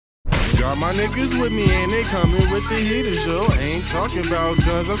Got my niggas with me and they coming with the heater show. Ain't talking about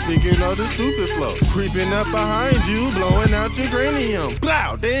guns, I'm speaking of the stupid flow. Creeping up behind you, blowing out your cranium.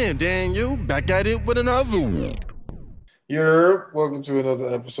 Blow, damn, Daniel, back at it with another one. Welcome to another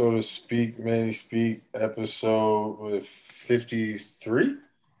episode of Speak Manny Speak, episode 53.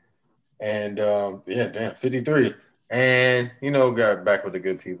 And 53. And got back with the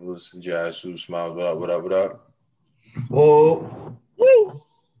good people, Jazz, Sue, Smiles, what up? Whoa. Woo.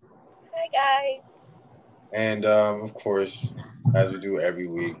 Hi guys. And of course, as we do every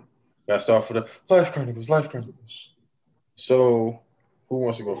week, gotta start for the Life Chronicles. So who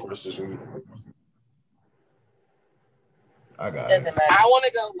wants to go first this week? I got Doesn't it. matter. I want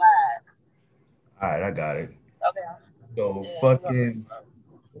to go last. All right, I got it. Okay. So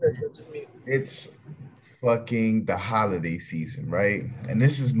it's fucking the holiday season, right? And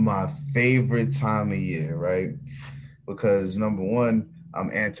this is my favorite time of year, right? Because number one, I'm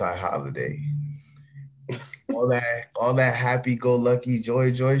anti-holiday. all that happy-go-lucky,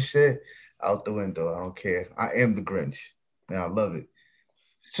 joy shit, out the window. I don't care. I am the Grinch, and I love it.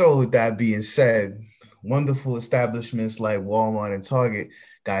 So with that being said, wonderful establishments like Walmart and Target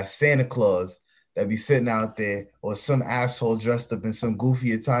got Santa Claus that be sitting out there, or some asshole dressed up in some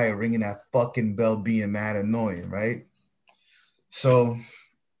goofy attire ringing that fucking bell being mad annoying, right? So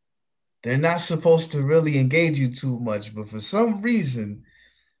they're not supposed to really engage you too much, but for some reason,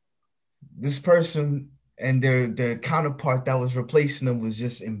 this person and their counterpart that was replacing them was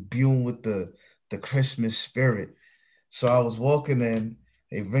just imbued with the Christmas spirit. So I was walking in,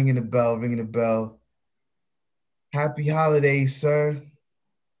 they ringing the bell. Happy holidays, sir.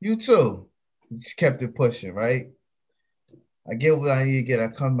 You too. Just kept it pushing, right? I get what I need to get. I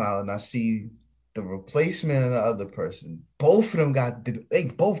come out and I see the replacement and the other person. Both of them they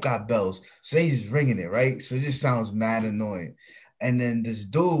both got bells. So they just ringing it, right? So it just sounds mad annoying. And then this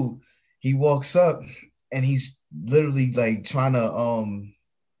dude, he walks up and he's literally like trying to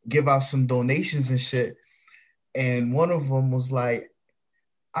give out some donations and shit. And one of them was like,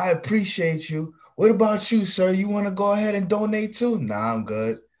 I appreciate you. What about you, sir? You want to go ahead and donate too? Nah, I'm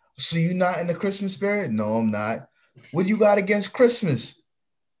good. So you not in the Christmas spirit? No, I'm not. What do you got against Christmas?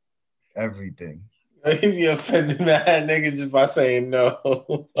 Everything. You be offending mad niggas just by saying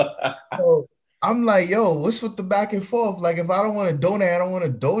no. So I'm like, yo, what's with the back and forth? Like, if I don't want to donate, I don't want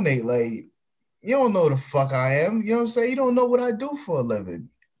to donate. Like, you don't know the fuck I am. You know what I'm saying? You don't know what I do for a living.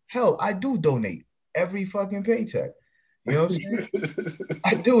 Hell, I do donate every fucking paycheck. You know what I'm saying?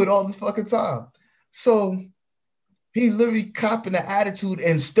 I do it all the fucking time. So he literally copping the attitude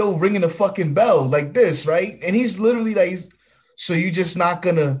and still ringing the fucking bell like this, right? And he's literally like, so you just not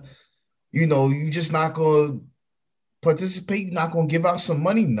gonna, you just not gonna participate? You're not gonna give out some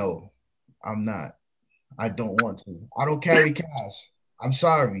money? No, I'm not. I don't want to. I don't carry cash. I'm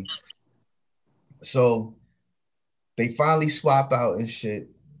sorry. So they finally swap out and shit.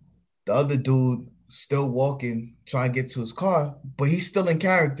 The other dude still walking, trying to get to his car, but he's still in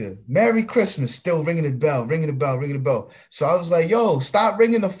character. Merry Christmas, still ringing the bell. So I was like, yo, stop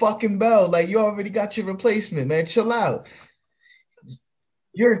ringing the fucking bell. Like, you already got your replacement, man. Chill out.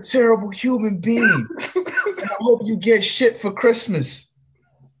 You're a terrible human being. And I hope you get shit for Christmas.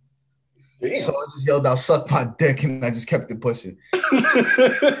 Damn. So I just yelled out, suck my dick, and I just kept it pushing.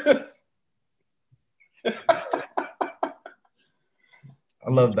 I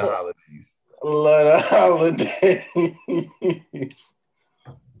love the holidays. Love the holidays.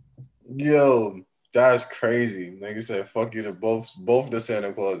 Yo, that's crazy. Nigga said, fuck you to both the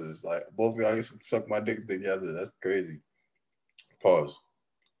Santa Clauses. Like, both of y'all get suck my dick together. That's crazy. Pause.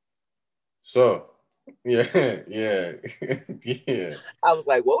 So, yeah. I was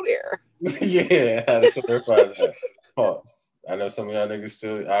like, whoa there. Yeah, I had to clarify that. Pause. I know some of y'all niggas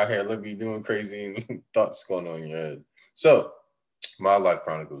still out here looking doing crazy and thoughts going on in your head. So, my Life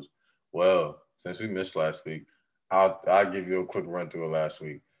Chronicles. Well, since we missed last week, I'll give you a quick run through of last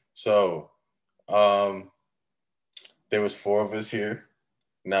week. So, there was 4 of us here.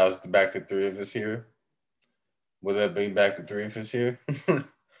 Now it's back to 3 of us here. Will that be back to 3 of us here? The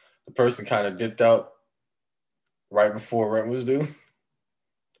person kind of dipped out right before rent was due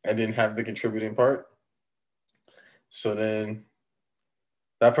and didn't have the contributing part. So then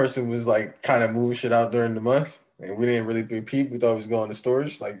that person was like kind of moving shit out during the month. And we didn't really repeat. We thought it was going to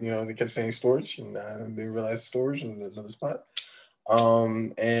storage. Like, they kept saying storage, and they didn't realize storage was another spot.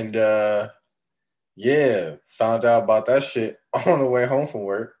 Found out about that shit on the way home from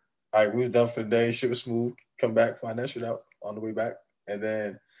work. Like, we was done for the day. Shit was smooth. Come back, find that shit out on the way back. And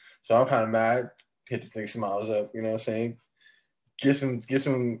then, so I'm kind of mad. Hit this thing Smiles up, you know what I'm saying? Get some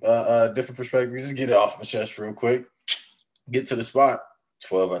different perspectives. Just get it off my chest real quick. Get to the spot.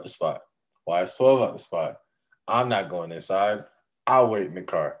 12 at the spot. Why is 12 out the spot? I'm not going inside. I'll wait in the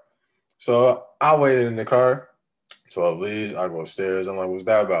car. So I waited in the car. 12 leaves. I go upstairs. I'm like, what's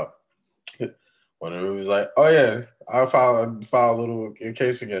that about? One of them was like, oh, yeah, I filed a little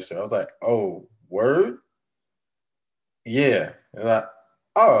case against you. I was like, oh, word? Yeah. And like,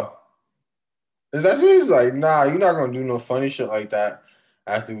 oh. Is that what he's like? Nah, you're not going to do no funny shit like that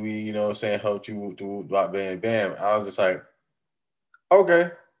after we, saying helped you do blah, bam, bam. I was just like,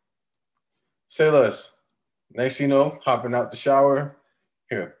 okay. Say less. Next you know, hopping out the shower,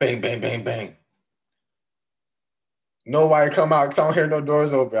 hear bang, bang, bang, bang. Nobody come out because I don't hear no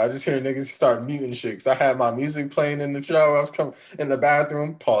doors open. I just hear niggas start muting shit. Because I had my music playing in the shower. I was coming in the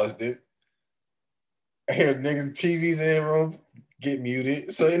bathroom, paused it. I hear niggas TVs in the room get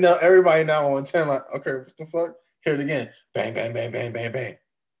muted. So, everybody now on 10, like, okay, what the fuck? Hear it again. Bang, bang, bang, bang, bang, bang.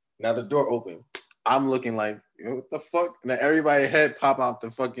 Now the door open. I'm looking like, what the fuck? And then everybody head pop out the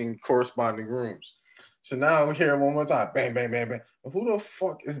fucking corresponding rooms. So now I'm hearing one more time. Bang, bang, bang, bang. And who the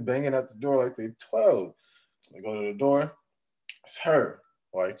fuck is banging at the door like they 12? I go to the door. It's her.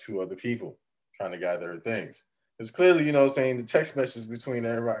 Or like two other people trying to gather her things. It's clearly, saying the text message between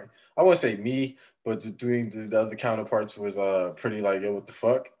everybody. I wouldn't say me, but the other counterparts was pretty like, yo, what the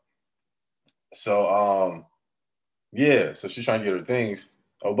fuck? So, yeah. So she's trying to get her things.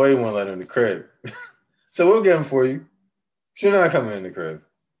 Oh, buddy won't let her in the crib. So we'll get them for you. She's not coming in the crib.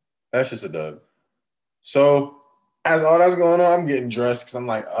 That's just a dub. So as all that's going on, I'm getting dressed because I'm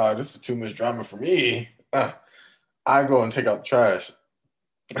like, this is too much drama for me. I go and take out the trash.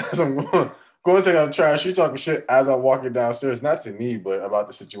 As I'm going to take out the trash, she talking shit as I'm walking downstairs, not to me, but about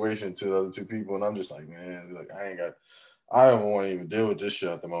the situation to the other two people. And I'm just like, man, like I don't want to even deal with this shit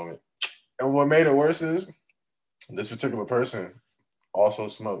at the moment. And what made it worse is this particular person also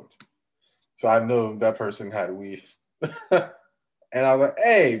smoked. So I know that person had weed. And I was like,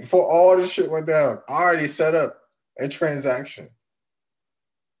 hey, before all this shit went down, I already set up a transaction.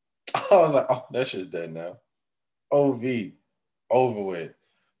 I was like, oh, that shit's dead now. OV, over with.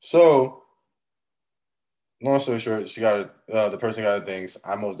 So, long story short, the person got the things.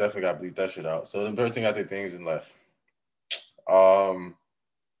 I most definitely got to bleep that shit out. So the person got their things and left. So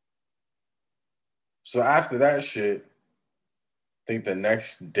after that shit, I think the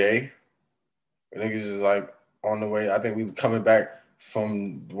next day, niggas is like on the way. I think we coming back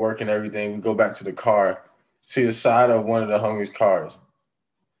from work and everything. We go back to the car, see the side of one of the homies' cars.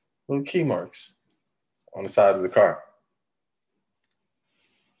 Little key marks on the side of the car.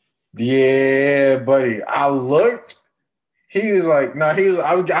 Yeah, buddy. I looked. He was like, nah,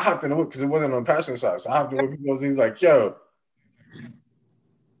 I hopped in the whip because it wasn't on the passenger side. So I hopped in the whip. He's like, yo.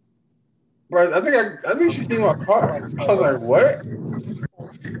 Bro, I think she came in my car. I was like, what?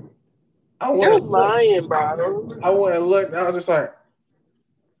 You're lying, bro. I went and looked, and I was just like,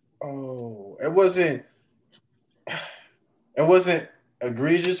 oh, it wasn't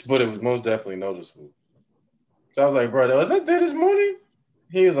egregious, but it was most definitely noticeable. So I was like, bro, was that there this morning?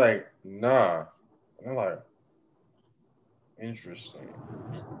 He was like, nah. And I'm like, interesting.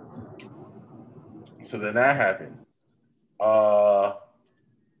 So then that happened.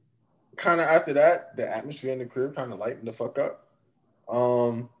 Kind of after that, the atmosphere in the crib kind of lightened the fuck up.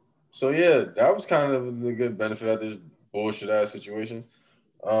 So yeah, that was kind of the good benefit of this bullshit ass situation.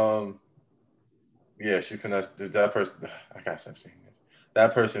 Yeah, she finessed that person. I gotta stop saying this.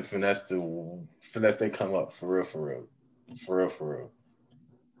 That person finessed they come up for real.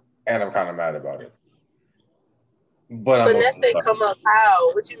 And I'm kind of mad about it. But finesse they come up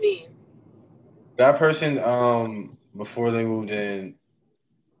how? What you mean? That person, before they moved in,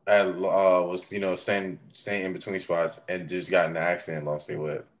 was staying in between spots and just got in an accident, lost their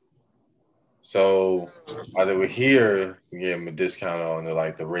lip. So either we're here, we give them a discount on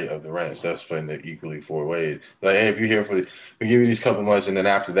the rate of the rent instead of splitting it equally 4 ways. Like, hey, if you're here we give you these couple months, and then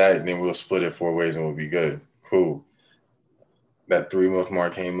after that, then we'll split it 4 ways and we'll be good. Cool. That 3-month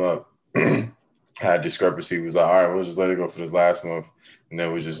mark came up, had discrepancy. Was like, all right, we'll just let it go for this last month, and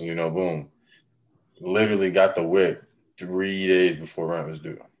then we just boom, literally got the whip 3 days before rent was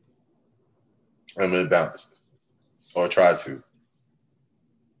due, and then it bounces or tried to.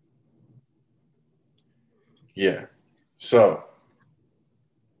 Yeah. So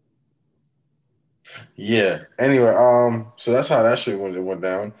yeah. Anyway, so that's how that shit went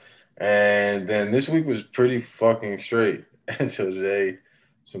down. And then this week was pretty fucking straight until today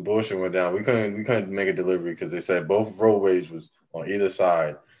some bullshit went down. We couldn't make a delivery because they said both roadways was on either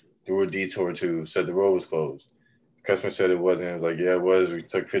side through a detour too, said the road was closed. The customer said it wasn't. It was like, yeah, it was. We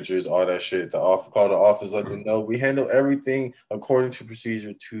took pictures, all that shit. Called the office, let them know. We handle everything according to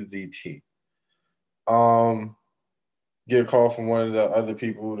procedure to the T. get a call from one of the other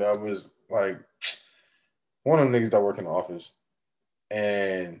people that was like one of them niggas that work in the office,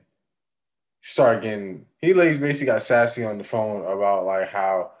 and he basically got sassy on the phone about like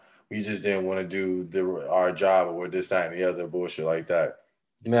how we just didn't want to do our job or this, that, and the other bullshit like that.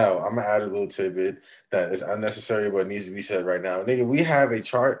 Now, I'm gonna add a little tidbit that is unnecessary but needs to be said right now. Nigga, we have a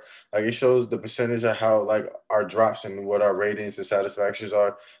chart, like it shows the percentage of how like our drops and what our ratings and satisfactions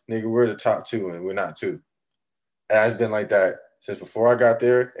are. Nigga, we're the top 2 and we're not 2. And it's been like that since before I got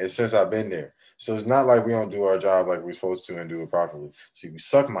there and since I've been there. So it's not like we don't do our job like we're supposed to and do it properly. So you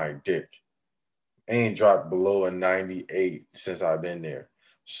suck my dick. Ain't dropped below a 98 since I've been there.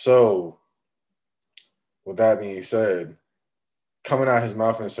 So, with that being said, coming out his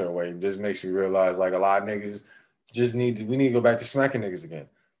mouth in a certain way just makes me realize like a lot of niggas we need to go back to smacking niggas again.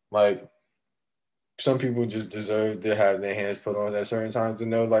 Like, some people just deserve to have their hands put on at certain times to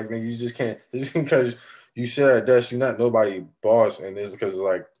know, like, nigga, you just can't, just because you sit at a desk, you're not nobody boss, and it's because,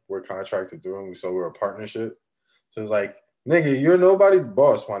 like, we're contracted through them, so we're a partnership. So it's like, nigga, you're nobody's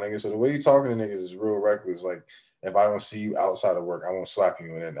boss, my nigga. So the way you talking to niggas is real reckless. Like, if I don't see you outside of work, I won't slap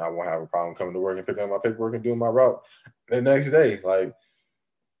you, and then I won't have a problem coming to work and picking up my paperwork and doing my route the next day. Like,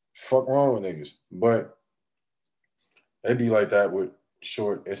 fuck wrong with niggas. But they be like that with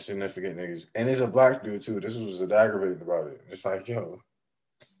short, insignificant niggas. And it's a black dude, too. This was aggravating about it. It's like, yo,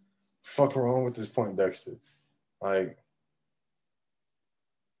 fuck wrong with this Point Dexter. Like,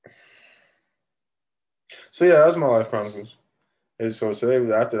 so yeah, that's my life chronicles. And so today,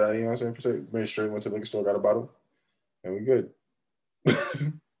 after that, you know what I'm saying? Made straight, went to the liquor store, got a bottle, and we good.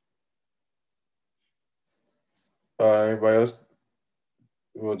 Anybody else?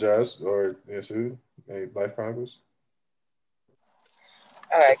 Will Jazz or Sue? Any life chronicles?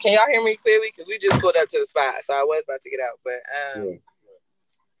 All right, can y'all hear me clearly? Because we just pulled up to the spot, so I was about to get out, but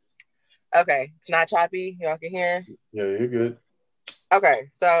okay, it's not choppy. Y'all can hear? Yeah, you're good. Okay,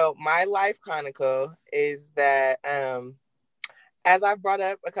 so my life chronicle is that, as I've brought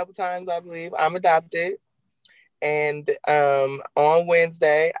up a couple times, I believe I'm adopted, and on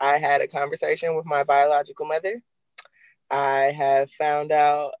Wednesday I had a conversation with my biological mother. I have found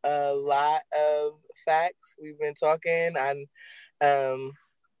out a lot of facts. We've been talking, and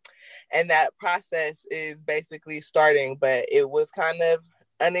that process is basically starting, but it was kind of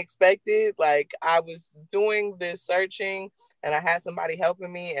unexpected. Like, I was doing this searching and I had somebody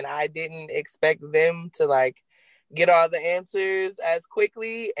helping me, and I didn't expect them to like get all the answers as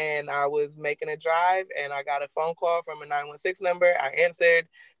quickly. And I was making a drive and I got a phone call from a 916 number. I answered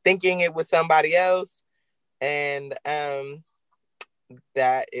thinking it was somebody else, and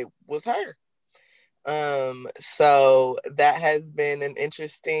that it was her. So that has been an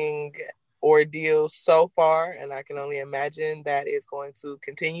interesting ordeal so far, and I can only imagine that it's going to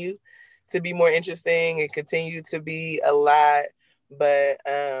continue to be interesting and continue to be a lot. But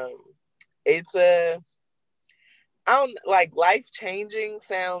it's life changing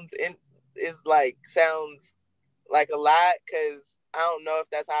sounds like a lot, because I don't know if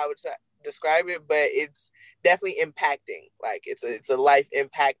that's how I would describe it, but it's definitely impacting. Like, it's a life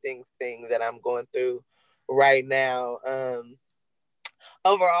impacting thing that I'm going through right now.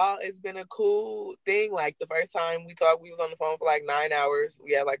 Overall, it's been a cool thing. Like, the first time we talked, we was on the phone for like 9 hours.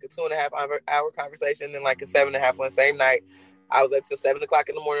 We had like a 2.5 hour conversation, and like a 7.5 one same night. I was up till 7 o'clock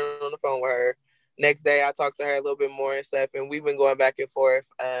in the morning on the phone with her. Next day, I talked to her a little bit more and stuff, and we've been going back and forth.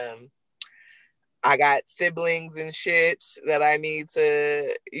 I got siblings and shit that I need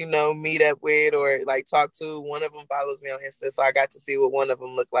to, meet up with or like talk to. One of them follows me on Insta, so I got to see what one of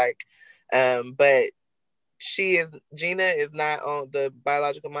them looked like. But Gina is not on, the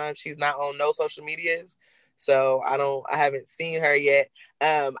biological mom. She's not on no social medias. So I haven't seen her yet.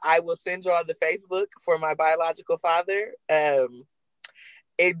 I will send y'all the Facebook for my biological father.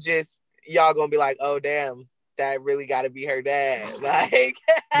 Y'all gonna be like, oh damn, that really gotta be her dad. Like,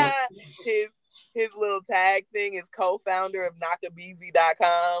 his little tag thing is co-founder of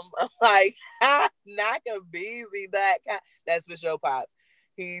Nakabeezy.com. I'm like, Nakabeezy.com. That's for show pops.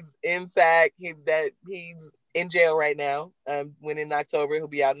 He's in SAC. He's in jail right now. When in October, he'll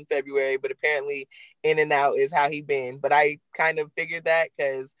be out in February, but apparently in and out is how he been. But I kind of figured that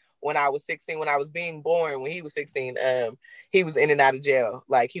because when I was 16, when I was being born, when he was 16, he was in and out of jail.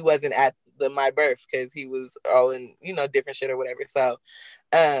 Like, he wasn't at my birth because he was all in, different shit or whatever. So,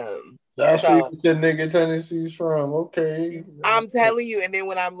 that's where you get nigga tendencies from. Okay, I'm telling you. And then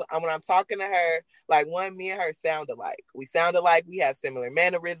when I'm talking to her, like, me and her sound alike. We sound alike. We have similar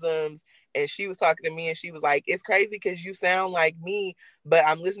mannerisms. And she was talking to me, and she was like, "It's crazy because you sound like me, but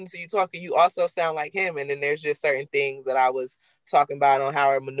I'm listening to you talk, and you also sound like him." And then there's just certain things that I was talking about on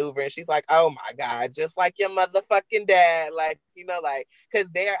how her maneuver, and she's like, oh my God, just like your motherfucking dad. Like, you know, like, because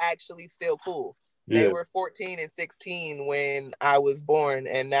they're actually still cool. They were 14 and 16 when I was born,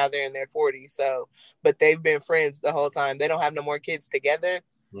 and now they're in their 40s. So, but they've been friends the whole time. They don't have no more kids together,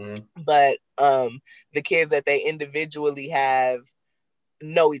 but the kids that they individually have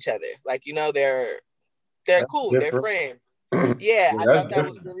know each other. Like, you know, they're cool. Different. They're friends. Yeah, I thought that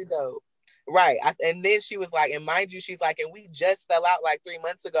was really dope. Right. And then she was like, and mind you, she's like, and we just fell out like 3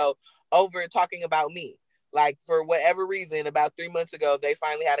 months ago over talking about me. Like, for whatever reason, about 3 months ago, they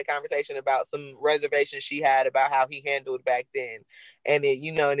finally had a conversation about some reservations she had about how he handled back then. And it,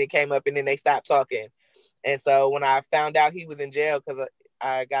 you know, and it came up, and then they stopped talking. And so when I found out he was in jail, because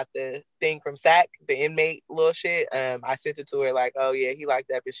I got the thing from SAC, the inmate little shit, I sent it to her like, oh yeah, he liked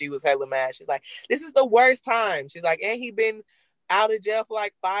that. But she was hella mad. She's like, this is the worst time. She's like, and he been out of jail for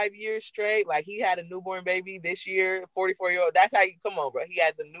like 5 years straight. Like, he had a newborn baby this year, 44-year-old. That's how you come on, bro. He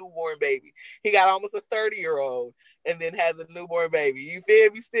has a newborn baby. He got almost a 30-year-old and then has a newborn baby. You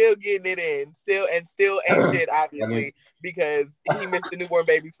feel me? Still getting it in. Still ain't shit, obviously, because he missed the newborn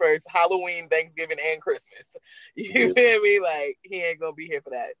babies first, Halloween, Thanksgiving, and Christmas. You feel me? Like, he ain't gonna be here for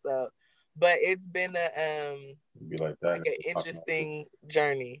that. So, but it's been like an interesting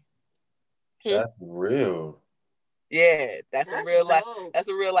journey. That's real. Yeah, that's a real life. That's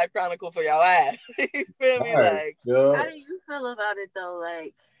a real life chronicle for y'all ass. You feel me? Like, how do you feel about it though?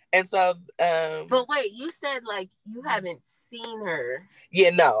 Like, and so, but wait, you said like you haven't seen her.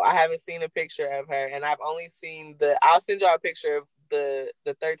 Yeah, no, I haven't seen a picture of her, and I've only seen I'll send y'all a picture of the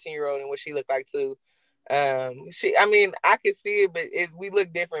 13-year-old and what she looked like too. I mean, I could see it, but we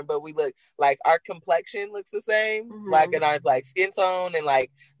look different, but we look like our complexion looks the same, like, and our like skin tone and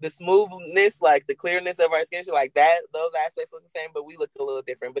like the smoothness, like the clearness of our skin, like that, those aspects look the same, but we look a little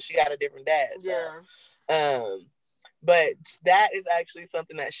different. But she got a different dad. So. Yeah. But that is actually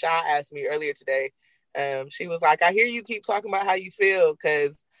something that Sha asked me earlier today. She was like, I hear you keep talking about how you feel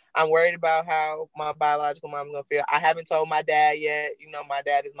because I'm worried about how my biological mom's gonna feel. I haven't told my dad yet. You know, my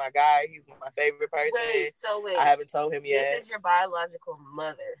dad is my guy. He's my favorite person. Wait. I haven't told him yet. This is your biological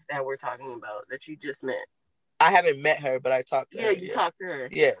mother that we're talking about that you just met. I haven't met her, but I talked to her. Yeah, you talked to her.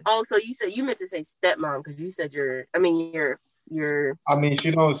 Yeah. Oh, so you meant to say stepmom because you said your. I mean,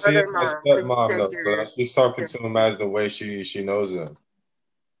 she don't see it as stepmom though. So she's talking to him as the way she knows him.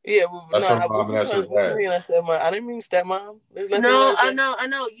 Yeah, well, that's her mom. That's her dad. I didn't mean stepmom. No, I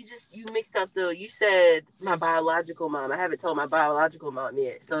know. You mixed up you said my biological mom. I haven't told my biological mom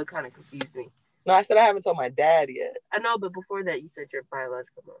yet, so it kind of confused me. No, I said I haven't told my dad yet. I know, but before that, you said your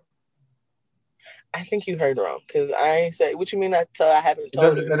biological mom. I think you heard wrong because I ain't say. What you mean? I haven't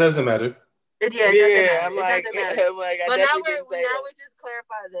told her. That doesn't matter. It doesn't matter. But now we're just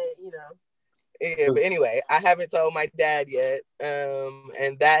clarifying that, you know. Yeah, but anyway, I haven't told my dad yet,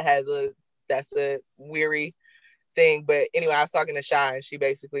 and that's a weary thing. But anyway, I was talking to Shy, and she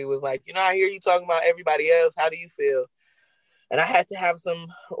basically was like, you know, I hear you talking about everybody else. How do you feel? And I had to have some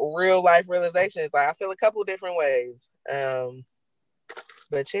real life realizations. Like, I feel a couple different ways.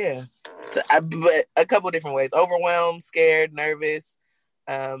 But yeah, but a couple different ways: overwhelmed, scared, nervous,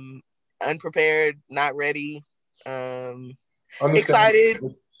 unprepared, not ready,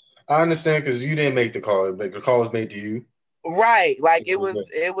 excited. I understand because you didn't make the call. Like, the call was made to you. Right. Like, it was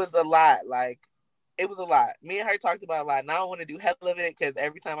a lot. Like, it was a lot. Me and her talked about it a lot. And I don't want to do hell of it because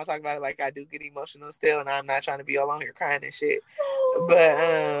every time I talk about it, like, I do get emotional still. And I'm not trying to be all on here crying and shit.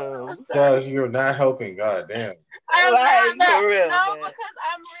 But, guys, you're not helping. God damn. I'm not, for real, no, because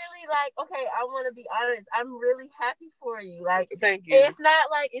I'm really like, okay, I want to be honest. I'm really happy for you. Like, thank you. It's not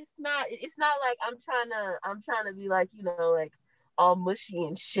like I'm trying to be like, you know, like, all mushy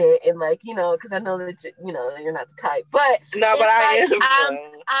and shit, and like, you know, because I know that you're not the type, but no, but I am.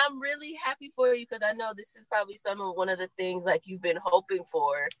 I'm really happy for you because I know this is probably one of the things like you've been hoping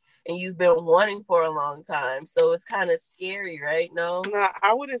for and you've been wanting for a long time. So it's kind of scary, right? No,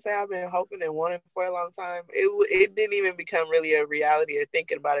 I wouldn't say I've been hoping and wanting for a long time. It didn't even become really a reality or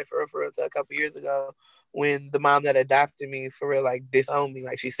thinking about it for real until a couple years ago when the mom that adopted me for real like disowned me.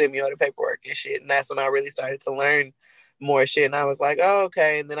 Like, she sent me all the paperwork and shit, and that's when I really started to learn more shit. And I was like, oh,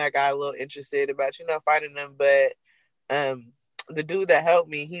 okay. And then I got a little interested about, you know, finding them. But the dude that helped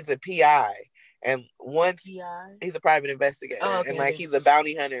me, he's a PI. And once he's a private investigator, and like, he's a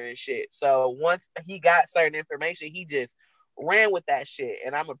bounty hunter and shit. So once he got certain information, he just ran with that shit.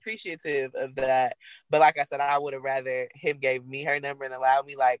 And I'm appreciative of that. But like I said, I would have rather him gave me her number and allowed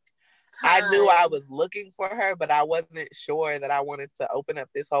me, like, I knew I was looking for her, but I wasn't sure that I wanted to open up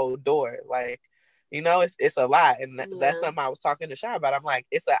this whole door. Like, You know, it's a lot. And that's something I was talking to Shy about. I'm like,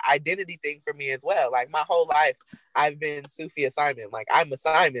 it's an identity thing for me as well. Like, my whole life, I've been Sufia Simon. Like, I'm a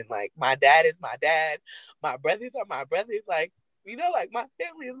Simon. Like, my dad is my dad. My brothers are my brothers. Like, you know, like, my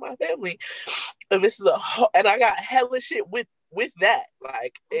family is my family. And this is and I got hella shit with that.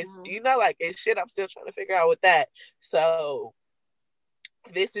 Like, it's, you know, like, it's shit I'm still trying to figure out with that. So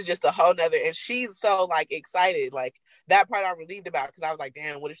this is just a whole nother, and she's so, like, excited. Like, that part I'm relieved about, because I was like,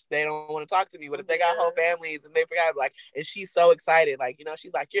 damn, what if they don't want to talk to me? What if they got whole families and they forgot? Like, and she's so excited. Like, you know,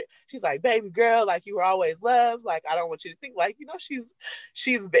 she's like, baby girl, like, you were always loved. Like, I don't want you to think, like, you know, she's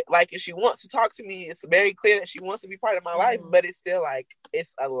like, if she wants to talk to me, it's very clear that she wants to be part of my life, but it's still, like,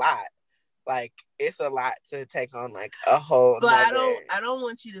 it's a lot. Like, it's a lot to take on, like, a whole. But I don't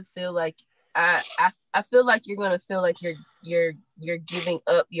want you to feel like I feel like you're gonna feel like you're giving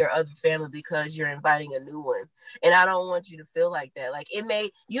up your other family because you're inviting a new one, and I don't want you to feel like that. Like, you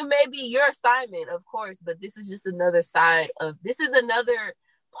may be your assignment, of course, but this is just another side of, this is another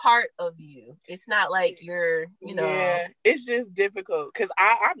part of you. It's not like you're, you know. Yeah, it's just difficult because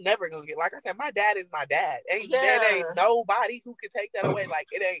I'm never gonna get, like I said, my dad is my dad. There ain't nobody who could take that away. Like,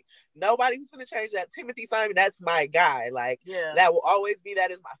 it ain't nobody who's gonna change that. Timothy Simon, that's my guy. Like, that will always be,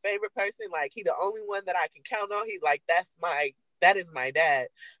 that is my favorite person. Like, he the only one that I can count on. He, like, that is my dad,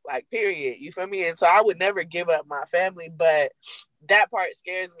 like, period. You feel me? And so I would never give up my family, but that part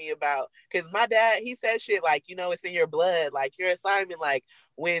scares me about, because my dad, he said shit like, you know, it's in your blood, like, your assignment. Like,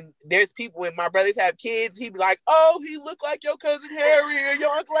 when there's people, when my brothers have kids, he'd be like, oh, he look like your cousin Harry or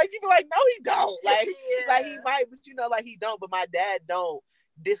your uncle. Like, you be like, no, he don't. Like, like, he might, but you know, like, he don't. But my dad don't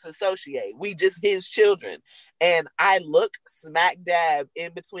disassociate. We just his children. And I look smack dab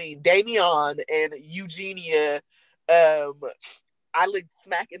in between Dameon and Eugenia. I look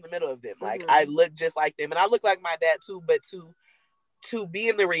smack in the middle of them. Like, I look just like them, and I look like my dad too. But to be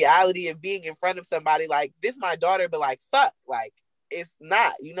in the reality of being in front of somebody like this, my daughter, but like, fuck, like, it's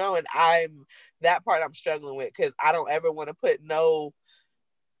not, you know. And that part I'm struggling with, because I don't ever want to put no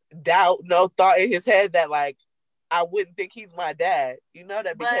doubt, no thought in his head that, like, I wouldn't think he's my dad, you know,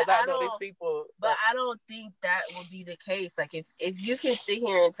 that because I know these people. But I don't think that will be the case. Like, if you can sit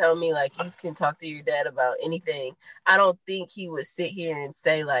here and tell me, like, you can talk to your dad about anything, I don't think he would sit here and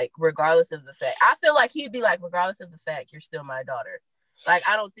say, like, regardless of the fact. I feel like he'd be like, regardless of the fact, you're still my daughter. Like,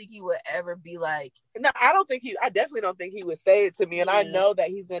 I don't think he would ever be like. No, I definitely don't think he would say it to me. And I know that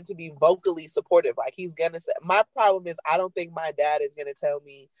he's going to be vocally supportive. Like, he's going to say, my problem is, I don't think my dad is going to tell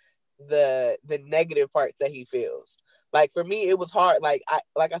me the negative parts that he feels. Like, for me, it was hard. Like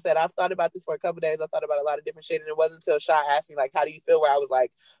I said, I've thought about this for a couple of days. I thought about a lot of different shit, and it wasn't until Shy asked me, like, how do you feel, where I was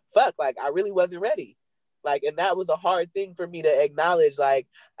like, fuck, like, I really wasn't ready. Like, and that was a hard thing for me to acknowledge, like,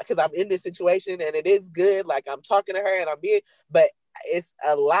 because I'm in this situation and it is good. Like, I'm talking to her and but it's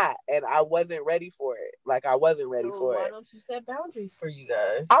a lot, and I wasn't ready for it. Like, I wasn't ready for it. Why don't you set boundaries for you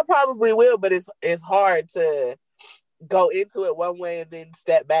guys? I probably will, but it's hard to go into it one way and then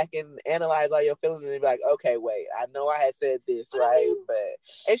step back and analyze all your feelings and be like, okay, wait, I know I had said this, right?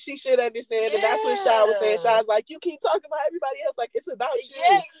 And she should understand. And that's what Shy was saying. Shy's like, you keep talking about everybody else, like, it's about you.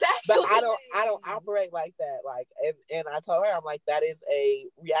 Yeah, exactly. But I don't operate like that. Like, and I told her, I'm like, that is a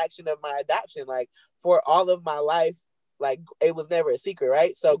reaction of my adoption. Like, for all of my life, like, it was never a secret,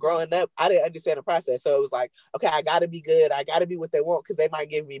 right? So growing up, I didn't understand the process. So it was like, okay, I gotta be good. I gotta be what they want, because they might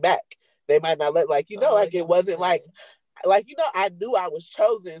give me back. They might not let, like, you know, like, it wasn't like, you know, I knew I was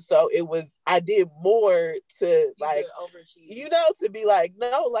chosen. So I did more to, like, you know, to be like,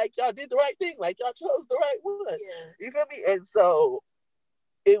 no, like, y'all did the right thing. Like, y'all chose the right one. Yeah. You feel me? And so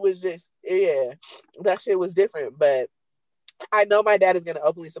it was just, that shit was different. But I know my dad is going to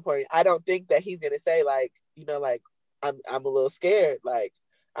openly support me. I don't think that he's going to say, like, you know, like, I'm a little scared. Like,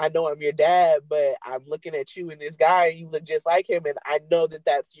 I know I'm your dad, but I'm looking at you and this guy, and you look just like him, and I know that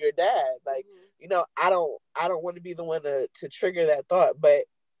that's your dad. Like, you know, I don't want to be the one to trigger that thought, but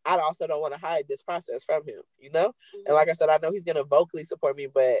I also don't want to hide this process from him, you know? And like I said, I know he's going to vocally support me,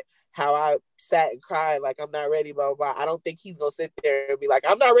 but how I sat and cried, like, I'm not ready, blah, blah, blah. I don't think he's going to sit there and be like,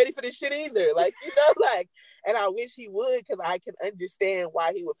 I'm not ready for this shit either. Like, you know, like, and I wish he would, because I can understand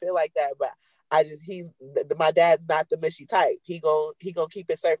why he would feel like that. But I just, my dad's not the mushy type. He gonna keep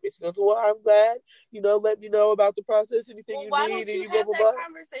it surface. He goes, well, I'm glad, you know, let me know about the process, anything you need. Why don't you have that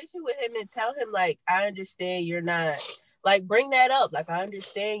conversation with him and tell him, like, I understand you're not. Like, bring that up. Like, I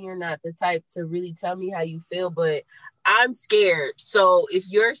understand you're not the type to really tell me how you feel, but I'm scared. So if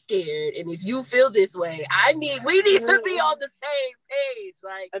you're scared and if you feel this way, we need to be on the same page.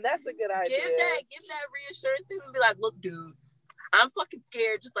 Like, and that's a good idea. Give that reassurance to him and be like, look, dude, I'm fucking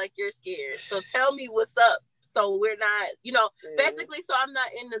scared just like you're scared. So tell me what's up so we're not, basically, so I'm not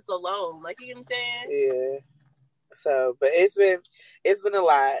in this alone. Like, you know what I'm saying? Yeah. So, but it's been a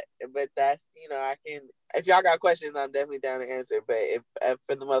lot, but that's, I can, if y'all got questions, I'm definitely down to answer. But if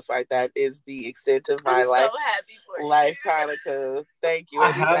for the most part, that is the extent of my life. So happy for life Hanukkah. Thank you.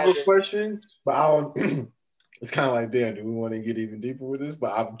 I have a question, but I don't. It's kind of like, damn, do we want to get even deeper with this?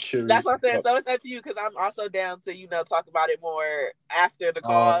 But I'm curious. That's what I'm saying. So it's up to you, because I'm also down to talk about it more after the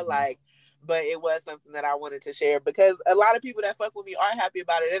call. But it was something that I wanted to share, because a lot of people that fuck with me are happy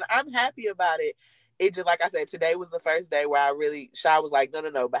about it, and I'm happy about it. It just, like I said, today was the first day where Shy was like,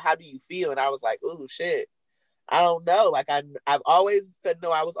 no, but how do you feel? And I was like, ooh, shit. I don't know. Like, I've always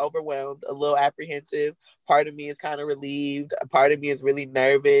know I was overwhelmed, a little apprehensive. Part of me is kind of relieved. A part of me is really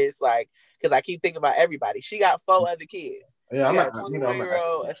nervous, like, because I keep thinking about everybody. She got 4 other kids. Yeah, she got a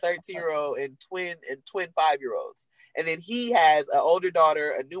 21-year-old, a 13-year-old, and twin 5-year-olds. And then he has an older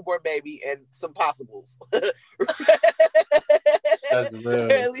daughter, a newborn baby, and some possibles. That's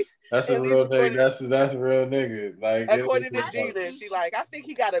real. That's a real nigga. That's a real nigga. Like, according to Gina, she like, I think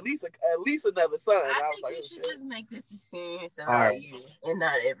he got at least another son. I was think like, you should just make this experience about you and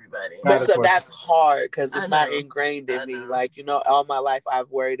not everybody. But so that's hard, because it's not ingrained in me. Like, all my life I've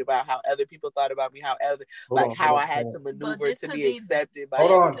worried about how other people thought about me, how I had to maneuver to be accepted by.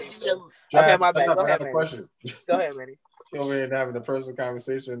 Hold on. Okay, my bad. Go ahead, man. Go ahead, Manny. You're over here having a personal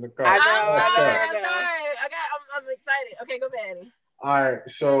conversation in the car. I know. I'm sorry. I'm excited. Okay, go, Manny. All right,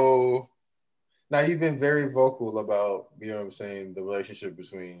 so now you've been very vocal about, the relationship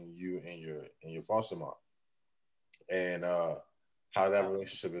between you and your foster mom, and how that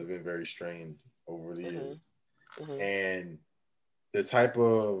relationship has been very strained over the years, and the type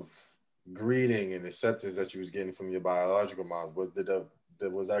of greeting and acceptance that you was getting from your biological mom, was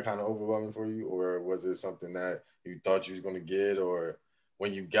that kind of overwhelming for you, or was it something that you thought you was going to get, or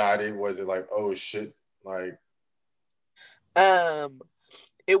when you got it, was it like, oh shit, like?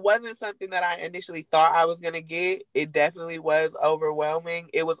 It wasn't something that I initially thought I was going to get. It definitely was overwhelming.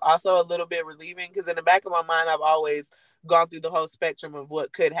 It was also a little bit relieving, because in the back of my mind, I've always gone through the whole spectrum of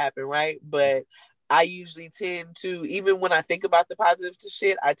what could happen, right? But I usually tend to, even when I think about the positive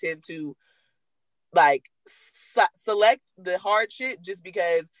shit, I tend to like select the hard shit, just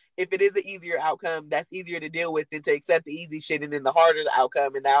because if it is an easier outcome, that's easier to deal with than to accept the easy shit and then the harder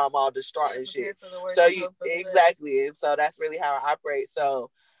outcome, and now I'm all distraught and shit. So exactly, and so that's really how I operate.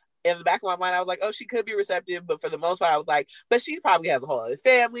 So in the back of my mind, I was like, oh, she could be receptive, but for the most part, I was like, but she probably has a whole other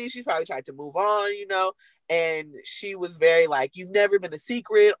family. She's probably tried to move on, and she was very like, you've never been a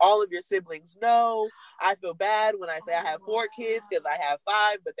secret. All of your siblings know. I feel bad when I say I have 4 kids, because I have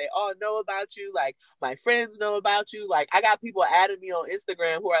 5, but they all know about you. Like, my friends know about you. Like, I got people adding me on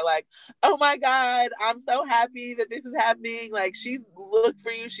Instagram who are like, oh my God, I'm so happy that this is happening. Like, she's looked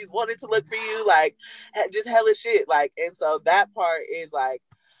for you. She's wanted to look for you. Like, just hella shit. Like, and so that part is like,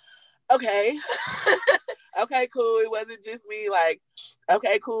 okay. Okay, cool. It wasn't just me. Like,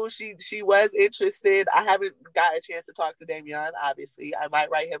 okay, cool. She was interested. I haven't got a chance to talk to Damian, obviously. I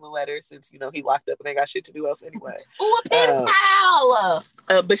might write him a letter, since, he locked up and ain't got shit to do else anyway. Ooh, a pen pal!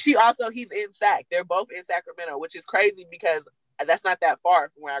 But he's in Sac. They're both in Sacramento, which is crazy, because that's not that far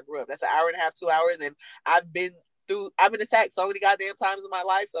from where I grew up. That's an hour and a half, 2 hours. And I've been to Sac so many goddamn times in my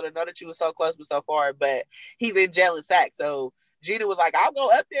life. So to know that you were so close but so far, but he's in jail in Sac. So Gina was like, I'll go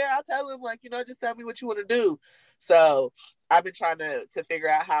up there. I'll tell him, like, just tell me what you want to do. So I've been trying to figure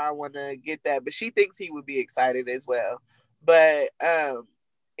out how I want to get that. But she thinks he would be excited as well. But so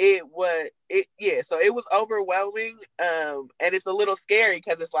it was overwhelming. And it's a little scary,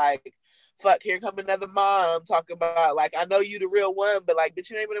 because it's like, fuck, here come another mom talking about, like, I know you the real one, but like,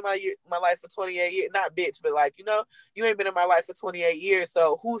 bitch, you ain't been in my life for 28 years. Not bitch, but like, you ain't been in my life for 28 years.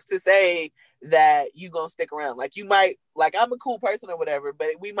 So who's to say that you gonna stick around? Like, you might, like, I'm a cool person or whatever, but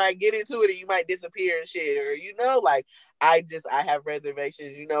we might get into it and you might disappear and shit, or, like, I have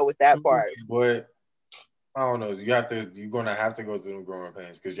reservations, with that part. But I don't know. You're gonna have to go through them growing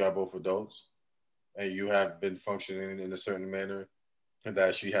pains, because y'all both adults and you have been functioning in a certain manner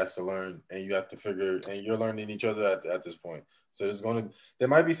that she has to learn, and you have to figure, and you're learning each other at this point. So there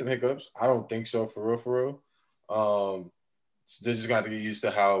might be some hiccups. I don't think so, for real. So they're just going to get used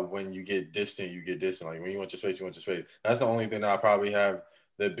to how, when you get distant. Like, when you want your space, you want your space. That's the only thing that I probably have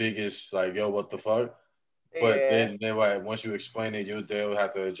the biggest, like, yo, what the fuck? But then once you explain it, they'll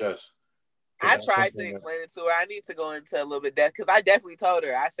have to adjust. I tried to explain it to her. I need to go into a little bit depth, because I definitely told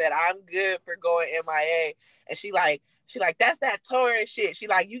her. I said, I'm good for going MIA. And She like, that's that Taurus shit. She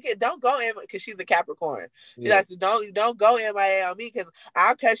like, don't go in, because she's a Capricorn. She like, don't go MIA on me, because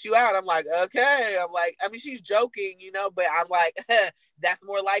I'll cuss you out. I'm like, okay. I'm like, I mean, she's joking, but I'm like, that's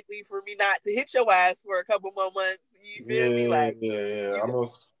more likely for me not to hit your ass for a couple more months. You feel me? Like, yeah. I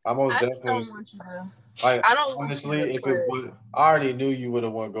most definitely don't want you to. Like, I don't honestly, want you to if it was, I already knew you would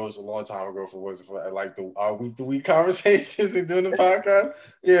have won Ghost a long time ago for like our week to week conversations and doing the podcast.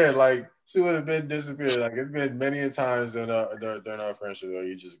 Yeah, like she would have been disappeared. Like it's been many a times during our friendship where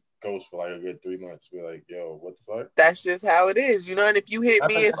you just ghost for like a good 3 months. Be like, yo, what the fuck? That's just how it is, And if you hit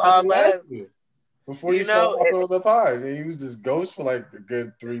me, it's all love. Before you start walking on the pod, and you just ghost for like a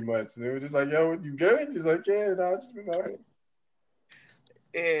good 3 months, and it was just like, yo, you good? She's like, yeah, no, I just been out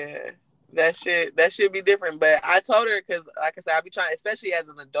Yeah. here. That should be different. But I told her, because like I said, I be trying, especially as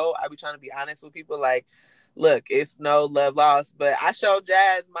an adult, I be trying to be honest with people. Like, look, it's no love lost. But I showed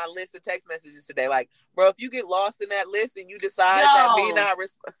Jazz my list of text messages today. Like, bro, if you get lost in that list and you decide that me not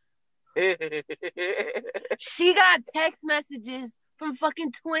respond. She got text messages from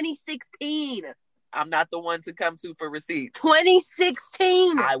fucking 2016. I'm not the one to come to for receipts.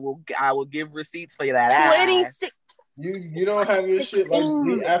 2016. I will give receipts for that. 2016. You don't have your shit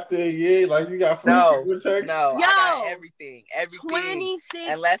like after a year, like you got text? No, I got everything. 2016.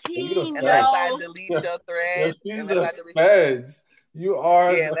 Unless I delete your thread. She's the feds. You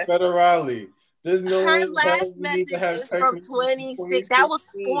are the federale. There's no her last message is from 26. That was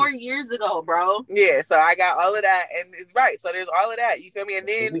 4 years ago, bro. Yeah, so I got all of that, and it's right. So there's all of that. You feel me? And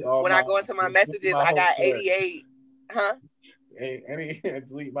then when I go into my messages, I got 88. Huh?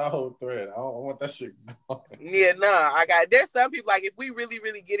 Delete my whole thread. I don't want that shit gone. Yeah, no, there's some people, like, if we really,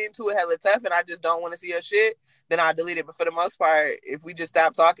 really get into it hella tough and I just don't want to see your shit, then I'll delete it. But for the most part, if we just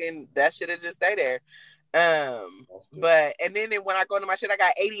stop talking, that shit'll just stay there. But and then when I go into my shit, I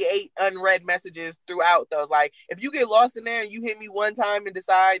got 88 unread messages throughout those. Like, if you get lost in there and you hit me one time and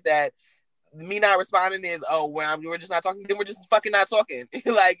decide that me not responding is, we're just not talking, then we're just fucking not talking.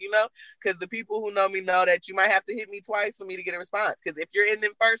 Like, because the people who know me know that you might have to hit me twice for me to get a response. Because if you're in the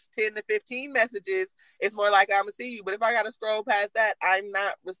first 10 to 15 messages, it's more likely I'm gonna see you. But if I gotta scroll past that, I'm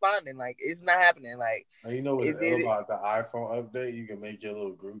not responding. Like, it's not happening. Like, and what's about the iPhone update? You can make your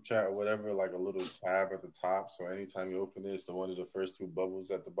little group chat or whatever, like a little tab at the top. So anytime you open this, the one of the first two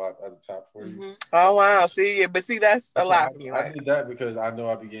bubbles at the bottom, at the top for you. Oh wow! See, but that's a lot for me. I did that because I know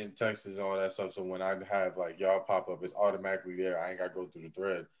I be getting texts on that stuff. So when I have like y'all pop up, it's automatically there. I ain't gotta go through the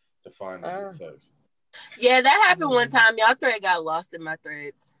thread to find the text. Yeah, that happened one time. Y'all thread got lost in my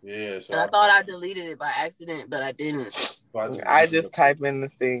threads. Yeah, so I thought I deleted it by accident, but I didn't. So I just type in the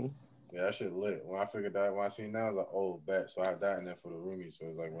thing. Yeah, that shit lit. When I figured that, when I seen that, I was like, oh, bet. So I have that in there for the roomies. So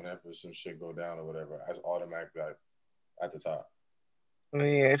it's like whenever some shit go down or whatever, I just automatically at the top.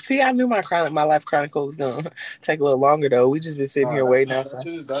 Yeah, see, I knew my life chronicle was gonna take a little longer though. We just been sitting here waiting outside.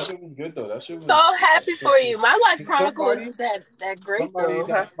 That shit was good though. That shit was so happy for you. My life chronicle is that great though.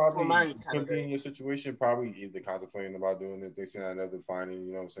 Probably could be in your situation, probably either contemplating about doing it. They see another finding,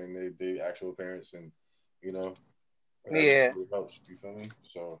 you know what I'm saying? They actual parents, and yeah, really helps. You feel me?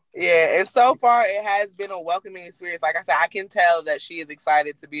 So yeah, and so far it has been a welcoming experience. Like I said, I can tell that she is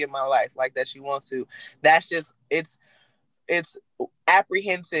excited to be in my life, like that she wants to. That's just it's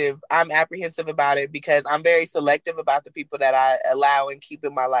apprehensive. I'm apprehensive about it because I'm very selective about the people that I allow and keep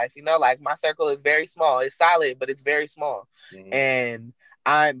in my life. Like my circle is very small. It's solid, but it's very small. Mm-hmm. And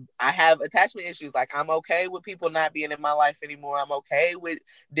I have attachment issues. Like, I'm okay with people not being in my life anymore. I'm okay with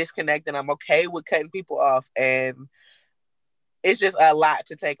disconnecting. I'm okay with cutting people off. And it's just a lot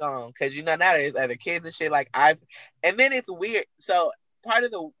to take on because, now there's other kids and shit. And then it's weird. So part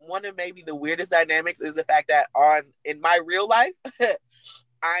of one of maybe the weirdest dynamics is the fact that in my real life,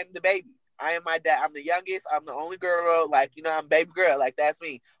 I'm the baby. I am my dad. I'm the youngest. I'm the only girl. I'm baby girl. Like, that's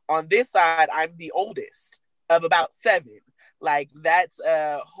me. On this side, I'm the oldest of about 7. Like, that's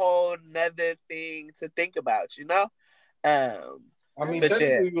a whole nother thing to think about, I mean,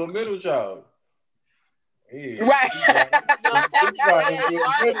 technically, you're a middle child. Yeah. Right.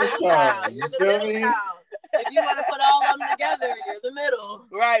 You're the middle child. If you want to put all of them together, you're the middle.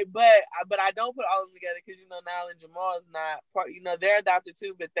 Right, but I don't put all of them together because, Niall and Jamal is not part, they're adopted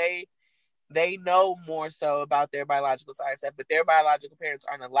too, but they know more so about their biological side stuff, but their biological parents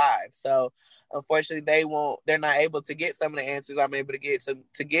aren't alive. So unfortunately they're not able to get some of the answers I'm able to get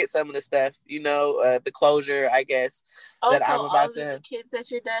to get some of the stuff, the closure, I guess, that I'm about to have. The kids that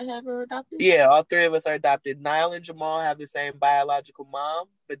your dad have are adopted? Yeah, all 3 of us are adopted. Niall and Jamal have the same biological mom,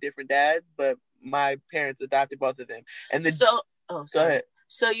 but different dads, but my parents adopted both of them. And go ahead.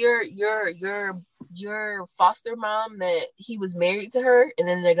 So your foster mom, that he was married to her and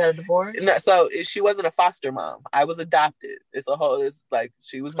then they got a divorce? No, so she wasn't a foster mom. I was adopted. It's like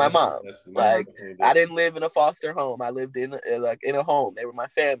she was my mom. Like I didn't live in a foster home. I lived in a home. They were my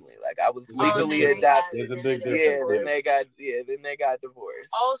family. Like I was legally adopted. There's a big difference. Then they got divorced.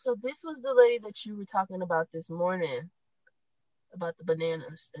 Oh, so this was the lady that you were talking about this morning. About the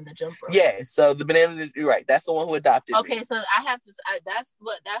bananas and the jump rope. Yeah, so the bananas, you're right. That's the one who adopted me. So I have to. That's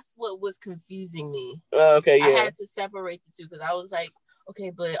what was confusing me. Okay, yeah. I had to separate the two because I was like, okay,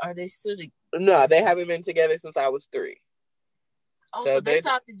 but are they still together? No, they haven't been together since I was 3. Oh, so they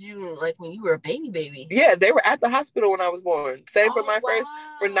adopted you like when you were a baby. Yeah, they were at the hospital when I was born. Same for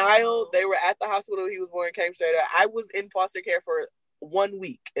for Niall. They were at the hospital. He was born, came straight out. I was in foster care for 1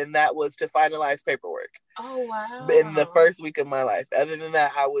 week, and that was to finalize paperwork. Oh wow! In the first week of my life. Other than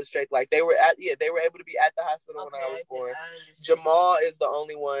that, I was straight. Like they were able to be at the hospital when I was born. Jamal is the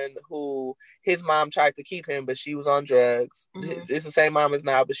only one who his mom tried to keep him, but she was on drugs. Mm-hmm. It's the same mom as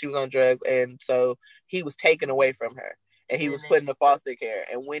now, but she was on drugs, and so he was taken away from her, and he was put into foster care.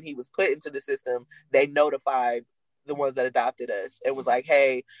 And when he was put into the system, they notified the ones that adopted us and was like,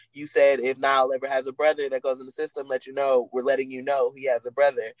 hey, you said if Niall ever has a brother that goes in the system, let you know, we're letting you know he has a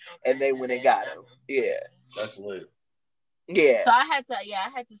brother. Okay. And they went and got him. Yeah. That's lit. Yeah. So I had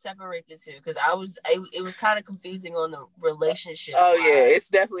to separate the two because it was kind of confusing on the relationship. Oh yeah, it's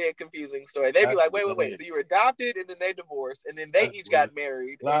definitely a confusing story. They'd be like, wait. So you were adopted and then they divorced and then they each got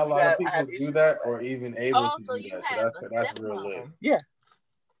married. Not a lot of people do that or even able to do that. So that's real lit. Yeah.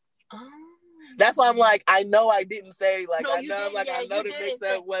 That's why I'm like, I know I didn't say like I know the mix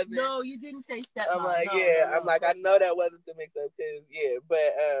up wasn't. No, you didn't say stepmom. I'm like, I know that wasn't the mix up because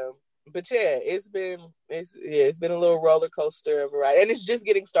but yeah, it's been a little roller coaster of a ride, and it's just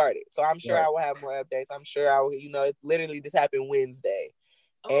getting started. So I'm sure I will have more updates. I'm sure I will. It's literally this happened Wednesday.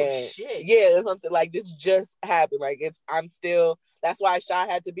 Oh shit! Yeah, that's what I'm saying. Like this just happened. Like I'm still. That's why Shy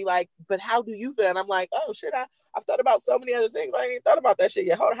had to be like, but how do you feel? And I'm like, oh shit, I've thought about so many other things. I ain't even thought about that shit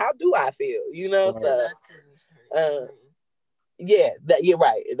yet. How do I feel? So, you're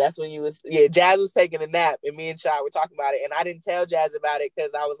right. That's when Jazz was taking a nap, and me and Shy were talking about it, and I didn't tell Jazz about it because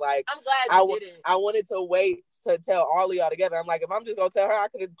I was like, I'm glad you didn't. I wanted to wait to tell all of y'all together. I'm like, if I'm just gonna tell her, I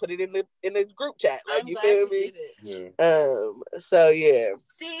could have put it in the group chat. Like, you feel me? Yeah. So yeah.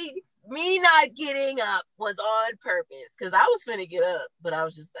 See, me not getting up was on purpose because I was finna get up, but I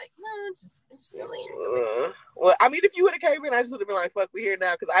was just like, no, it's still laying. Well, I mean, if you would have came in, I just would have been like, fuck, we here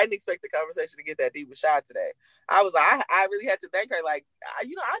now, because I didn't expect the conversation to get that deep with Shy today. I was like, I really had to thank her. Like, I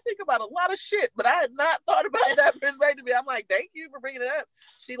think about a lot of shit, but I had not thought about that perspective. I'm like, thank you for bringing it up.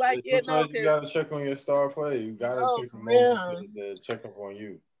 She like, you gotta check on your star play. You gotta take a moment to check up on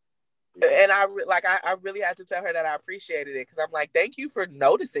you. And I really had to tell her that I appreciated it because I'm like, thank you for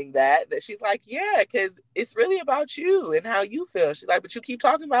noticing that. That she's like, yeah, because it's really about you and how you feel. She's like, but you keep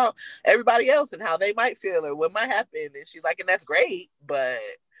talking about everybody else and how they might feel or what might happen. And she's like, and that's great, but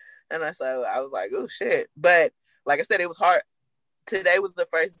I was like, oh shit. But like I said, it was hard. Today was the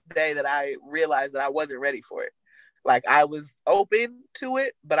first day that I realized that I wasn't ready for it. Like I was open to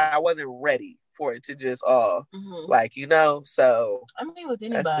it, but I wasn't ready for it to just so I mean with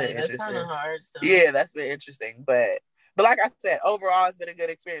anybody that's kind of hard stuff. Yeah, that's been interesting, but like I said, overall it's been a good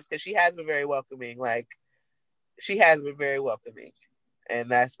experience because she has been very welcoming. And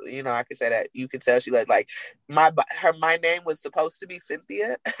that's, I could say that you could tell she like my name was supposed to be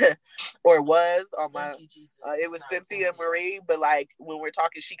Cynthia or was on my it was Cynthia Marie, but like when we're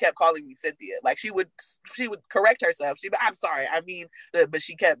talking she kept calling me Cynthia. Like she would correct herself. I'm sorry, I mean, but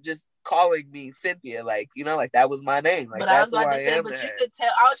she kept just calling me Cynthia, like that was my name. Like, but I was about to say, but you could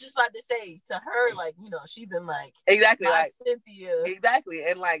tell. I was just about to say to her, like, she been like exactly like Cynthia, exactly,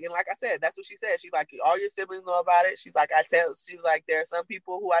 and like I said, that's what she said. She's like, all your siblings know about it. She's like, she was like, there are some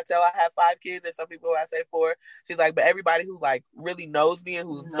people who I tell I have 5 kids, there's some people who I say 4. She's like, but everybody who like really knows me and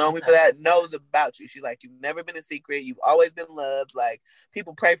who's known me for that knows about you. She's like, you've never been a secret. You've always been loved. Like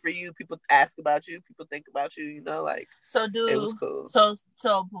people pray for you, people ask about you, people think about you. Like so, dude, it was cool. So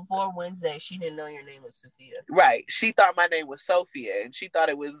before Wednesday, she didn't know your name was Sophia. Right. She thought my name was Sophia, and she thought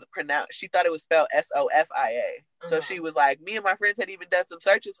it was spelled Sofia. So she was like, me and my friends had even done some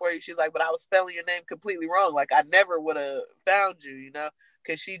searches for you. She's like, but I was spelling your name completely wrong. Like I never would have found you,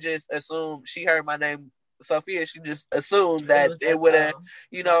 because she just assumed, she heard my name Sophia. She just assumed that it would have,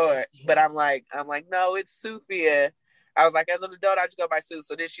 but I'm like, no, it's Sophia. I was like, as an adult, I just go by Sue.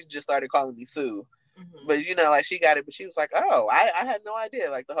 So then she just started calling me Sue. Mm-hmm. But like she got it, but she was like, oh, I had no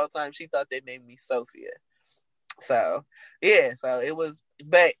idea. Like the whole time she thought they named me Sophia. So yeah, so it was.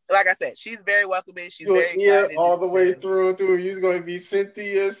 But like I said, she's very welcoming. She's very excited. All the way through. You's gonna be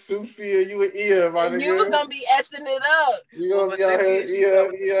Cynthia, Sophia. You an Ia, my nigga. You was gonna be essing it up. You gonna be out here,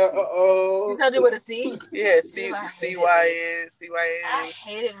 Ia. You gonna do with a C? Yeah, CYN. I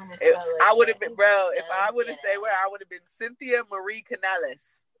hate it when it's spelled like I would have been, bro. If I would have stayed where I would have been Cynthia Marie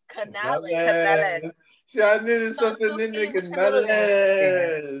Canales. Canales. See, I knew something in the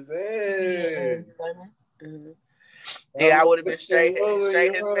Canales. Hey. Yeah, I would have been straight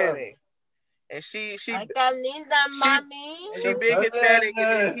Hispanic. And she linda, mommy. She big Hispanic,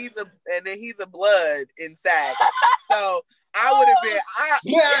 and then he's a blood inside. So I would have been,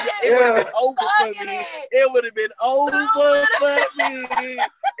 it would have been over for me. It would have been over for me.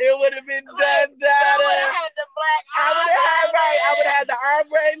 It would have been done. I would have had the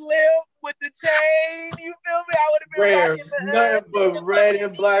ombre lip with the chain. You feel me? I would have been rocking nothing but red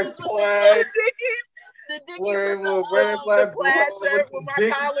and black plaid. The Dickies wearing with red and black the plaid shirt with my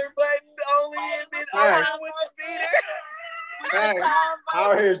collar button only and then over with the beater.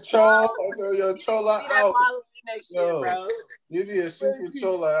 Out here, Chola. Yo, Chola out. Next year, bro. You be a super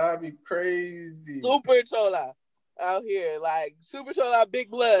Chola. I'd be crazy. Super Chola out here, like super Chola, big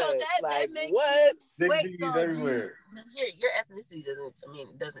blood. So like that makes what? Big BBs everywhere. Your ethnicity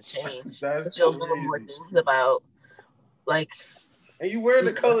doesn't change. That's but you'll know more things about, like. And you wearing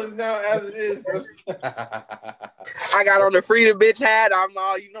the colors now as it is. I got on the Frida bitch hat. I'm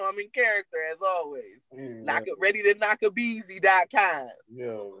all, I'm in character as always. Knockareadytoknockabeezy.com.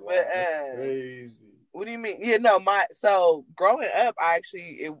 Yo, wow, but, crazy. What do you mean? So growing up, I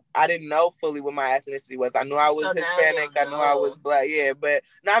didn't know fully what my ethnicity was. I knew I was Hispanic. I knew I was Black. Yeah, but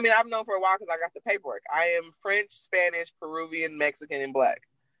no, I mean, I've known for a while because I got the paperwork. I am French, Spanish, Peruvian, Mexican, and Black.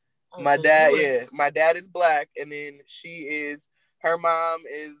 My dad is Black, and then her mom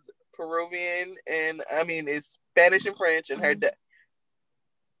is Peruvian, and I mean, it's Spanish and French, and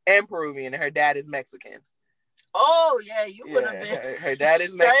and Peruvian, and her dad is Mexican. Oh yeah, you would have been. Her dad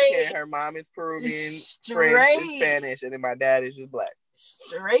is Mexican, her mom is Peruvian, French, and Spanish, and then my dad is just Black.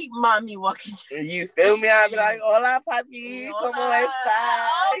 Straight mommy walking. You feel me? I'd be like, "Hola, papi, ¿cómo estás?"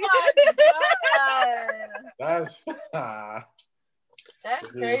 Oh my god,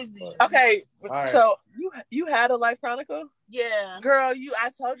 that's crazy. Okay, so you had a Life Chronicle? Yeah, girl. I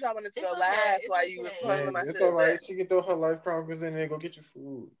told you I wanted to go last while you was playing my shit. It's all right. She can throw her Life Chronicles in there and go get your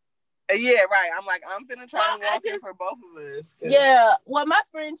food. Yeah, right. I'm like, I'm finna try and walk in for both of us. Yeah. Well, my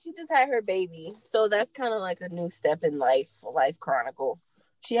friend, she just had her baby, so that's kind of like a new step in Life Chronicle.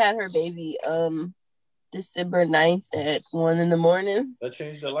 She had her baby December 9th at 1 a.m. That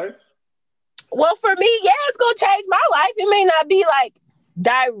changed your life? Well, for me, yeah, it's gonna change my life. It may not be like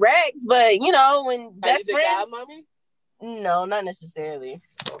direct, but when best friends. Mommy? No, not necessarily.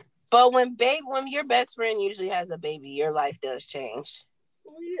 But when your best friend usually has a baby, your life does change.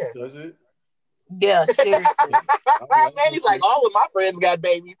 Oh, yeah. Does it? Yeah, seriously. Man, he's like, all of my friends got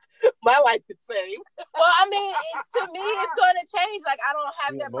babies. My life is the same. Well, I mean, to me, it's going to change. Like, I don't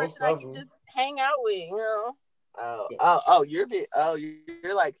have that person I can just hang out with,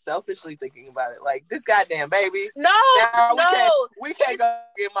 You're like selfishly thinking about it. Like, this goddamn baby. No. We can't go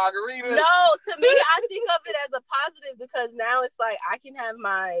get margaritas. No, to me, I think of it as a positive because now it's like I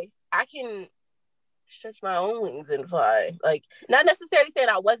can stretch my own wings and fly. Like, not necessarily saying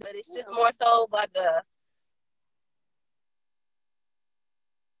I wasn't, but it's just more so like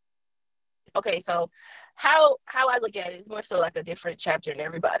okay, so how I look at it is more so like a different chapter in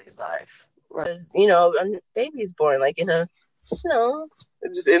everybody's life. Because, a baby is born like in a, just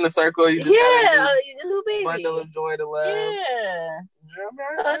in the circle. You just a new baby. Bundle of joy to love. Yeah.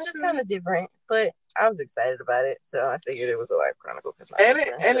 So it's just kind of different, but I was excited about it, so I figured it was a Life Chronicle.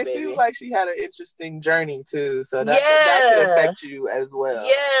 And it seems like she had an interesting journey too, so that could affect you as well.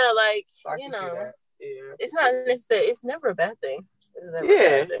 Yeah, like it's not necessarily. It's never a bad thing.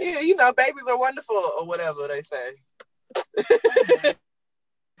 Yeah, babies are wonderful or whatever they say.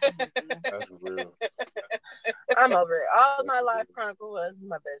 That's real. I'm over it. All my Life Chronicle was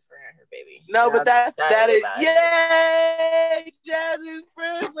my best friend and her baby. No, but that is yay! Jazzy's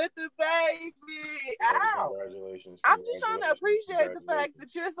friend with the baby. Ow! Congratulations! I'm just trying to appreciate the fact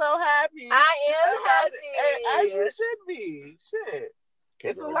that you're so happy. I am happy, as you should be. Shit.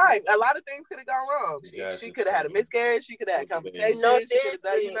 It's a life. A lot of things could have gone wrong. She could have had a miscarriage. She could have had complications. No,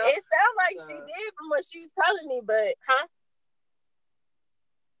 seriously. It sounds like she did from what she was telling me, but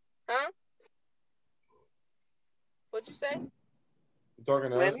What'd you say? You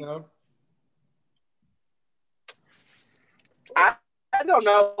talking to us now? I don't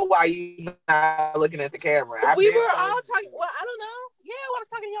know why you not looking at the camera. We were all talking. Well, I don't know. Yeah, I was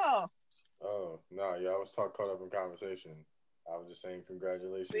talking to y'all. Oh, no, yeah, I was caught up in conversation. I was just saying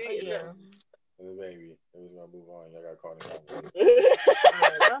congratulations See, Yeah. to the baby. It was gonna move on. Y'all got caught in conversation.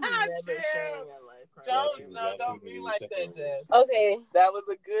 I'm never Damn. sharing your life. Don't be like that, Jess. Okay. That was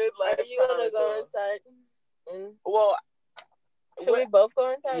a good life. Are you gonna go inside? Well, Should we both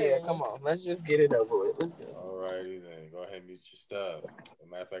go inside? yeah, come on. Let's just get it over with. Let's go. Alrighty then. Go ahead and mute your stuff. As a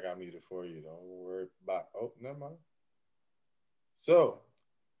matter of fact, I muted for you. Don't worry about. Oh, never mind. So,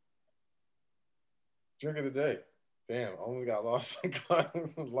 drink of the day. Damn, almost got lost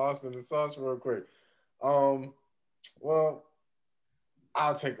in the sauce real quick. Well,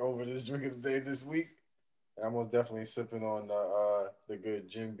 I'll take over this drink of the day this week. And I'm most definitely sipping on the good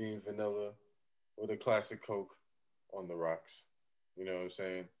Jim Beam vanilla with a classic Coke on the rocks. You know what I'm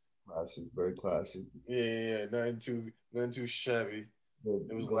saying? Classic, very classic. Yeah. Nothing too shabby.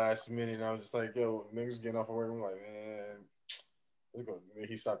 It was last minute, and I was just like, yo, niggas getting off of work. I'm like, man, let's go.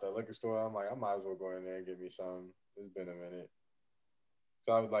 He stopped at the liquor store. I'm like, I might as well go in there and get me something. It's been a minute.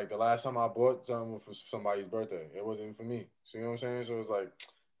 So I was like, the last time I bought something was for somebody's birthday. It wasn't for me. So you know what I'm saying? So it was like,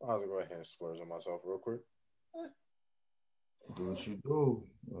 I was gonna go ahead and splurge on myself real quick. Do what you do.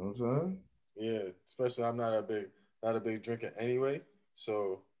 You know what I'm saying? Yeah, especially I'm not a big drinker anyway.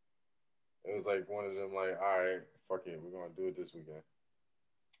 So it was like one of them, like, all right, fuck it, we're gonna do it this weekend.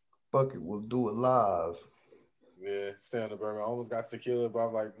 Fuck it, we'll do it live. Yeah, stay on the bourbon. I almost got tequila, but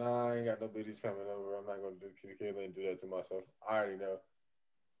I'm like, nah, I ain't got no biddies coming over. I'm not gonna do tequila and do that to myself. I already know.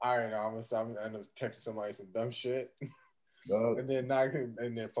 I'm gonna end up texting somebody some dumb shit, and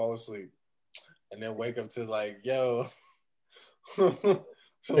then fall asleep, and then wake up to like, yo, so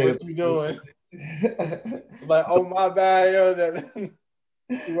what you doing? Like, oh my bad, yo. That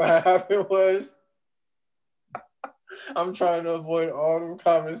see what happened was, I'm trying to avoid all them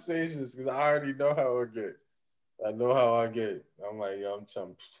conversations because I already know how I get. I know how I get. I'm like, yo,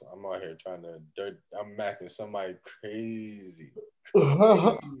 I'm out here trying to I'm macking somebody crazy,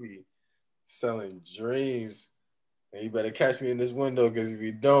 selling dreams. And you better catch me in this window because if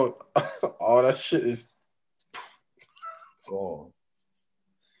you don't, all that shit is gone.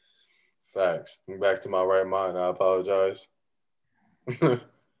 Facts. I'm back to my right mind. I apologize.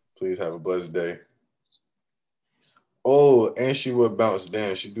 Please have a blessed day. Oh, and she would bounce.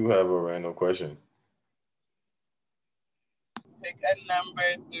 Damn, she do have a random question. Pick a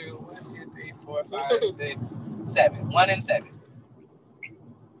number through 1, 2, 3, 4, 5, 6, 7. 1 and 7.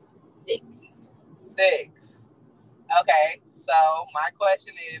 6. 6. Okay, so my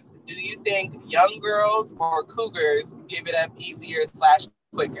question is, do you think young girls or cougars give it up easier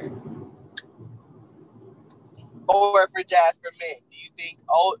 / quicker? Or for Jasper men, do you think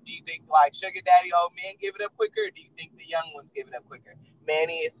like sugar daddy old men give it up quicker, or do you think the young ones give it up quicker?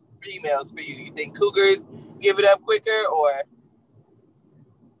 Manny, it's females for you. You think cougars give it up quicker, or?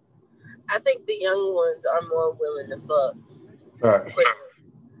 I think the young ones are more willing to fuck. Facts.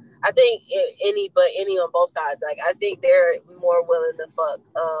 I think any on both sides. Like, I think they're more willing to fuck.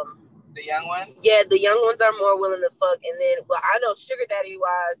 The young ones? Yeah, the young ones are more willing to fuck. And then, well, I know sugar daddy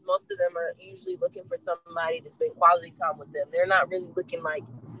wise, most of them are usually looking for somebody to spend quality time with them. They're not really looking like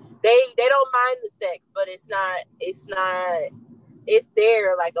they don't mind the sex, but it's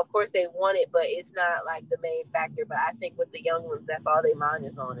there. Like, of course they want it, but it's not like the main factor. But I think with the young ones, that's all they mind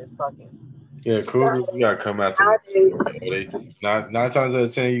is on is fucking. Yeah, cougars, you gotta come after them. 9 times out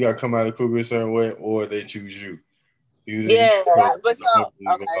of 10, you gotta come out of cougar a certain way, or they choose you. But so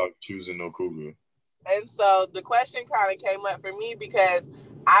okay. Choosing no cougar. And so the question kind of came up for me because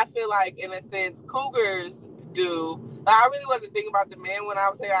I feel like, in a sense, cougars do. I really wasn't thinking about the men when I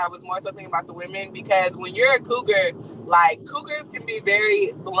was saying. I was more so thinking about the women, because when you're a cougar, like, cougars can be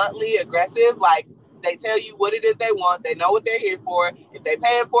very bluntly aggressive. Like, they tell you what it is they want. They know what they're here for. If they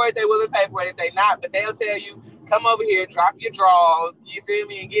paying for it, they willing to pay for it. If they not, but they'll tell you, come over here, drop your drawers, you feel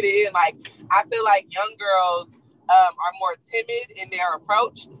me, and get it in. Like, I feel like young girls are more timid in their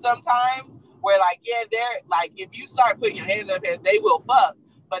approach sometimes, where, like, yeah, they're like, if you start putting your hands up here, they will fuck,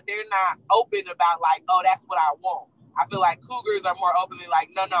 but they're not open about, like, oh, that's what I want. I feel like cougars are more openly like,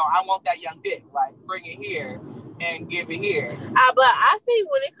 no, I want that young dick. Like, bring it here and give it here. But I think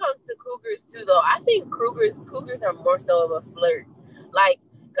when it comes to cougars too, though, I think cougars are more so of a flirt. Like,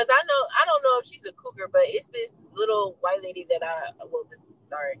 because I don't know if she's a cougar, but it's this little white lady that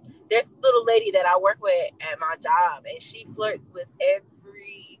there's this little lady that I work with at my job, and she flirts with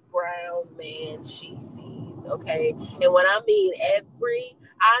every brown man she sees, okay? And when I mean every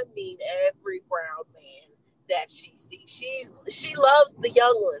brown man that she sees. She loves the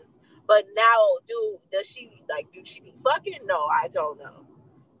young ones. But now, does she be fucking? No, I don't know.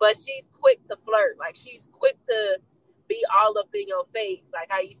 But she's quick to flirt. Like, she's quick to be all up in your face,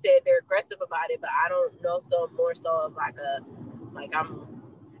 like how you said they're aggressive about it. But I don't know, so more so of I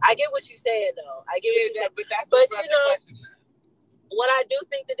get what you saying though. I get what you saying, but you know, what I do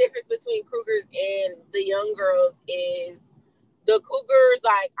think the difference between Cougars and the young girls is the Cougars.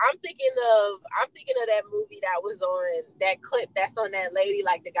 Like I'm thinking of that movie that was on that clip that's on that lady.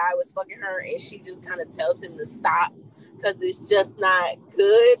 Like the guy was fucking her, and she just kind of tells him to stop because it's just not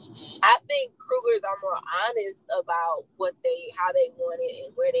good. I think Cougars are more honest about how they want it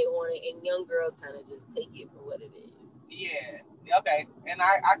and where they want it, and young girls kind of just take it for what it is. Yeah. Okay. And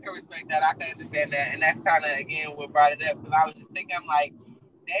I can respect that. I can understand that. And that's kind of, again, what brought it up. Because I was just thinking, I'm like,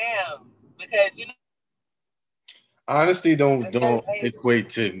 damn. Because, you know. Honesty don't equate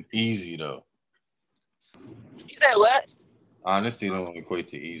to easy, though. You said what? Honesty don't equate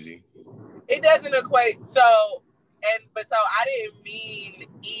to easy. It doesn't equate. So I didn't mean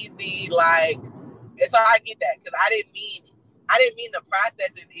easy, like, and so I get that. Because I didn't mean the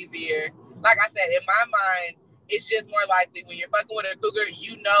process is easier. Like I said, in my mind, it's just more likely when you're fucking with a cougar,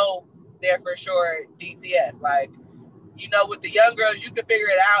 you know they're for sure DTF. Like, you know, with the young girls, you can figure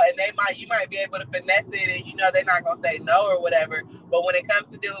it out, and you might be able to finesse it, and you know they're not gonna say no or whatever. But when it comes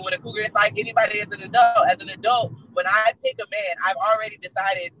to dealing with a cougar, it's like anybody as an adult. As an adult, when I pick a man, I've already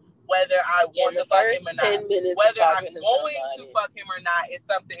decided whether I want to fuck him or not. Whether I'm going to fuck him or not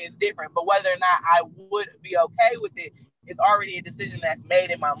is different. But whether or not I would be okay with it is already a decision that's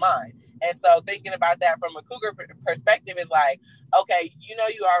made in my mind. And so thinking about that from a cougar perspective is like, okay, you know,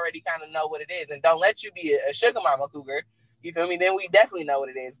 you already kind of know what it is, and don't let you be a sugar mama cougar. You feel me? Then we definitely know what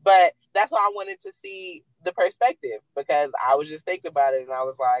it is. But that's why I wanted to see the perspective, because I was just thinking about it and I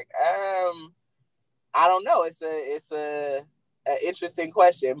was like, I don't know. It's a interesting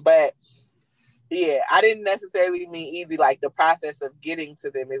question, but yeah, I didn't necessarily mean easy. Like the process of getting to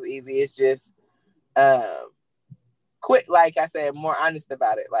them is easy. It's just, quick, like I said, more honest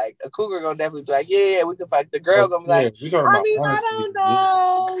about it. Like a cougar gonna definitely be like, yeah, we can fuck. The girl gonna be like, I don't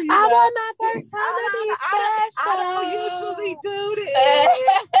know. I want my first time to be special. I don't usually do this.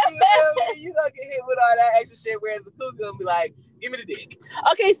 You know, you gonna get hit with all that extra shit, whereas the cougar gonna be like, give me the dick.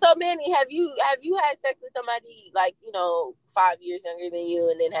 Okay, so Manny, have you had sex with somebody like, you know, 5 years younger than you,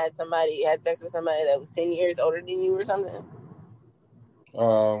 and then had sex with somebody that was 10 years older than you or something?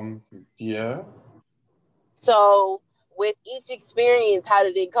 Yeah. So with each experience, how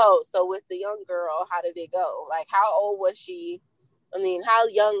did it go? So with the young girl, how did it go? Like, how old was she? I mean, how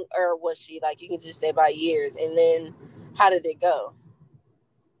young was she? Like, you can just say by years. And then how did it go?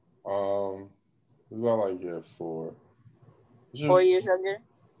 It was about like 4. 4 years younger?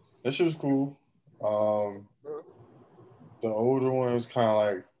 That shit was cool. The older one was kind of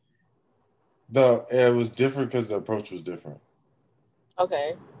like, it was different because the approach was different.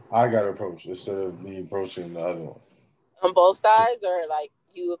 Okay. I got approached instead of me approaching the other one. On both sides, or like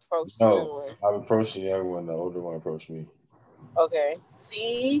you approached the young one? I approached the young one. The older one approached me. Okay.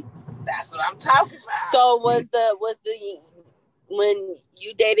 See, that's what I'm talking about. So was the when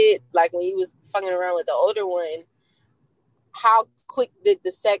you dated, like when you was fucking around with the older one, how quick did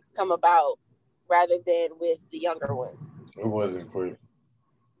the sex come about rather than with the younger one? It wasn't quick.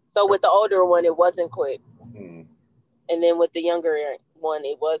 So with the older one, it wasn't quick. Mm. And then with the younger one,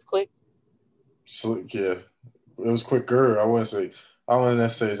 it was quick? Slick, yeah. It was quicker. I wouldn't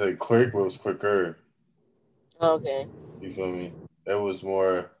necessarily say quick, but it was quicker. Okay. You feel me? It was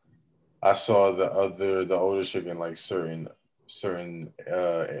more, I saw the older chick in like certain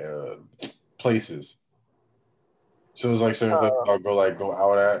places. So it was like certain places I'll go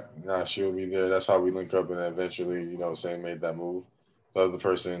out at. Nah, she'll be there. That's how we link up, and then eventually, you know, made that move. The other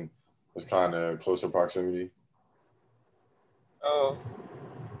person was kind of closer proximity. Oh.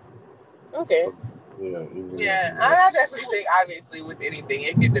 Okay. Yeah. I definitely think, obviously, with anything,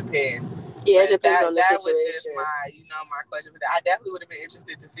 it can depend. Yeah, it depends on the situation. That was just my question. But I definitely would have been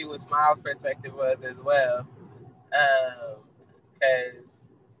interested to see what Smile's perspective was as well. Because,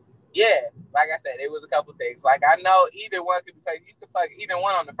 yeah, like I said, it was a couple things. Like, I know either one could be, you could fuck either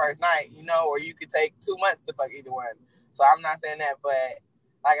one on the first night, you know, or you could take 2 months to fuck either one. So I'm not saying that, but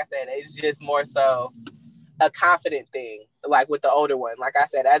like I said, it's just more so a confident thing, like with the older one. Like I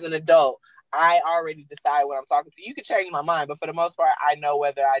said, as an adult, I already decide when I'm talking to you. You can change my mind, but for the most part, I know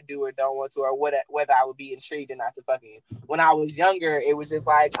whether I do or don't want to, or whether I would be intrigued or not to fucking. When I was younger, it was just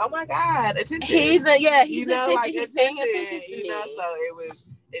like, oh my God, attention. He's paying attention to me. So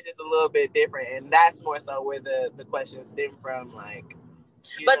it's just a little bit different, and that's more so where the question stemmed from, like.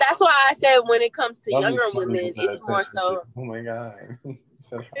 But that's why I said when it comes to younger women, it's more so. Oh my God.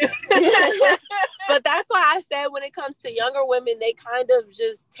 But that's why I said when when it comes to younger women, they kind of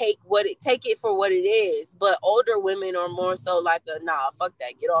just take it for what it is. But older women are more so like a nah, fuck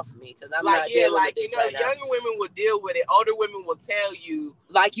that, get off of me, because I'm not dealing with this right now. Younger women will deal with it. Older women will tell you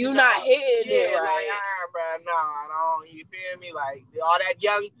like you not hitting it right. Like, bro, no, I don't. You feel me? Like all that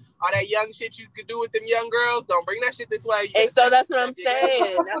young shit you could do with them young girls, don't bring that shit this way. And so that's what I'm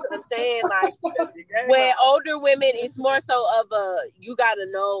saying. That's what I'm saying. Like when older women, it's more so of a you gotta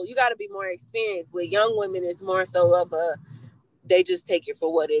know, you gotta be more experienced. With young women, it's more so of a they just take it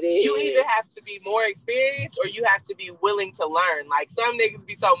for what it is. You either have to be more experienced or you have to be willing to learn. Like some niggas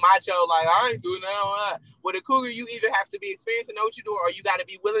be so macho, like I ain't doing that. With a cougar, you either have to be experienced and know what you're doing, or you got to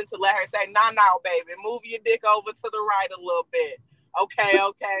be willing to let her say, "Nah, baby, move your dick over to the right a little bit." Okay,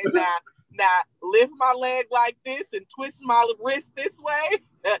 now lift my leg like this and twist my wrist this way.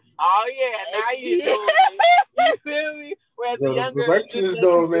 Oh yeah, now you doing it. You feel me? Whereas the younger corrections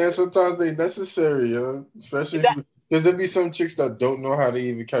though, man, sometimes they necessary, yo. Especially because there be some chicks that don't know how to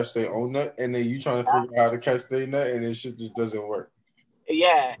even catch their own nut, and then you trying to figure out how to catch their nut, and it shit just doesn't work.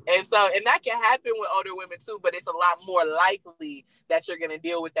 Yeah, and that can happen with older women too, but it's a lot more likely that you're gonna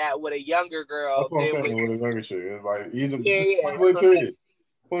deal with that with a younger girl. That's what I'm saying with a younger chick. It's like either point period.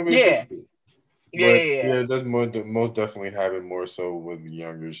 Yeah, that's most definitely happen more so with the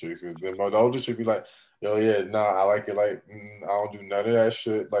younger chicks. Because the older chick be like, yo, yeah, nah, I like it. Like, I don't do none of that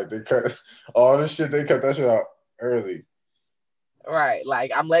shit. Like they cut all this shit. They cut that shit out early. Right,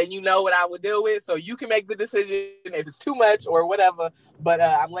 like I'm letting you know what I would deal with, so you can make the decision if it's too much or whatever. But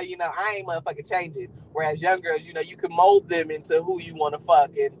I'm letting you know I ain't motherfucking changing. Whereas young girls, you know, you can mold them into who you want to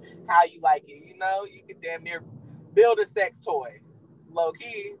fuck and how you like it. You know, you can damn near build a sex toy, low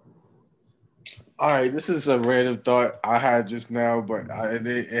key. All right, this is a random thought I had just now, but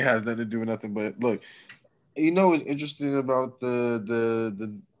it has nothing to do with nothing. But look, you know what's interesting about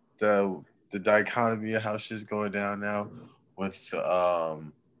the dichotomy of how shit's going down now with I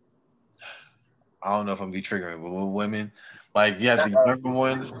don't know if I'm be triggering, but with women, like you have the younger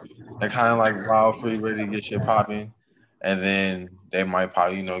ones that kind of like wild, pretty ready to get shit popping, and then they might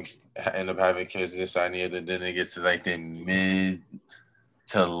probably end up having kids this side and the other. Then it gets to like the mid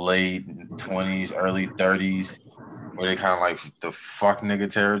to late 20s, early 30s, where they kind of like the fuck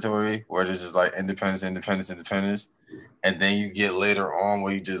nigga territory, where it's just like independence. And then you get later on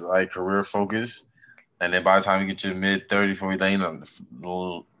where you just like career focus. And then by the time you get your mid 30s,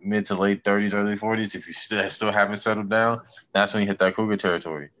 40s, mid to late 30s, early 40s, if you still haven't settled down, that's when you hit that cougar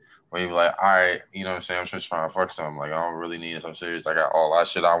territory. Where you're like, all right, you know what I'm saying? I'm just trying to fuck something. Like, I don't really need it. I'm serious. I got all that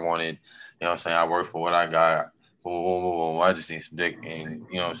shit I wanted. You know what I'm saying? I work for what I got. Boom. I just need some dick. And,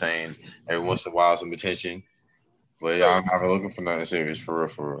 you know what I'm saying? Every once in a while, some attention. But yeah, I'm not looking for nothing serious, for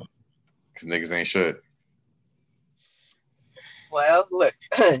real. Because niggas ain't shit. Well, look,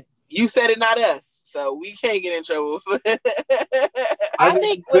 you said it, not us. So we can't get in trouble. I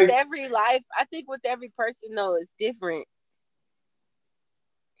think with every person though, it's different.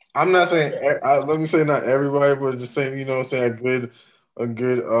 I'm not saying let me say not everybody, but just saying, you know what I'm saying, a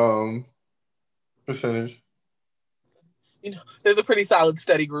good percentage. You know, there's a pretty solid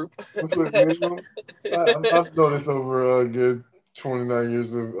study group. I've noticed over a good 29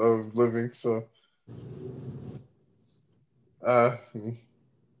 years of living, so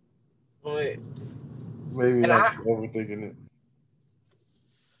maybe not overthinking it.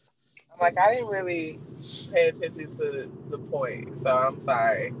 I'm like, I didn't really pay attention to the point, so I'm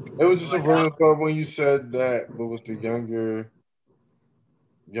sorry. It was just a random thought when you said that, but with the younger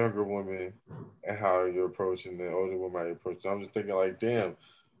woman and how you're approaching the older woman you're approaching. I'm just thinking like, damn,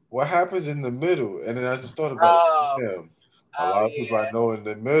 what happens in the middle? And then I just thought about damn, a lot of people I know in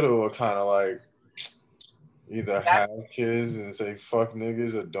the middle are kind of like either have kids and say fuck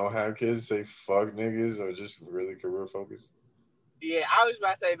niggas, or don't have kids and say fuck niggas, or just really career focused. Yeah, I was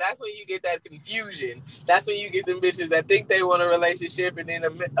about to say, that's when you get that confusion. That's when you get them bitches that think they want a relationship, and then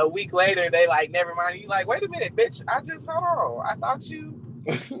a week later, they like, never mind. You like, wait a minute, bitch, hold on. I thought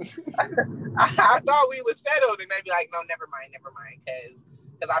I thought we was settled. And they be like, no, never mind.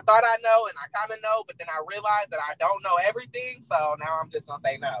 Because I thought I know, and I kind of know, but then I realized that I don't know everything, so now I'm just going to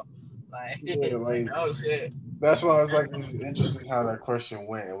say no. Like, oh, shit. That's why I was like, it's interesting how that question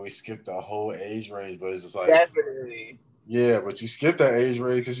went, and we skipped the whole age range, but it's just like... Definitely. Yeah, but you skipped that age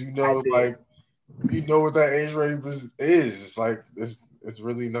range because you know what that age range is. It's like it's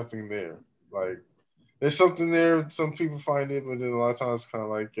really nothing there. Like there's something there. Some people find it, but then a lot of times it's kind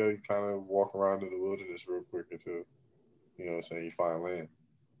of like you kind of walk around in the wilderness real quick until you know what I'm saying, you find land.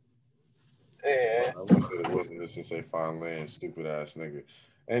 Yeah. I wouldn't say the wilderness and say find land, stupid ass nigga.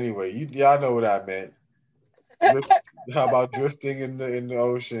 Anyway, y'all know what I meant. How about drifting in the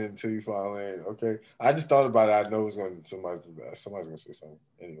ocean until you find land? Okay, I just thought about it. I know somebody's gonna say something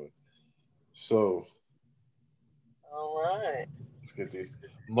anyway. So, All right. let's get these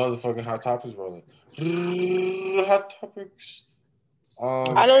motherfucking hot topics rolling. Hot topics.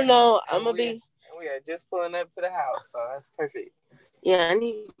 I don't know. I'm gonna be. We are just pulling up to the house, so that's perfect. Yeah, I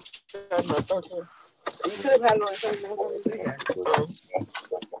need to charge my phone too. You could have had it on there.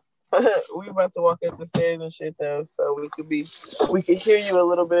 We about to walk up the stairs and shit though, so we could hear you a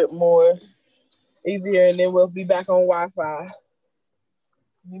little bit more easier, and then we'll be back on Wi-Fi.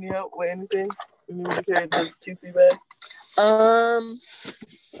 You need help with anything? You need me to carry the QC bag?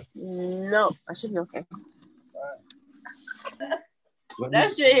 No, I should be okay.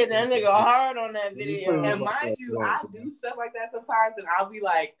 That shit hit that nigga hard on that video. And mind you, I do stuff like that sometimes, and I'll be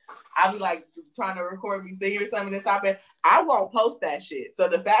like trying to record me singing or something and stop it. I won't post that shit. So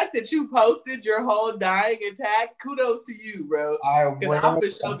the fact that you posted your whole dying attack, kudos to you, bro. Because I'll for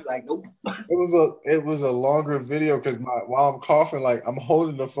sure be like, nope. It was a longer video because while I'm coughing, like I'm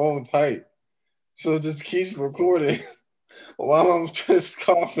holding the phone tight, so it just keeps recording while I'm just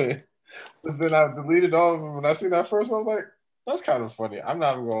coughing. But then I deleted all of them. When I seen that first one, I'm like, that's kind of funny. I'm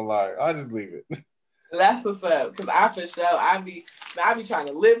not even gonna lie. I'll just leave it. That's what's up. Cause I for sure I be trying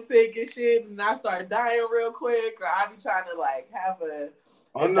to lip sync and shit, and I start dying real quick, or I be trying to like have a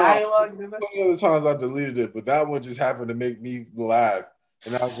dialogue. Many other times I deleted it, but that one just happened to make me laugh,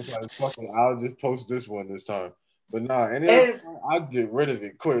 and I was just like, "Fucking, I'll just post this one this time." But nah, I'll get rid of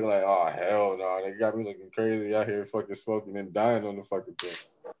it quick. Like, oh hell no, they got me looking crazy out here, fucking smoking and dying on the fucking thing.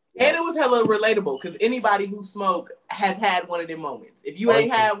 And it was hella relatable because anybody who smoked has had one of them moments. If you ain't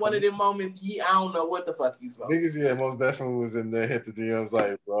had one of them moments, I don't know what the fuck you smoke. Niggas, yeah, most definitely was in there, hit the DMs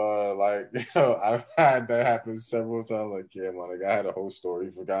like, bro, like, I've had that happen several times. Like, yeah, man, like, I had a whole story,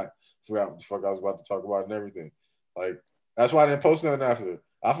 forgot what the fuck I was about to talk about and everything. Like, that's why I didn't post nothing after.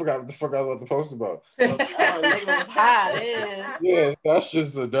 I forgot what the fuck I was about to post about. Nigga was hot, yeah, that's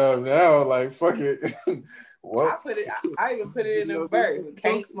just a dub now. Like, fuck it. What? I even put it in the verse.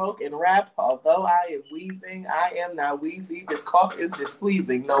 Can't smoke and rap, although I am wheezing. I am not wheezy. This cough is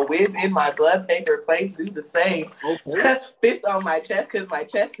displeasing. No whiz in my blood. Paper plates do the same. Okay. Fist on my chest because my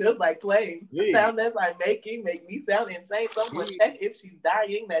chest feels like flames. The sound that I'm making make me sound insane. Someone check if she's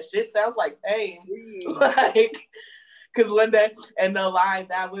dying. That shit sounds like pain. Like, because one day, and no lie,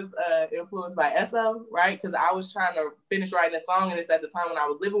 that was influenced by Esso, right? Because I was trying to finish writing a song, and it's at the time when I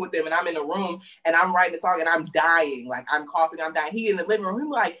was living with them, and I'm in the room, and I'm writing a song, and I'm dying. Like, I'm coughing, I'm dying. He in the living room, he's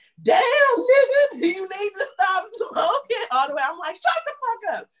like, damn, nigga, do you need to stop smoking? All the way, I'm like, shut the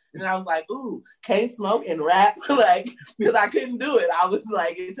fuck up. And I was like, ooh, can't smoke and rap, like, because I couldn't do it. I was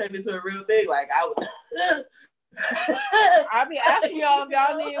like, it turned into a real thing. Like, I was... I be asking y'all if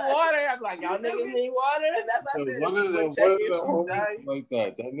y'all need water. I'm like, y'all niggas need water. And that's one of the homies like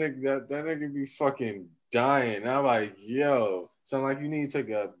that. That nigga be fucking dying. And I'm like, yo, sound like you need to take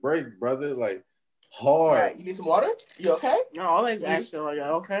a break, brother. Like, hard. Right. You need some water? You okay? No, I always ask you, like, you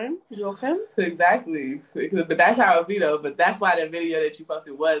okay? You okay? Exactly. But that's how it be though. But that's why the video that you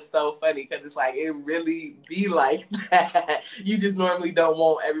posted was so funny, because it's like it really be like that. You just normally don't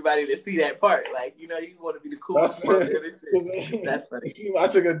want everybody to see that part. Like, you know, you want to be the coolest one. That's funny. I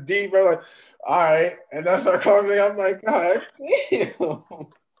took a deep breath, like, all right, and that's our comment. I'm like, God damn.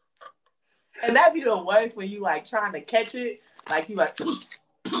 And that be the worst when you like trying to catch it, like you like.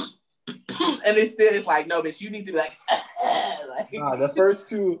 And it's like, no, bitch, you need to be like, nah, the first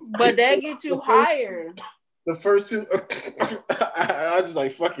two. But that get you higher. The first two, I was just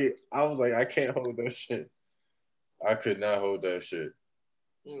like, fuck it. I was like, I can't hold that shit. I could not hold that shit.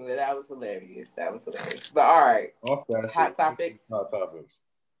 Yeah, that was hilarious. But all right. Off that hot shit. topics. Hot topics.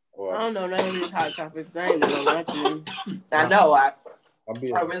 I don't know none of these hot topics. I know. I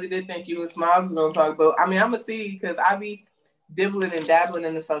really did think you and Smiles was going to talk about. I mean, I'm going to see, because I be dibbling and dabbling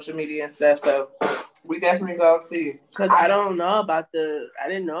in the social media and stuff, so we definitely gonna see. Because I didn't know about the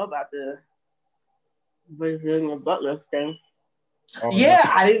Virginia Butler thing. Yeah,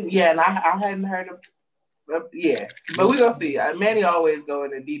 I didn't. Yeah, and I hadn't heard of. Yeah, but we gonna see. Manny always go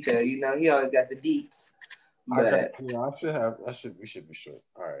into detail. You know, he always got the deets. But we should be sure.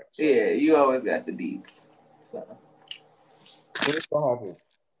 All right. So, yeah, you always got the deets. So. What's gonna happen?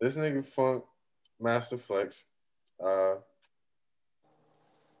 This nigga Funk Master Flex,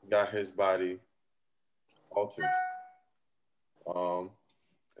 got his body altered.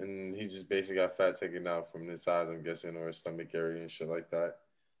 And he just basically got fat taken out from his sides, I'm guessing, or his stomach area and shit like that.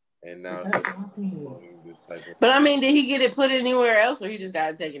 And now this type of. But I mean, did he get it put anywhere else, or he just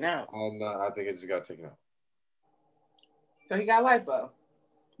got it taken out? No, I think it just got taken out. So he got lipo.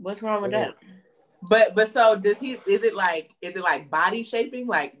 What's wrong with that? But so does he? Is it like body shaping?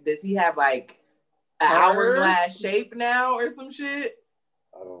 Like does he have like an hourglass shape now or some shit?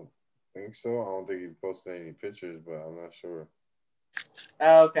 I don't think so. I don't think he's posted any pictures, but I'm not sure.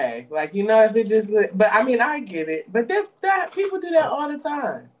 Okay, like if it just, but I mean I get it, but that people do that all the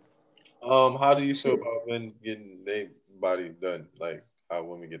time. How do you feel about men getting their body done? Like how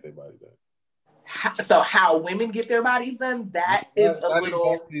women get their body done? So how women get their bodies done? That is a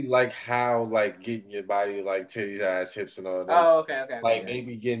little exactly like how like getting your body like titties, ass, hips, and all that. Oh, okay. Like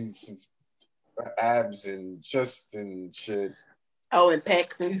maybe getting some abs and chest and shit. Oh, and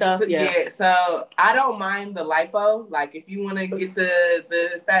pecs and stuff. Yeah. So I don't mind the lipo. Like if you want to get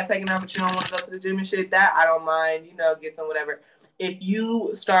the fat taken off, but you don't want to go to the gym and shit, that I don't mind. Get some whatever. If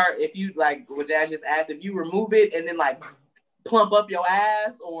you like what Jazz just asked, if you remove it and then like plump up your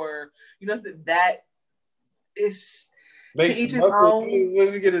ass, or that is make to each his own. own.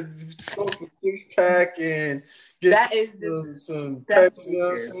 We get a six pack and get that is some pecs. You know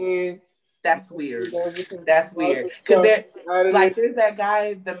what I'm saying? That's weird. That's weird. Because there's that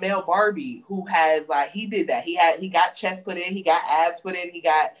guy, the male Barbie, who has like he did that. He got chest put in, he got abs put in,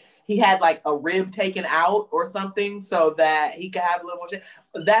 he had like a rib taken out or something so that he could have a little more shit.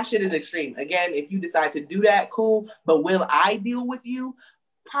 That shit is extreme. Again, if you decide to do that, cool. But will I deal with you?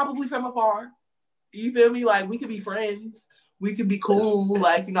 Probably from afar. You feel me? Like we could be friends. We could be cool.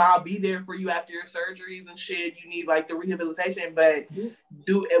 Like, I'll be there for you after your surgeries and shit. You need like the rehabilitation, but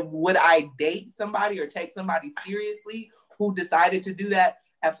would I date somebody or take somebody seriously who decided to do that?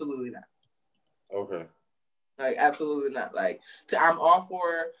 Absolutely not. Okay. Like, absolutely not. Like, I'm all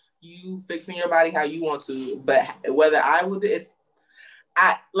for you fixing your body how you want to, but whether I would,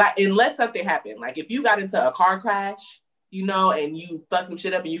 unless something happened. Like, if you got into a car crash, and you fuck some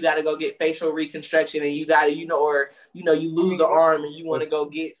shit up and you got to go get facial reconstruction and you got to, or, you lose an arm and you want to go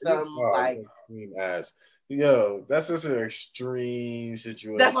get some ass. Yo, that's such an extreme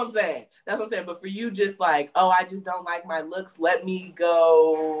situation. That's what I'm saying. But for you, just like, I just don't like my looks. Let me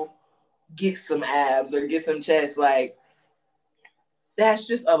go get some abs or get some chest. Like, that's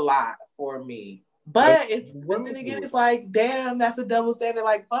just a lot for me. But then again, it's like, damn, that's a double standard.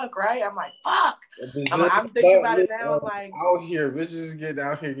 Like, fuck, right? I'm like, fuck. I'm thinking about it now. Like, out here, bitches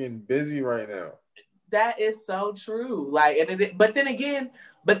getting busy right now. That is so true. Like, but then again,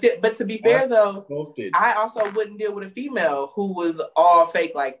 but to be fair though, I also wouldn't deal with a female who was all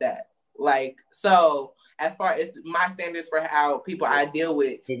fake like that. Like, so as far as my standards for how people I deal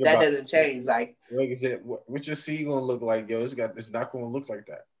with, that doesn't change. Like I said, what's your C gonna look like, yo? It's not gonna look like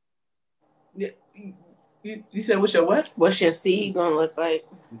that. Yeah, you said what's your what? What's your seed gonna look like?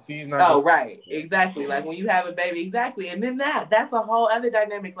 Right, exactly. Like when you have a baby, exactly, and then that's a whole other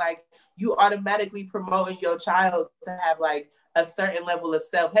dynamic. Like you automatically promoting your child to have like a certain level of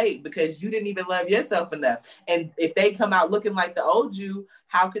self-hate because you didn't even love yourself enough. And if they come out looking like the old you,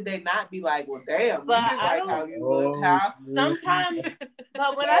 how could they not be like, well, damn, but you didn't like how you looked. How sometimes,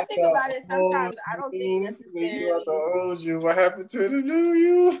 but when I think about it, sometimes I don't think necessarily. The old you, what happened to the new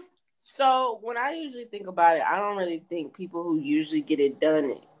you? So when I usually think about it, I don't really think people who usually get it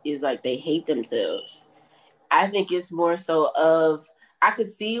done is like they hate themselves. I think it's more so of, I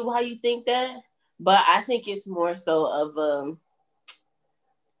could see why you think that, but I think it's more so of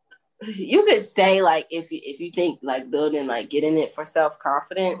you could say like if you think like building like getting it for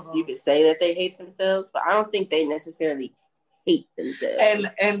self-confidence, you could say that they hate themselves, but I don't think they necessarily hate themselves.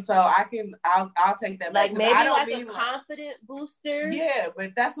 And so I'll take that like back. Maybe I don't like mean a confident booster. Yeah,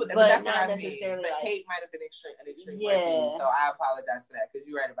 but that's what not I necessarily. But like, hate might have been extreme word to me, so I apologize for that because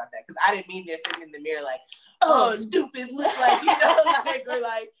you're right about that. Because I didn't mean they're sitting in the mirror like, oh, stupid, look like like or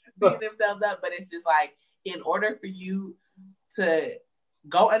like beating themselves up. But it's just like in order for you to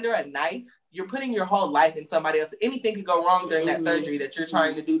go under a knife, you're putting your whole life in somebody else. Anything could go wrong during that surgery that you're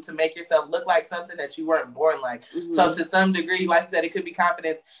trying to do to make yourself look like something that you weren't born like. So to some degree, like I said, it could be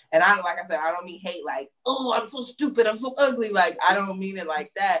confidence. And I don't mean hate like, oh, I'm so stupid, I'm so ugly. Like, I don't mean it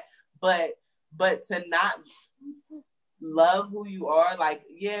like that. But to not love who you are, like,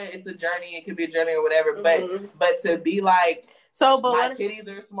 yeah, it's a journey. It could be a journey or whatever. But to be like, but my titties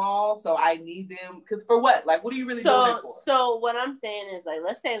are small, so I need them. Because for what? Like, what are you really doing it for? So what I'm saying is, like,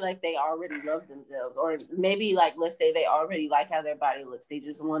 let's say, like, they already love themselves. Or maybe, like, let's say they already like how their body looks. They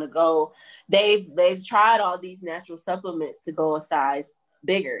just want to go. They've tried all these natural supplements to go a size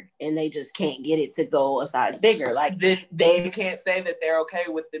bigger, and they just can't get it to go a size bigger. Like, they can't say that they're okay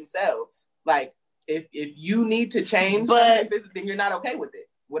with themselves. Like, if you need to change something, then you're not okay with it.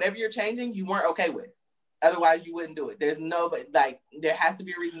 Whatever you're changing, you weren't okay with. Otherwise, you wouldn't do it. There's no, but like, there has to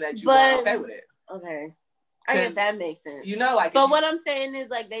be a reason that you weren't okay with it. Okay. I guess that makes sense. You know, like. But what I'm saying is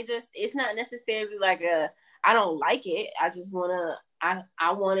like it's not necessarily like I don't like it. I just wanna I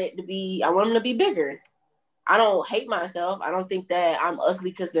want them to be bigger. I don't hate myself. I don't think that I'm ugly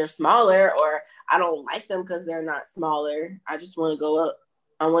because they're smaller, or I don't like them because they're not smaller. I just want to go up.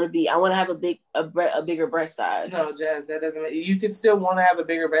 I want to have a bigger breast size. No, Jazz, that doesn't mean you could still want to have a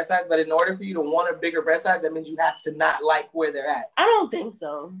bigger breast size, but in order for you to want a bigger breast size, that means you have to not like where they're at. I don't think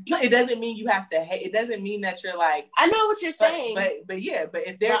so. No, it doesn't mean you have to hate. It doesn't mean that you're like. I know what you're saying, but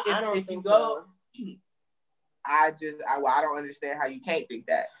if you go, so. I don't understand how you can't think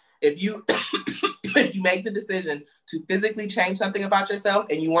that. If you if you make the decision to physically change something about yourself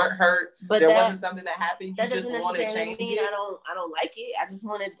and you weren't hurt, but wasn't something that happened, you just want to change it. I don't like it.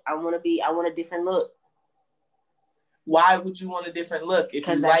 I want a different look. Why would you want a different look?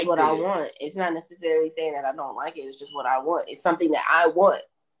 Because that's what I want. It's not necessarily saying that I don't like it. It's just what I want. It's something that I want.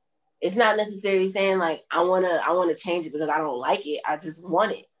 It's not necessarily saying like I wanna change it because I don't like it. I just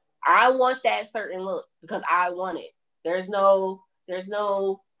want it. I want that certain look because I want it. There's no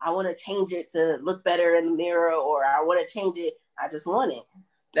I want to change it to look better in the mirror, or I want to change it. I just want it.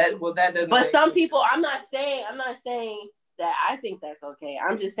 That doesn't. But some people, I'm not saying that I think that's okay.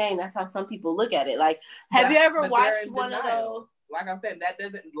 I'm just saying that's how some people look at it. Like, have you ever watched one of those? Like I said, that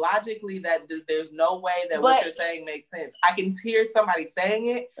doesn't logically. That there's no way that what you're saying makes sense. I can hear somebody saying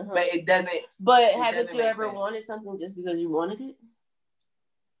it, but it doesn't. But haven't you ever wanted something just because you wanted it?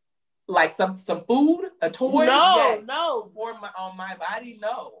 Like some food, a toy? No, yes. no. Or on my body?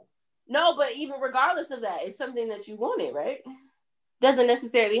 No. No, but even regardless of that, it's something that you wanted, right? Doesn't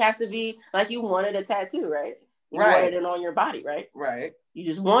necessarily have to be like you wanted a tattoo, right? You wanted it on your body, right? Right. You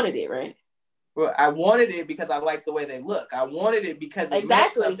just wanted it, right? Well, I wanted it because I like the way they look. I wanted it because it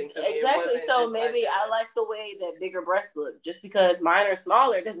meant something to me. Exactly. So maybe I like the way that bigger breasts look. Just because mine are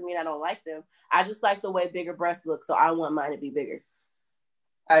smaller doesn't mean I don't like them. I just like the way bigger breasts look, so I want mine to be bigger.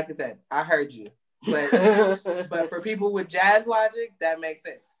 Like I said, I heard you. But for people with Jazz logic, that makes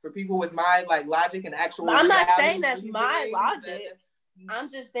sense. For people with my logic and actual I'm not saying that's my logic. I'm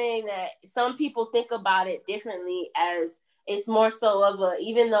just saying that some people think about it differently, as it's more so of a,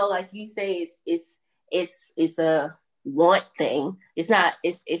 even though like you say it's a want thing. It's not,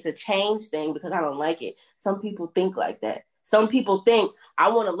 it's a change thing because I don't like it. Some people think like that. Some people think I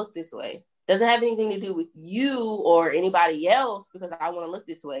want to look this way. Doesn't have anything to do with you or anybody else because I want to look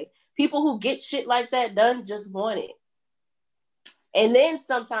this way. People who get shit like that done just want it. And then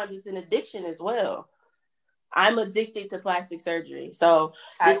sometimes it's an addiction as well. I'm addicted to plastic surgery. So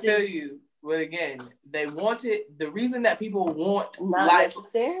I feel you. But again, they wanted, the reason that people want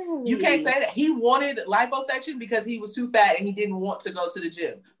necessarily. You can't say that. He wanted liposuction because he was too fat and he didn't want to go to the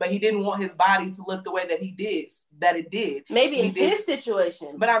gym. But he didn't want his body to look the way that it did. Maybe in his situation.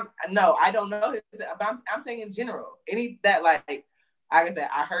 But I don't know. But I'm saying in general. Like I said,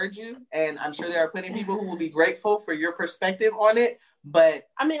 I heard you, and I'm sure there are plenty of people who will be grateful for your perspective on it. But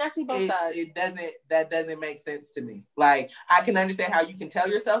I mean, I see both sides. That doesn't make sense to me. Like, I can understand how you can tell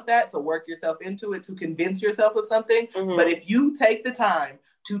yourself that, to work yourself into it, to convince yourself of something. Mm-hmm. But if you take the time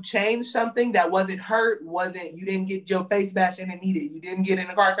to change something that wasn't hurt, you didn't get your face bashed and need it, you didn't get in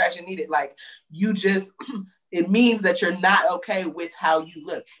a car crash and need it, like, you just, it means that you're not okay with how you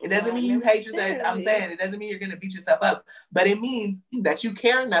look. It doesn't mean you hate yourself. I'm saying it doesn't mean you're going to beat yourself up, but it means that you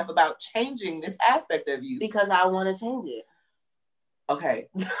care enough about changing this aspect of you. Because I want to change it. Okay.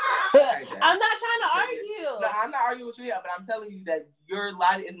 I'm not trying to argue. No, I'm not arguing with you yet, but I'm telling you that your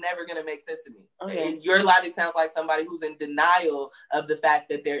logic is never going to make sense to me. Okay. Your logic sounds like somebody who's in denial of the fact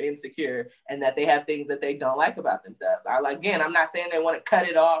that they're insecure and that they have things that they don't like about themselves. I'm not saying they want to cut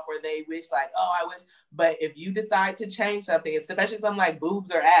it off or they wish I wish. But if you decide to change something, especially something like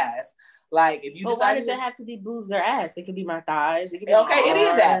boobs or ass, like if you decide, why does it have to be boobs or ass? It could be my thighs. It could be it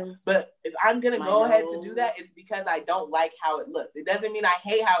is that. But if I'm gonna go ahead to do that, it's because I don't like how it looks. It doesn't mean I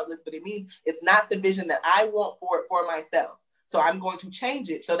hate how it looks, but it means it's not the vision that I want for myself. So I'm going to change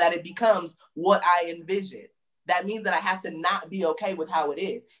it so that it becomes what I envision. That means that I have to not be okay with how it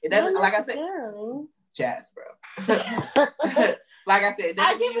is. It doesn't, like I said, Jazz, bro. Like I said, it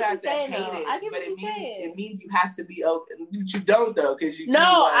doesn't mean you have to hate it, but it means you have to be okay. You don't though, because you.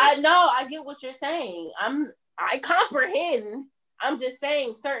 I get what you're saying. I comprehend. I'm just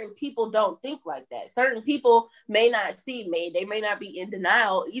saying certain people don't think like that. Certain people may not they may not be in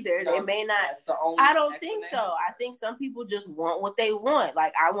denial either. No, they may not. I don't think so. I think some people just want what they want.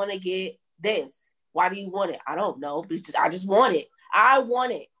 Like, I want to get this. Why do you want it? I don't know. I just want it. I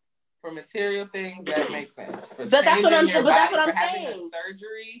want it. For material things, that makes sense. But that's what I'm saying. But that's what I'm saying. saying.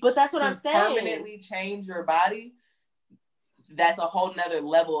 Surgery. But that's what I'm saying. Permanently change your body. That's a whole nother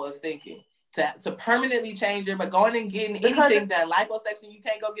level of thinking. to permanently change your, but going and getting anything done, liposuction, you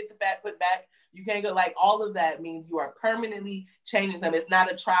can't go get the fat put back. You can't go, like, all of that means you are permanently changing them. It's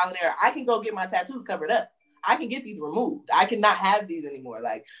not a trial and error. I can go get my tattoos covered up. I can get these removed. I cannot have these anymore.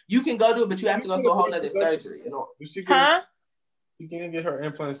 Like, you can go do it, but you have to go through a whole other surgery. She can't get her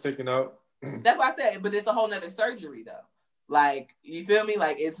implants taken out. That's why I said, but it's a whole nother surgery though. Like, you feel me?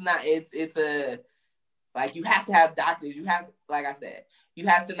 Like, it's not, it's a, like, you have to have doctors. You have, like I said, you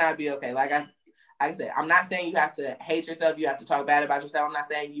have to not be okay. Like I said, I'm not saying you have to hate yourself. You have to talk bad about yourself. I'm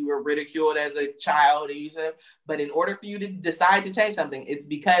not saying you were ridiculed as a child, but in order for you to decide to change something, it's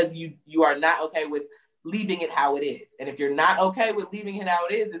because you are not okay with leaving it how it is. And if you're not okay with leaving it how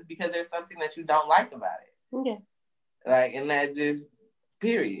it is, it's because there's something that you don't like about it. Okay. Like, and that just,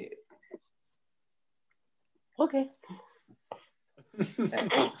 period. Okay.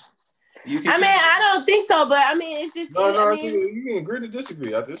 I don't think so, but I mean, it's just. No, you can agree to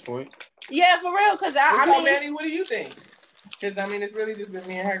disagree at this point. Yeah, for real, because Manny, what do you think? Because I mean, it's really just been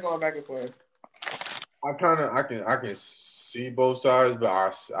me and her going back and forth. I can see both sides, but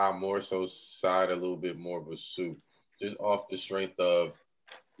I more so side a little bit more with Sue, just off the strength of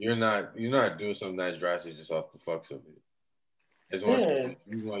you're not doing something that drastic just off the fucks of it. As much as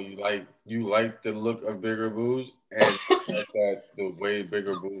you like the look of bigger boobs, and that the way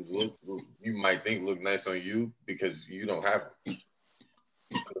bigger boobs look, you might think look nice on you because you don't have them.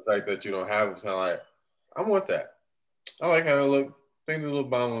 The fact that you don't have them, it's kind of like, I want that. I like how it look. Think the little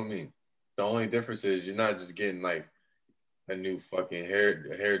bomb on me. The only difference is you're not just getting like a new fucking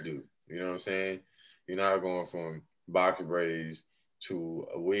hairdo. You know what I'm saying? You're not going from box braids to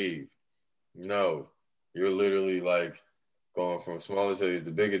a weave. No, you're literally like going from smaller titties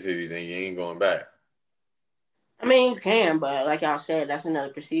to bigger titties, and you ain't going back. I mean, you can, but like y'all said, that's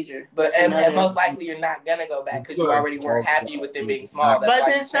another procedure. But and most likely you're not gonna go back because you already weren't happy with them being small. But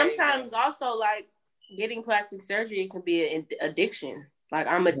then sometimes also, like, getting plastic surgery can be an addiction. Like,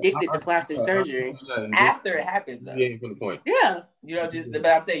 I'm addicted to plastic surgery. After it happens, though. Yeah, for the point. Yeah. You don't just, but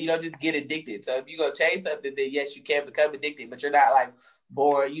I'm saying you don't just get addicted. So if you go chase something, then yes, you can become addicted, but you're not like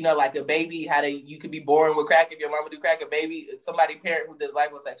born. You know, like a baby, you could be born with crack. If your mama do crack, a baby, somebody parent who does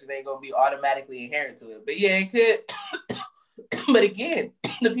liposuction ain't gonna be automatically inherent to it. But yeah, it could. But again,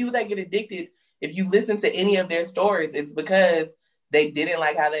 the people that get addicted, if you listen to any of their stories, it's because they didn't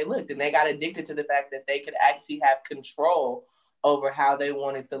like how they looked, and they got addicted to the fact that they could actually have control over how they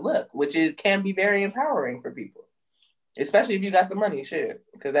wanted to look, which can be very empowering for people, especially if you got the money, shit,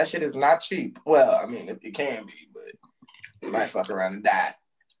 because that shit is not cheap. Well, I mean, it can be, but you might fuck around and die.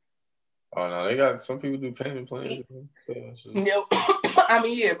 Oh no, they got some people do payment plans. No, I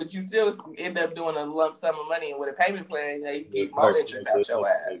mean, yeah, but you still end up doing a lump sum of money, and with a payment plan, you get more interest out your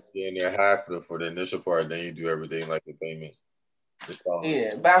ass. Yeah, and they're half for the initial part, then you do everything like the payments.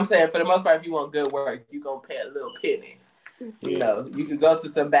 Yeah, but I'm saying for the most part, if you want good work, you gonna pay a little penny. You know, you could go to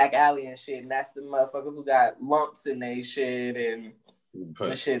some back alley and shit, and that's the motherfuckers who got lumps in their shit and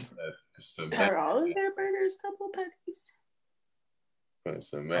the shit. Are all of their burgers couple pennies? Put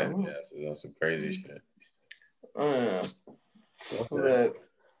some cement gases on some crazy shit. But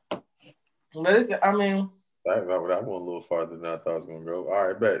it's, I mean, I went a little farther than I thought I was gonna go. All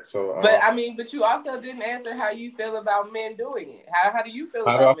right, bet. So, but I mean, but you also didn't answer how you feel about men doing it. How do you feel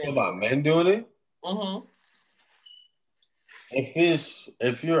about men? How do I feel about men doing it? Mm-hmm.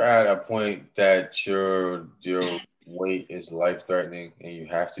 If you're at a point that your weight is life threatening and you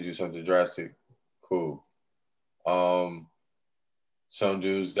have to do something drastic, cool. Some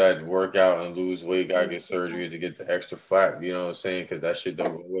dudes that work out and lose weight gotta get surgery to get the extra fat. You know what I'm saying? Because that shit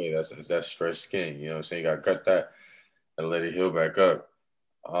don't go away. That's stretched skin. You know what I'm saying? You gotta cut that and let it heal back up.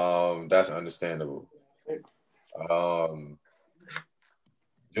 That's understandable.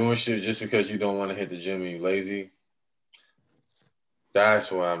 Doing shit just because you don't want to hit the gym and you lazy.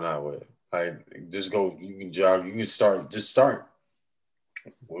 That's what I'm not with. Like, just go. You can jog. You can start. Just start.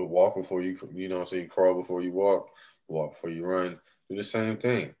 We'll walk before you know what I'm saying? Crawl before you walk. Walk before you run. Do the same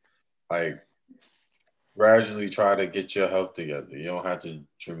thing. Like, gradually try to get your health together. You don't have to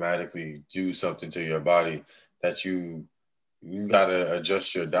dramatically do something to your body that you gotta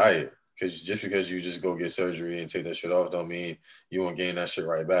adjust your diet. Because just because you just go get surgery and take that shit off don't mean you won't gain that shit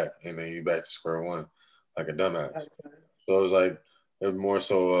right back. And then you back to square one like a dumbass. So it's like, more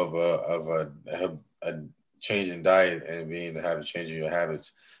so of a change in diet and being to have a change in your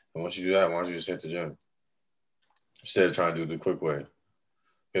habits. And once you do that, why don't you just hit the gym instead of trying to do the quick way?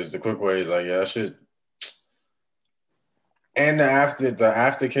 Because the quick way is like, yeah, that shit. And the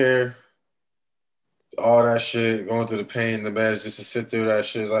aftercare, all that shit, going through the pain in the meds just to sit through that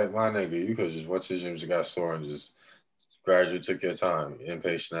shit is like, my nigga, you could just went to the gym, just got sore and just gradually took your time,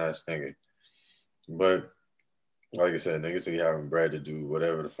 impatient ass nigga. But like I said, niggas be having bread to do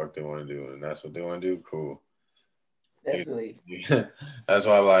whatever the fuck they want to do, and that's what they want to do. Cool. Definitely. That's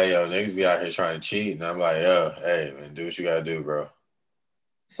why I'm like, yo, niggas be out here trying to cheat, and I'm like, yo, hey, man, do what you gotta do, bro.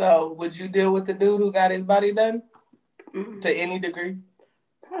 So, would you deal with the dude who got his body done to any degree?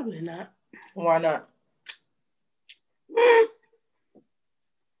 Probably not. Why not?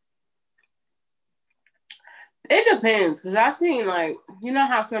 It depends, because I've seen, like, you know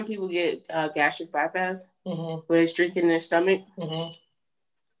how some people get gastric bypass where they streak in their stomach?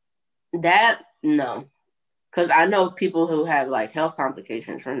 That, no. Because I know people who have, like, health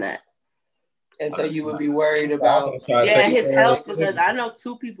complications from that. And so you would be worried about... Yeah, his health, because I know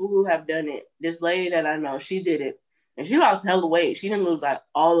 2 people who have done it. This lady that I know, she did it. And she lost hella weight. She didn't lose, like,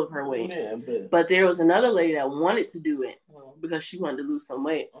 all of her weight. Yeah, but there was another lady that wanted to do it because she wanted to lose some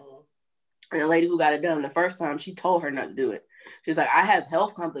weight. And the lady who got it done the first time, she told her not to do it. She's like, I have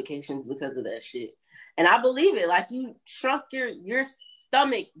health complications because of that shit. And I believe it. Like, you shrunk your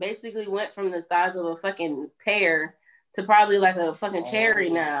stomach, basically went from the size of a fucking pear to probably like a fucking cherry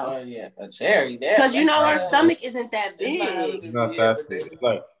now. Oh, yeah, a cherry. Because, you know, our stomach isn't that big. It's not that big. It's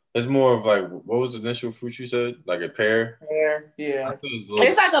like, it's more of like, what was the initial fruit you said? Like a pear? Pear, yeah.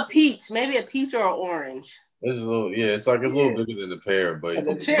 It's like a peach. Maybe a peach or an orange. It's a little, yeah, it's like it's a little bigger than the pear, but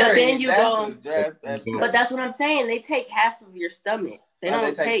the cherry, but then you go. But But that's what I'm saying. They take half of your stomach. They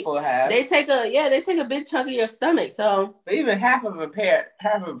don't take full half. They take a big chunk of your stomach. So but even half of a pear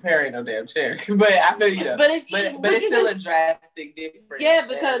ain't no damn cherry. But I feel you know. But it's still a drastic difference. Yeah,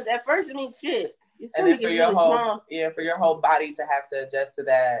 because at first it means shit. And then for your whole body to have to adjust to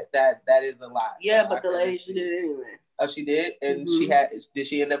that is a lot. Yeah, so but the lady, she did it anyway. Oh, she did, and did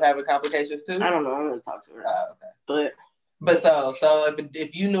she end up having complications too? I don't know. I'm gonna talk to her. Okay. But so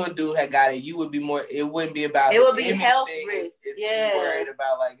if you knew a dude had got it, you would be more. It wouldn't be about. It would be health risk. If you're worried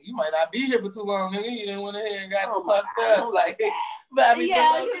about like you might not be here for too long, nigga. You didn't went ahead and got fucked up, like. But I mean,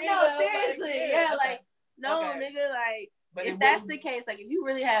 seriously, nigga, like. But if that's the case, like if you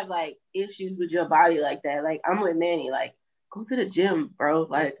really have like issues with your body like that, like I'm with Manny, like go to the gym, bro.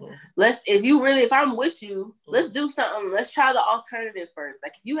 Like if I'm with you, let's do something. Let's try the alternative first.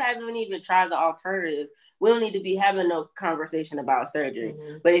 Like if you haven't even tried the alternative, we don't need to be having no conversation about surgery.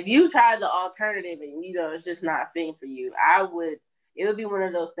 But if you try the alternative and you know it's just not a thing for you, it would be one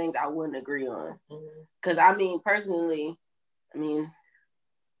of those things I wouldn't agree on. Because I mean, personally, you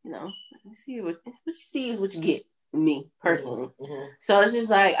know, what you see is what you get. Me personally. So it's just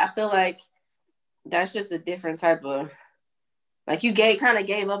like I feel like that's just a different type of like you kind of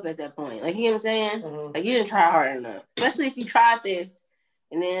gave up at that point. Like you know what I'm saying? Like you didn't try hard enough. Especially if you tried this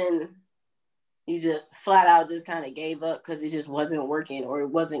and then you just flat out just kind of gave up because it just wasn't working or it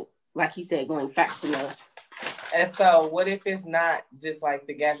wasn't, like he said, going fast enough. And so what if it's not just like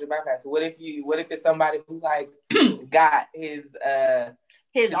the gastric bypass? What if it's somebody who like got his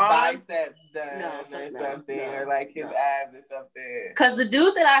biceps done or something, or like his abs or something. Because the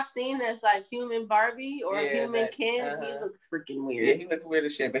dude that I've seen that's like human Barbie or human Ken, he looks freaking weird. Yeah, he looks weird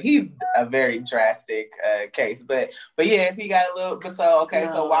as shit, but he's a very drastic case. But yeah, if he got a little, so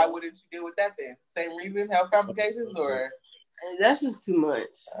why wouldn't you deal with that then? Same reason, health complications, or that's just too much.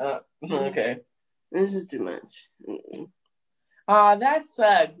 Okay, this is too much. That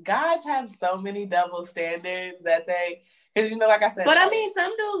sucks. Guys have so many double standards that they. Because, you know, like I said. But, I mean,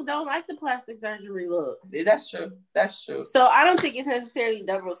 some dudes don't like the plastic surgery look. That's true. That's true. So, I don't think it's necessarily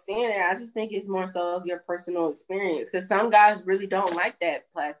double standard. I just think it's more so of your personal experience. Because some guys really don't like that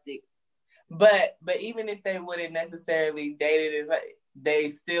plastic. But even if they wouldn't necessarily date it, it's like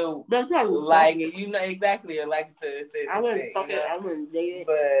they still like it. You know, exactly. Or like to say I wouldn't fuck it. I wouldn't date it.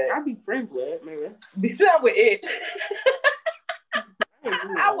 But I'd be friends with it, maybe. Be not with it.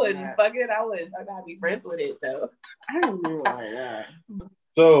 I wouldn't fuck it. I gotta be friends with it though. I don't know why that.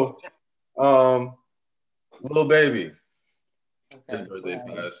 So, Lil Baby, his birthday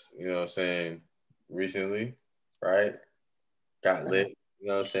passed. You know what I'm saying? Recently, right? Got lit. You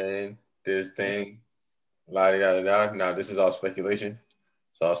know what I'm saying? Did his thing. La da da da. Now this is all speculation.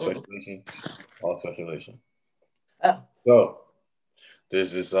 It's all speculation. All speculation. So,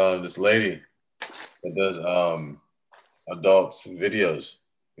 there's this lady that does adults videos,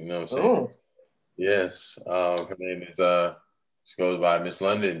 you know what I'm saying? Yes. Her name is she goes by Miss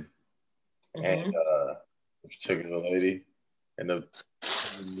London. And particular lady, and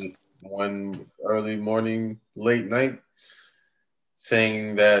one early morning, late night,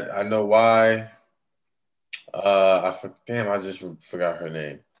 saying that I know why. I just forgot her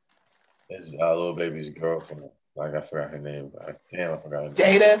name. It's Lil Baby's girlfriend. Like I forgot her name. I forgot her name.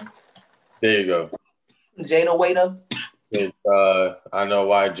 Jada. There you go. Jada Waiter. I know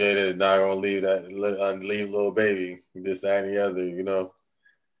why Jada is not gonna leave Lil Baby, this, that, and the other. You know,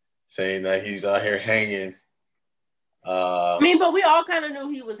 saying that he's out here hanging. I mean, but we all kind of knew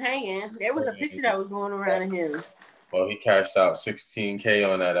he was hanging. There was a picture that was going around of him. Well, he cashed out $16K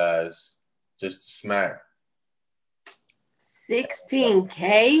on that ass just to smack.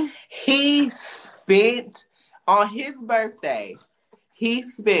 $16K? He spent on his birthday. He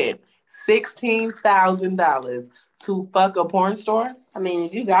spent $16,000 to fuck a porn star. I mean,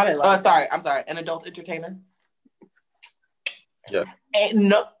 if you got it, like I'm sorry, an adult entertainer. Yeah.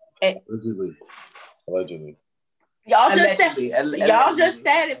 Allegedly. Y'all just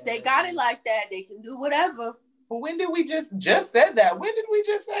said if they got it like that, they can do whatever. But when did we just said that? When did we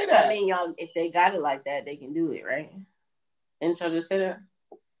just say that? I mean, y'all, if they got it like that, they can do it, right? Didn't y'all just say that?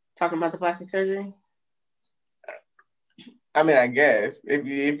 Talking about the plastic surgery? I mean, I guess if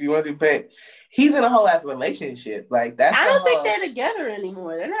you want to, but he's in a whole ass relationship. Like that's. I don't think they're together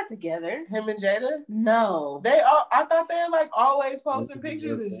anymore. They're not together. Him and Jada? No. I thought they're like always posting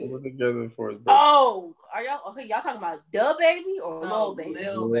pictures and shit. We're together for his birthday. Oh, are y'all okay? Y'all talking about the baby or Lil Baby?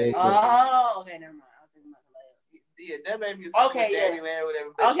 Lil Baby. Oh, okay, never mind. Yeah, that baby is okay. Yeah. Daddyland,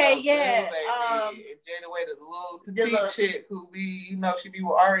 whatever. Okay, yeah. And Jada Way, the little petite chick who be, she be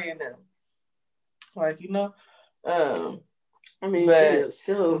with Ari and them. Like, I mean, but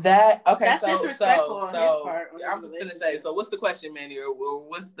still that okay. That's disrespectful on his part. I'm just gonna say. So, what's the question, Manny? Or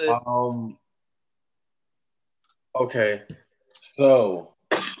what's the? Okay, so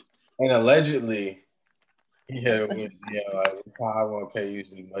and allegedly, I want to pay you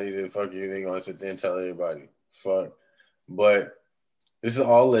some money to fuck you. They gonna sit there and tell everybody, fuck. But this is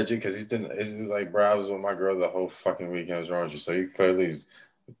all legit because he's done. This is like, bro, I was with my girl the whole fucking weekend. What's wrong with you? So he clearly is,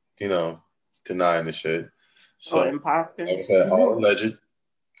 denying the shit. So imposter. Like I said, all alleged.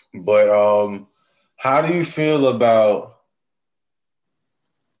 But how do you feel about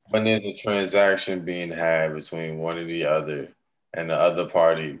when there's a transaction being had between one or the other, and the other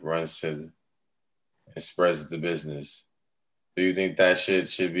party runs to and spreads the business? Do you think that shit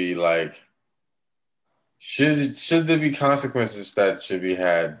should be like? Should there be consequences that should be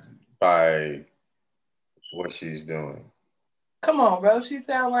had by what she's doing? Come on, bro. She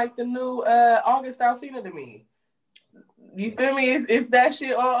sound like the new August Alsina to me. You feel me? It's that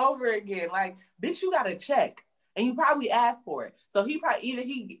shit all over again. Like, bitch, you got to check. And you probably asked for it. So he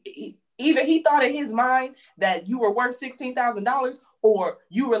probably either he thought in his mind that you were worth $16,000, or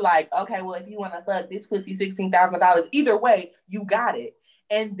you were like, okay, well, if you want to fuck this pussy $16,000, either way, you got it.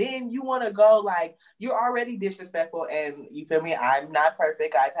 And then you want to go like, you're already disrespectful. And you feel me? I'm not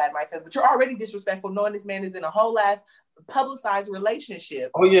perfect. I've had my sins, but you're already disrespectful knowing this man is in a whole ass publicized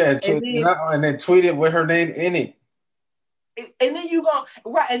relationship. Oh, yeah. And then tweeted with her name in it. And then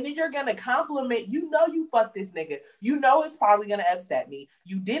and then you're gonna compliment. You fucked this nigga. It's probably gonna upset me.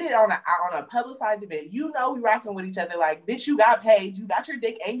 You did it on a publicized event. We rocking with each other. Like, bitch, you got paid. You got your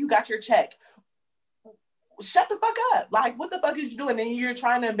dick and you got your check. Shut the fuck up. Like, what the fuck is you doing? And you're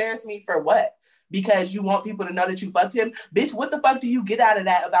trying to embarrass me for what? Because you want people to know that you fucked him? Bitch, what the fuck do you get out of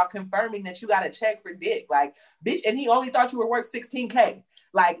that about confirming that you got a check for dick? Like, bitch, and he only thought you were worth $16K.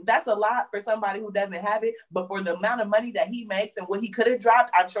 Like, that's a lot for somebody who doesn't have it. But for the amount of money that he makes and what he could have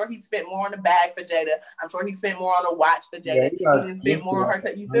dropped, I'm sure he spent more on a bag for Jada. I'm sure he spent more on a watch for Jada. He didn't spend more on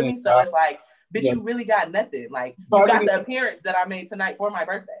her. You feel me? So it's like, bitch, you really got nothing. Like, you got the appearance that I made tonight for my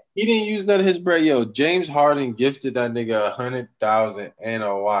birthday. He didn't use none of his bread. Yo, James Harden gifted that nigga $100,000 and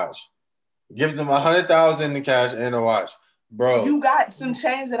a watch. Gifted him $100,000 in cash and a watch. Bro, you got some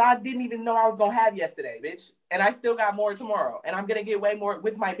change that I didn't even know I was gonna have yesterday, bitch. And I still got more tomorrow. And I'm gonna get way more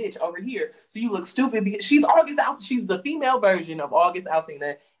with my bitch over here. So you look stupid because she's August Alsina. She's the female version of August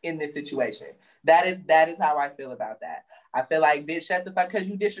Alsina in this situation. That is how I feel about that. I feel like, bitch, shut the fuck, because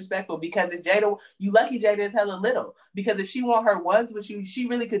you disrespectful. Because if Jada, you lucky Jada is hella little. Because if she want her ones with you, she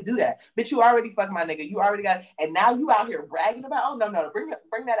really could do that. Bitch, you already fucked my nigga. You already got, and now you out here bragging about, oh, no, bring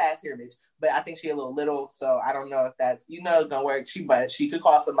that ass here, bitch. But I think she a little little, so I don't know if that's, it's gonna work. But she could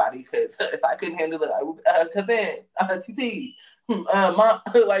call somebody, because if I couldn't handle it, I would, cousin, TT, mom,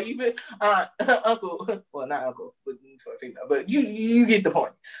 like, even uncle, well, not uncle, but for a female, but you get the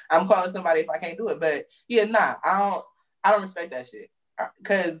point. I'm calling somebody if I can't do it. But yeah, I don't respect that shit,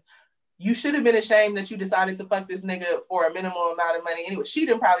 because you should have been ashamed that you decided to fuck this nigga for a minimal amount of money anyway. She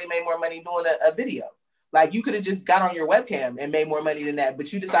done probably made more money doing a video. Like, you could have just got on your webcam and made more money than that,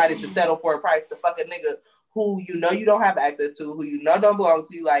 but you decided to settle for a price to fuck a nigga who you don't have access to, who don't belong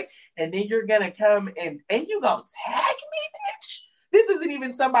to you, like, and then you're gonna come and you gonna tag me, bitch? This isn't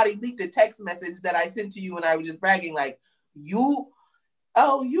even somebody leaked a text message that I sent to you and I was just bragging, like, you's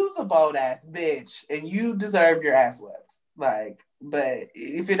a bold ass bitch and you deserve your ass whipped. Like, but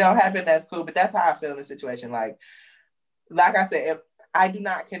if it don't happen, that's cool. But that's how I feel in the situation. Like I said, if I do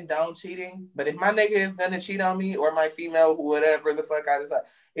not condone cheating, but if my nigga is gonna cheat on me or my female, whatever the fuck I decide,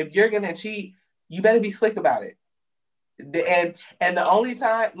 if you're gonna cheat, you better be slick about it. And the only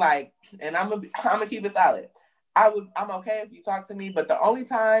time, like, and I'm gonna keep it solid. I'm okay if you talk to me, but the only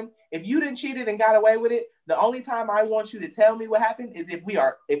time, if you didn't cheat it and got away with it, the only time I want you to tell me what happened is if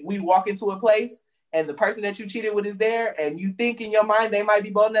we walk into a place and the person that you cheated with is there and you think in your mind they might be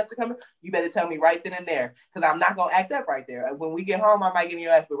bold enough to come in, you better tell me right then and there. Because I'm not gonna act up right there. When we get home, I might get in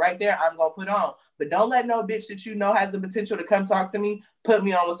your ass, but right there, I'm gonna put on. But don't let no bitch that you know has the potential to come talk to me, put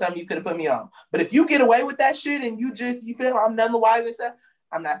me on with something you could have put me on. But if you get away with that shit and you feel I'm none the wiser and stuff,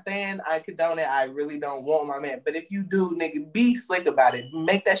 I'm not saying I condone it. I really don't want my man. But if you do, nigga, be slick about it.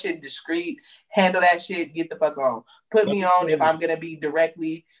 Make that shit discreet. Handle that shit. Get the fuck on. Put me on if I'm going to be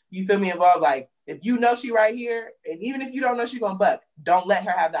directly, you feel me, involved. Like, if you know she right here, and even if you don't know she going to buck, don't let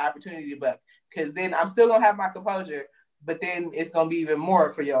her have the opportunity to buck. Because then I'm still going to have my composure, but then it's going to be even more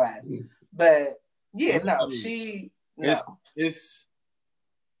for your ass. But, yeah, no, she, no. It's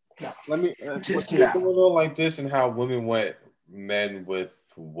no. Let me, just going on like this and how women want men with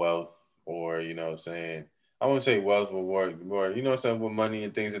wealth, or you know what I'm saying, I won't say wealth or more, you know what I'm saying, with money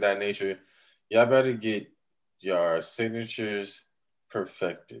and things of that nature. Y'all better get your signatures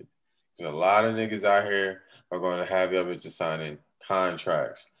perfected, because a lot of niggas out here are going to have y'all bitches signing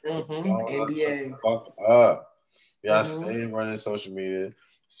contracts. NDA. Fuck up. Y'all stay running social media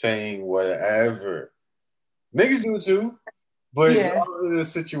saying whatever. Niggas do too, but y'all in a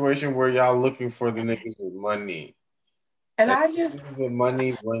situation where y'all looking for the niggas with money. And I just the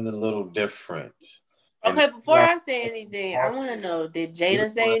money went a little different. Okay, before I say anything, I want to know: did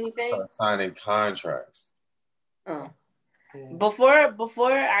Jada say anything? Signing contracts. Oh,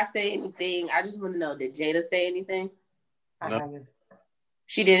 before I say anything, I just want to know: did Jada say anything? No.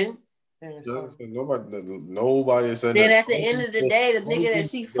 She didn't. Nobody said. Then at the end of the day, the nigga that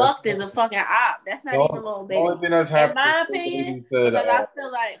she fucked is a fucking op. That's not even Lil Baby. Only thing that's happened, in my opinion, because I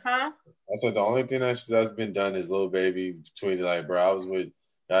feel like, I said the only thing that's been done is Lil Baby tweeted like, bro, I was with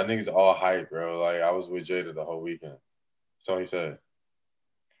y'all niggas all hype, bro. Like I was with Jada the whole weekend. So he said.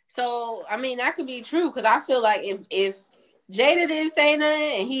 So I mean that could be true, because I feel like if Jada didn't say nothing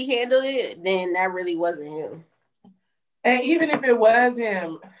and he handled it, then that really wasn't him. And even if it was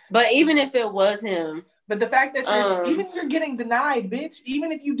him. But even if it was him. But the fact that you're getting denied, bitch.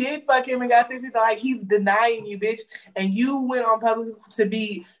 Even if you did fuck him and got 60, like he's denying you, bitch. And you went on public to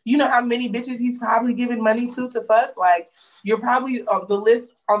be, you know how many bitches he's probably giving money to fuck? Like you're probably on the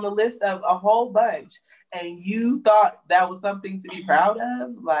list of a whole bunch. And you thought that was something to be proud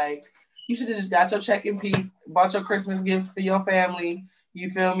of? Like you should have just got your check in peace, bought your Christmas gifts for your family. You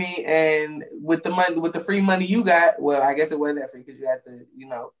feel me? And with the money, with the free money you got, well, I guess it wasn't that free because you had to, you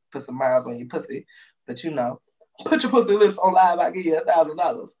know, put some miles on your pussy. But you know, put your pussy lips on live, I'll give you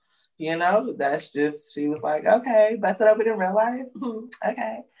 $1,000. You know, that's just, she was like, okay, bust it up in real life.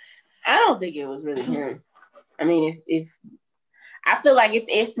 Okay. I don't think it was really him. I mean, if I feel like if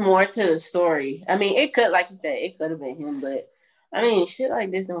it's more to the story, I mean, it could, like you said, it could have been him, but I mean, shit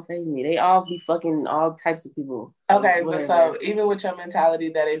like this don't faze me. They all be fucking all types of people. Okay, but so even with your mentality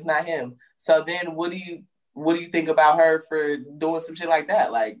that it's not him, so then what do you think about her for doing some shit like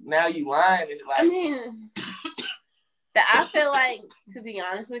that? Like now you lying. It's like, I mean, I feel like, to be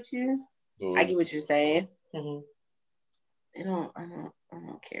honest with you, I get what you're saying. I don't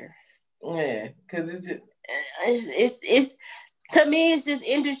care. Yeah, because it's just it's to me it's just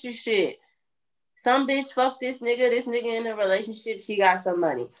industry shit. Some bitch fuck this nigga in a relationship, she got some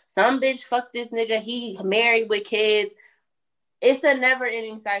money. Some bitch fuck this nigga, he married with kids. It's a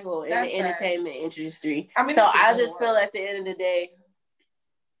never-ending cycle in the entertainment industry. I mean, so I just feel at the end of the day.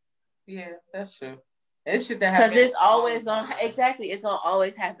 Yeah, that's true. It should happen. Because it's always it's gonna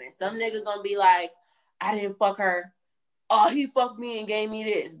always happen. Some nigga gonna be like, I didn't fuck her. Oh, he fucked me and gave me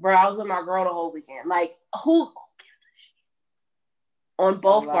this. Bro, I was with my girl the whole weekend. Like, who gives a shit? On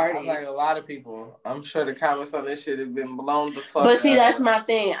both parties. Like a lot of people. I'm sure the comments on this shit have been blown the fuck But see, that's my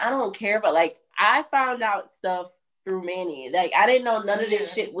thing. I don't care, but like, I found out stuff through Manny. Like, I didn't know none of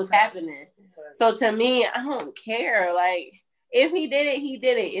this shit was happening. So to me, I don't care. Like, if he did it, he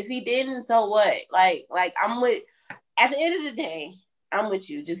did it. If he didn't, so what? Like I'm with, at the end of the day, I'm with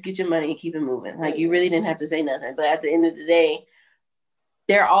you. Just get your money and keep it moving. Like, you really didn't have to say nothing. But at the end of the day,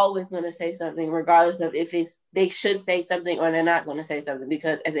 they're always going to say something, regardless of if they should say something or they're not going to say something.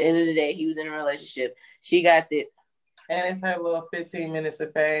 Because at the end of the day, he was in a relationship. She got it. And it's her little 15 minutes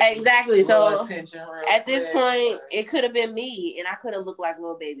of fame. Exactly. So attention at this point, it could have been me, and I could have looked like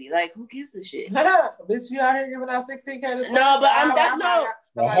Lil Baby. Like, who gives a shit? Bitch, you out here giving out 16K to No, but that's no.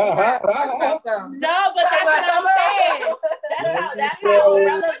 No, but that's what I'm saying. That's how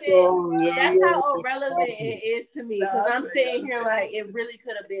irrelevant. That's how irrelevant it is to me. Because I'm sitting here like it really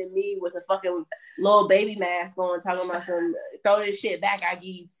could have been me with a fucking Lil Baby mask on, talking about some throw this shit back. I give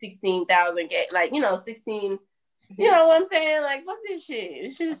you 16,000, like 16. You know what I'm saying? Like, fuck this shit.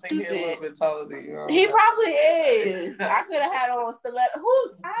 This shit is stupid. He's a little bit taller than you. He probably is. I could have had on stiletto.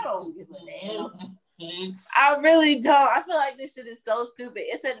 I don't give a damn. I really don't. I feel like this shit is so stupid.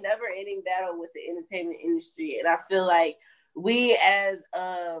 It's a never-ending battle with the entertainment industry, and I feel like we as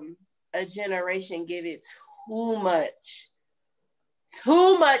a generation give it too much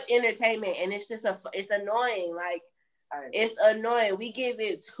entertainment, and it's just it's annoying. Like, it's annoying. We give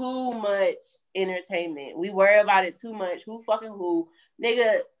it too much entertainment. We worry about it too much. Who fucking who?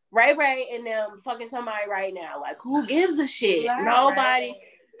 Nigga, Ray and them fucking somebody right now. Like, who gives a shit? Nobody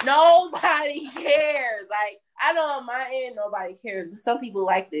cares. Like, I know on my end, nobody cares. But some people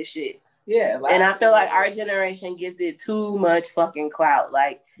like this shit. Yeah. Like, and I feel like our generation gives it too much fucking clout.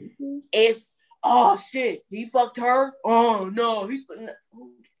 Like, it's, oh shit, he fucked her? Oh no, he's putting...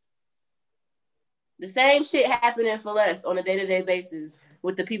 The same shit happening for less on a day-to-day basis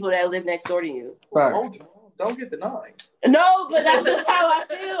with the people that live next door to you. Right. Don't get denied. No, but that's just how I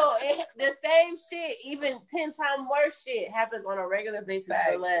feel. The same shit, even 10 times worse shit, happens on a regular basis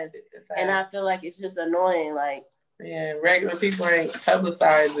for less. And I feel like it's just annoying. Like, yeah, regular people ain't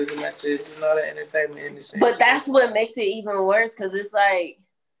publicized as much as the entertainment industry. But that's what makes it even worse, because it's like,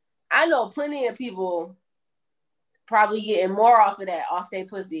 I know plenty of people probably getting more off their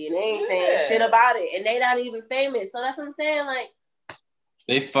pussy, and they ain't saying shit about it, and they not even famous. So that's what I'm saying. Like,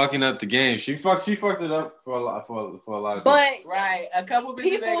 they fucking up the game. She fucked it up for a lot of people. But right, a couple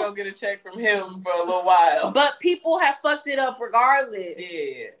people ain't gonna get a check from him for a little while. But people have fucked it up regardless.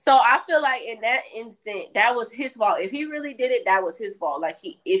 Yeah. So I feel like in that instant, that was his fault. If he really did it, that was his fault. Like,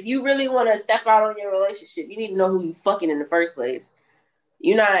 if you really want to step out on your relationship, you need to know who you fucking in the first place.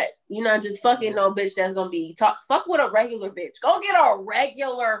 You're not just fucking no bitch that's gonna be fuck with a regular bitch. Go get a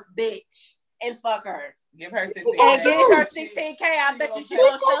regular bitch and fuck her. Give her 16K. And give her 16K. I bet you she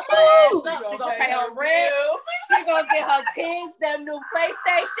gonna shut her ass up. She gonna pay her rent. She gonna get her kids them new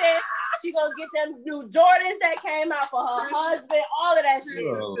PlayStation. She gonna get them new Jordans that came out for her husband. All of that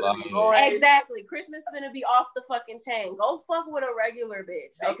shit. Exactly. Christmas finna be off the fucking chain. Go fuck with a regular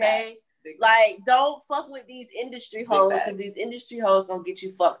bitch, okay? Like, don't fuck with these industry hoes, because these industry hoes gonna get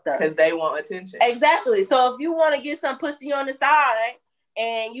you fucked up. Because they want attention. Exactly. So if you want to get some pussy on the side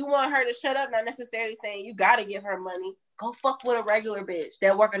and you want her to shut up, not necessarily saying you gotta give her money, go fuck with a regular bitch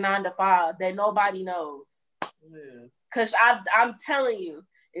that work a 9 to 5 that nobody knows. Yeah. Because I'm telling you,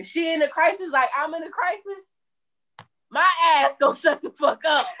 if she in a crisis like I'm in a crisis, my ass gonna shut the fuck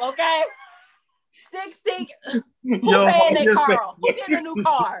up, okay? 16. Who paying their car off? Who getting a new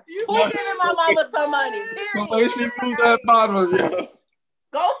car? Who giving my mama some money? Period. She moved that bottom, yo.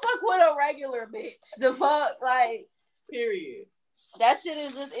 Go fuck with a regular bitch. The fuck, like, period. That shit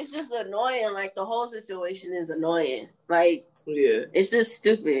is it's just annoying. Like, the whole situation is annoying. Like, yeah, it's just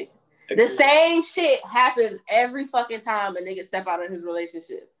stupid. The same shit happens every fucking time a nigga step out of his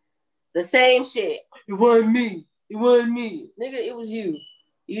relationship. The same shit. It wasn't me. Nigga, it was you.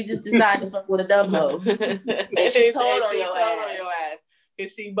 You just decided to fuck with a dumb hoe. And she told on your ass.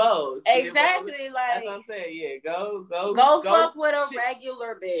 Because she bows. Exactly. Like, that's what I'm saying. Yeah, go fuck with a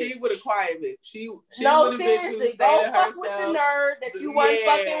regular bitch. She with a quiet bitch. She no, seriously. Go fuck with the nerd that you weren't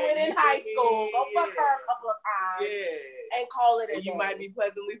fucking with in high school. Go fuck her a couple of times. Yeah. And call it a day. You might be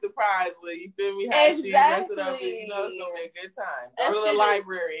pleasantly surprised with, you feel me, how she mess it up. You know, it's going to be a good time. Go to the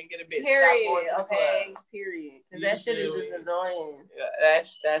library and get a bitch. Period. Okay. Period. Because that shit is just annoying. Yeah,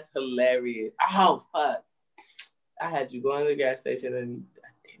 that's hilarious. Oh, fuck. I had you going to the gas station and I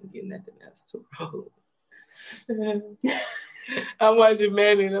didn't get nothing else to roll. I'm watching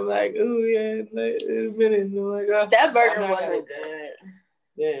Manny and I'm like, oh yeah, like, in a minute. And I'm like, oh, that burger wasn't good.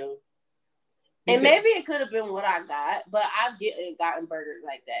 Damn. And maybe it could have been what I got, but I've gotten burgers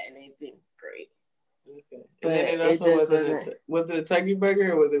like that and they've been great. Okay. But it just was it a turkey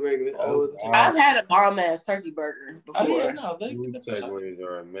burger or was it regular? I've had a bomb ass turkey burger before. Oh yeah, no, food segues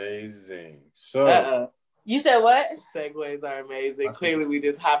are amazing. So you said what? Segues are amazing. Clearly, we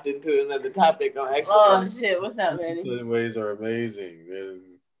just hopped into another topic on X. Oh shit! What's up, man? Segues are amazing.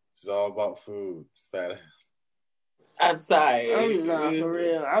 It's all about food. Fat ass. I'm sorry. I'm not for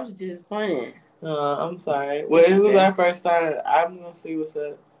real. I was disappointed. I'm sorry. Well, it was our first time. I'm gonna see what's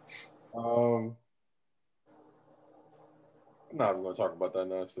up. I'm not even gonna talk about that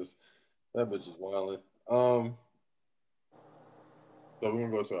nonsense. That bitch is wilding. So we're gonna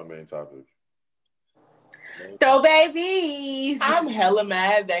go to our main topic. Throw babies. I'm hella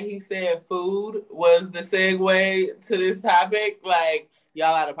mad that he said food was the segue to this topic. Like,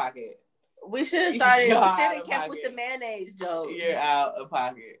 y'all out of pocket. We should have started. Y'all We out should of have kept with pocket. the mayonnaise joke. You're out of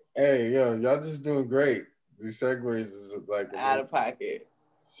pocket. Hey, yo, y'all just doing great. These segues is like Out of pocket.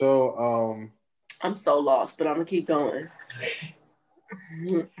 So, I'm so lost, but I'm gonna keep going.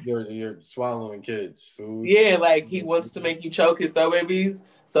 you're swallowing kids' food. Yeah, like he wants to make you choke his throw babies.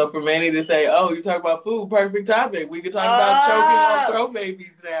 So for Manny to say, "Oh, you talk about food, perfect topic. We can talk about choking on throw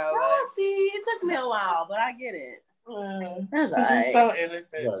babies now." Oh, see, it took me a while, but I get it. That's all right. He's so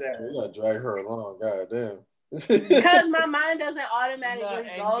innocent. You gotta drag her along. God damn. Because my mind doesn't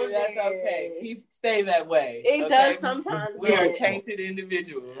automatically go there. That's okay. He stay that way. It does sometimes. We are tainted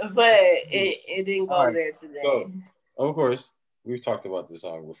individuals, but it didn't go there today. So, of course, we've talked about this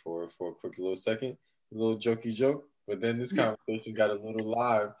song before for a quick little second, a little jokey joke. But then this conversation got a little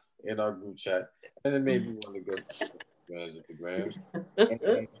live in our group chat, and it made me want to go to the grams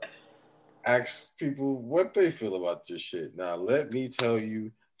and ask people what they feel about this shit. Now, let me tell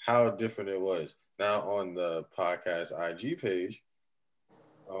you how different it was. Now, on the podcast IG page,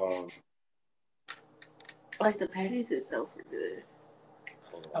 like the patties itself were good.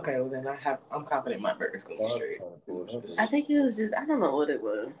 Okay, well then I'm confident in my burger's gonna be straight. I think it was just, I don't know what it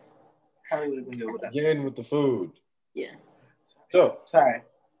was. Probably would have been good with that. Again with the food. Yeah. So sorry.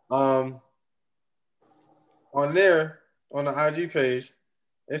 On there, on the IG page,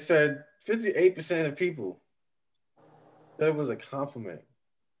 it said 58% of people said it was a compliment.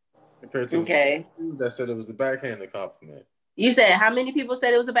 Compared to that said it was a backhanded compliment. You said how many people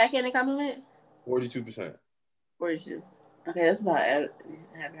said it was a backhanded compliment? 42%. 42. Okay, that's about half.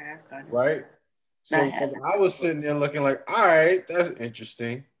 Right? So I was sitting there looking like, all right, that's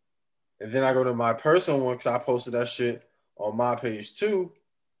interesting. And then I go to my personal one because I posted that shit on my page too.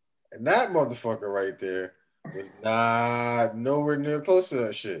 And that motherfucker right there was not nowhere near close to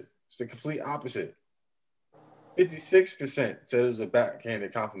that shit. It's the complete opposite. 56% said it was a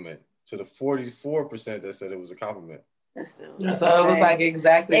backhanded compliment to the 44% that said it was a compliment. So it was like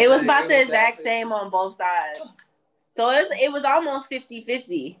exactly. It was about the exact same on both sides. So it was almost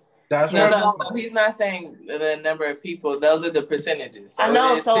 50-50. That's no, he's not saying the number of people. Those are the percentages. So I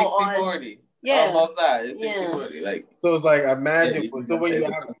know. It's So 60-40. Yeah. On both sides. It's 60-40. Like, so it's like imagine so when you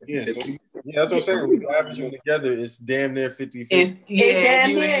have that's what I'm saying. When you average them together, it's damn near 50-50. It's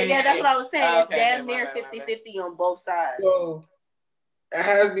damn near. Yeah, that's what I was saying. It's damn near 50-50 on both sides. So it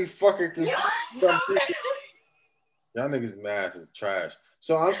has me fucking confused. Y'all niggas' math is trash.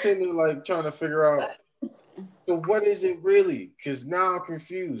 So I'm sitting there like trying to figure out. So what is it really? Because now I'm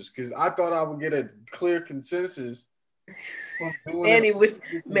confused. Because I thought I would get a clear consensus. Manny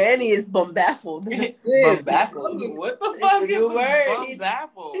is bumbaffled. Bumbaffled. What the fuck is a word?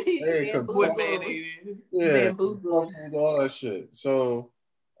 Bumbaffled. Hey, What Manny is? Yeah, all that shit. So,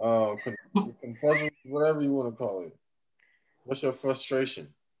 confuzzled, whatever you want to call it. What's your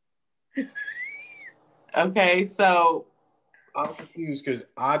frustration? Okay, so I'm confused because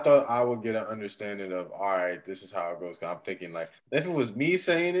I thought I would get an understanding of, all right, this is how it goes. I'm thinking like, if it was me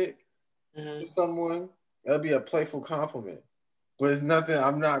saying it to someone, that'd be a playful compliment. But it's nothing.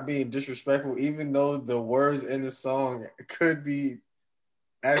 I'm not being disrespectful, even though the words in the song could be.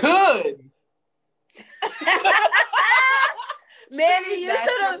 Manny, you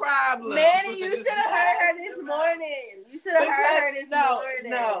should have. Manny, you should have heard her this morning. You should have heard her this morning.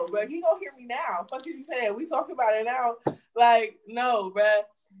 No, but he gonna hear me now. Fuck you saying? We talking about it now. Like, no, bruh.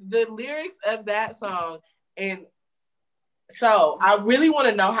 The lyrics of that song, and so I really want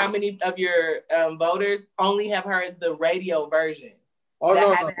to know how many of your voters only have heard the radio version. Oh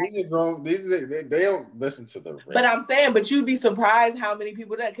no, these are grown. They don't listen to the radio. But I'm saying, but you'd be surprised how many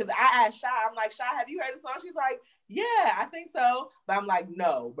people that. Because I asked Shy, I'm like, Shy, have you heard the song? She's like, yeah, I think so. But I'm like,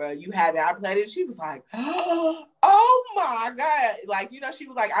 no, bro, you haven't. I played it. She was like, oh my God. Like, you know, she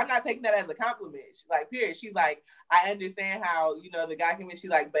was like, I'm not taking that as a compliment. She's like, period. She's like, I understand how, you know, the guy came in.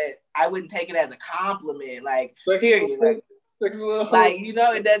 She's like, but I wouldn't take it as a compliment. Like, period. Like, you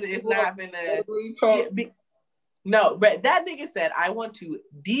know, it doesn't, it's not been no, but that nigga said, I want to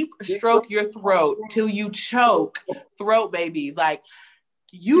deep stroke your throat till you choke, throat babies. Like,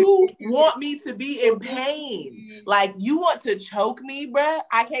 you want me to be in pain. Like, you want to choke me, bruh.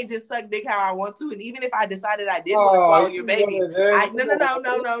 I can't just suck dick how I want to. And even if I decided I did want to swallow your baby, no.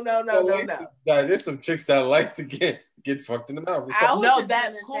 There's some chicks that like to get get fucked in the mouth. No,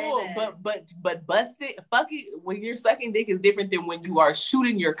 that's cool, but bust it, fuck it. When you're sucking dick is different than when you are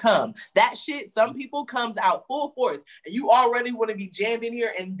shooting your cum. That shit, some people comes out full force, and you already want to be jammed in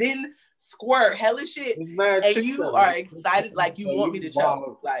here, and then squirt hella shit, and you are excited like you want me to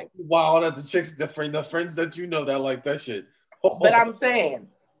choke. Like wow, that the chicks, the friends that you know that like that shit. But I'm saying,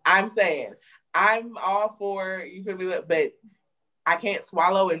 I'm all for, you feel me, but I can't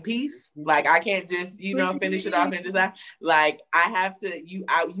swallow in peace. Like I can't just, finish it off and just like I have to. You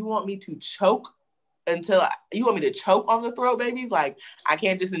want me to choke you want me to choke on the throat babies? Like I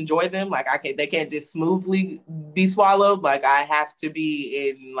can't just enjoy them. Like they can't just smoothly be swallowed. Like I have to be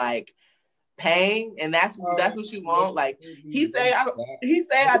in like pain, and that's what you want. Like he say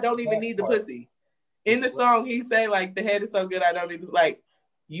I don't even need the pussy. In the song, he say like the head is so good I don't need like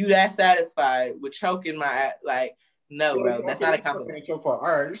you that satisfied with choking my like. No, bro, that's not a compliment. All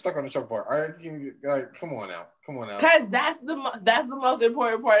right, you're stuck on the choke part. All right, come on now. Because that's the most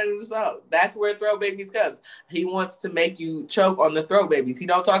important part of the song. That's where Throw Babies comes. He wants to make you choke on the Throw Babies. He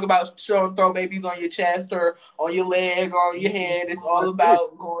don't talk about showing Throw Babies on your chest or on your leg or on your hand. It's all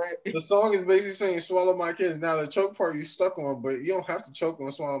about going. The song is basically saying swallow my kids. Now the choke part you stuck on, but you don't have to choke on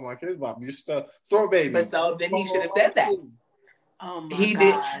swallow my kids, Bob. You're stuck. Throw Babies. But so then he should have said that. Oh my he God.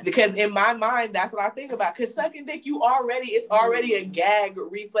 did, because in my mind that's what I think about, because sucking dick it's already a gag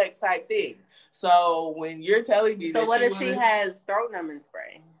reflex type thing. So when you're telling me what if she has throat numbing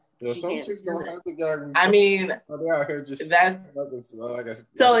spray? Yeah, some chicks don't have the gag reflex. I mean, they out here just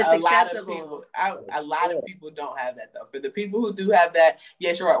so it's acceptable. A lot of people don't have that though. For the people who do have that,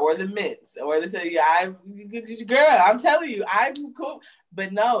 yes, you're right. Or the mints, or they say, girl, I'm telling you, I'm cool.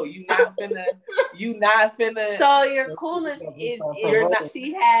 But no, you not finna. So you're cool if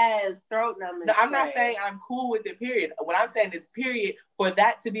she has throat numbing. No, I'm not saying I'm cool with it, period. What I'm saying is, period, for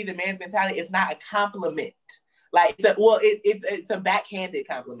that to be the man's mentality, it's not a compliment. Like, it's a backhanded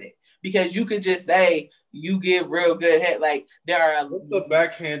compliment, because you could just say you give real good head. Like what's the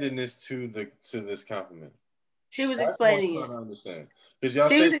backhandedness to this compliment? She was explaining it. I understand, because y'all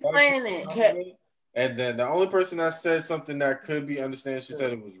she was explaining it. And then the only person that said something that could be understood, she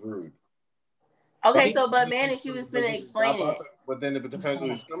said it was rude. Okay, but Manny, she was gonna explain it. But then it depends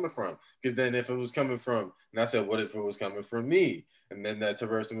where it's coming from. Because then if it was coming from, and I said, what if it was coming from me? And then that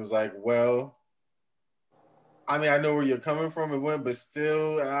person was like, well, I mean, I know where you're coming from and when, but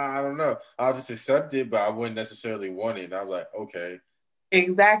still, I don't know. I'll just accept it, but I wouldn't necessarily want it. And I'm like, okay.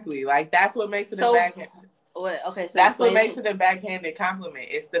 Exactly. Like, that's what makes it a backhand. Okay, so that's what makes it a backhanded compliment.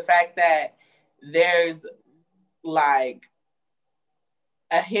 It's the fact that there's like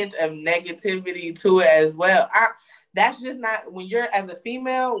a hint of negativity to it as well. That's just not, when you're as a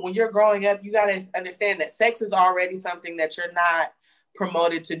female, when you're growing up, you got to understand that sex is already something that you're not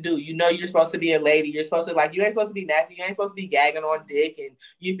promoted to do. You're supposed to be a lady. You're supposed to, like, you ain't supposed to be nasty. You ain't supposed to be gagging on dick, and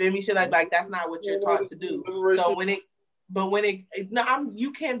you feel me? Shit like that's not what you're taught to do. So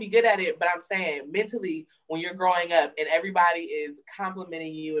you can be good at it, but I'm saying mentally, when you're growing up and everybody is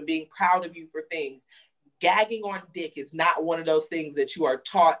complimenting you and being proud of you for things, gagging on dick is not one of those things that you are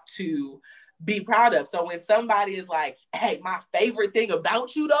taught to be proud of. So when somebody is like, hey, my favorite thing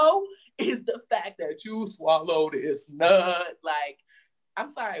about you though is the fact that you swallow this nut, like,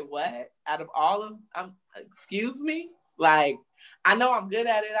 I'm sorry, what? Out of all of excuse me? Like, I know I'm good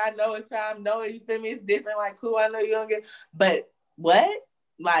at it. I know it's crime. I know, you feel me? It's different. Like, cool. I know you don't get, but what?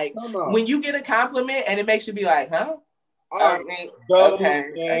 Like, when you get a compliment and it makes you be like, huh? Okay.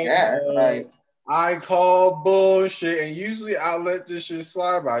 Like, I call bullshit, and usually I'll let this shit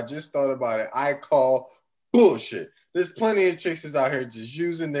slide, but I just thought about it. I call bullshit. There's plenty of chicks out here just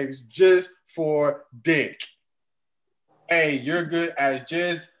using niggas just for dick. Hey, you're good at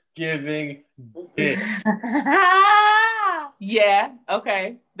just giving dick. Yeah,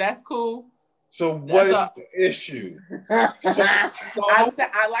 okay, that's cool. So what is the issue? Like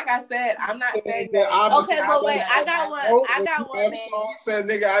I said, I'm not saying that. Okay, but wait, I got one. That song said,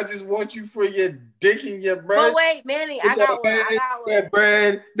 "Nigga, I just want you for your dick and your bread." But wait, Manny, I got one.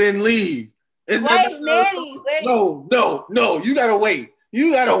 Bread, then leave. Wait, Manny, wait. No, you gotta wait.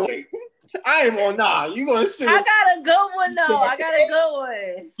 I am on nah. You gonna see? I got a good one though.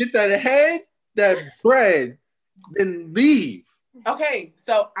 Get that head, that bread, then leave. Okay,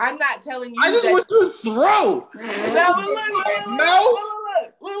 so I'm not telling you. I just want your throat. No,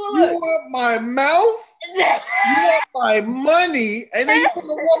 look. You want my mouth? You want my money, and then you're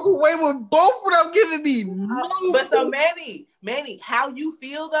gonna walk away with both without giving me no. But so Manny, how you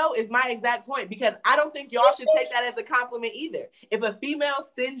feel though is my exact point, because I don't think y'all should take that as a compliment either. If a female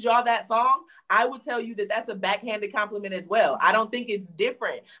sends y'all that song, I would tell you that that's a backhanded compliment as well. I don't think it's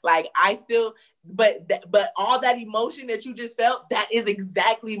different. Like I still, but all that emotion that you just felt, that is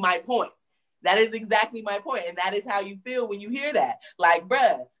exactly my point. That is exactly my point. And that is how you feel when you hear that. Like,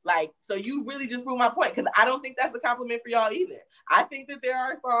 bruh, like, so you really just proved my point, because I don't think that's a compliment for y'all either. I think that there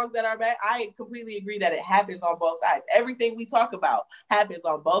are songs that are bad. I completely agree that it happens on both sides. Everything we talk about happens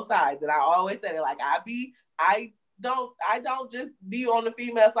on both sides. And I always say it, like, I don't just be on the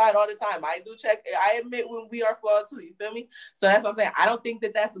female side all the time. I do check. I admit when we are flawed too. You feel me? So that's what I'm saying. I don't think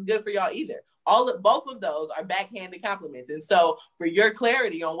that that's good for y'all either. Both of those are backhanded compliments. And so for your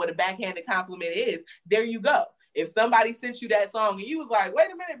clarity on what a backhanded compliment is, there you go. If somebody sent you that song and you was like, wait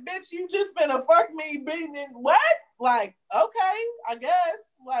a minute, bitch, you just finna fuck me, beating what? Like, okay, I guess.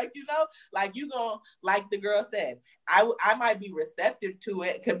 Like, you know, like you gonna, like the girl said, I might be receptive to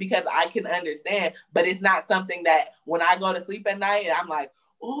it because I can understand, but it's not something that when I go to sleep at night and I'm like,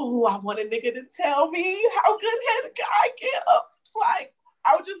 oh, I want a nigga to tell me how good head I get up. Like,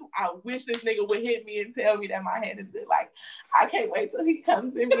 I wish this nigga would hit me and tell me that my head is good. Like, I can't wait till he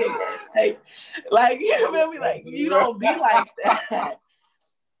comes in me again. Like, you feel me? Like, you don't be like that.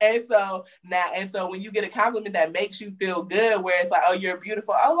 And so when you get a compliment that makes you feel good, where it's like, oh, you're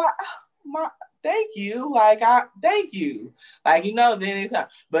beautiful. Oh, like, thank you. Like, thank you. Like, you know, then it's,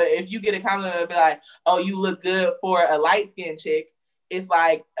 but if you get a compliment and be like, oh, you look good for a light-skinned chick, it's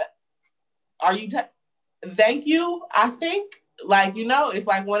like, thank you, I think. Like, you know, it's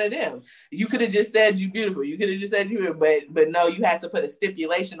like one of them. You could have just said you beautiful. You could have just said you beautiful, but no, you had to put a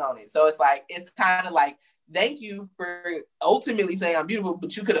stipulation on it. So it's like, it's kind of like, thank you for ultimately saying I'm beautiful,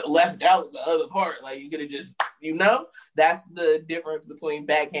 but you could have left out the other part. Like, you could have just, you know, that's the difference between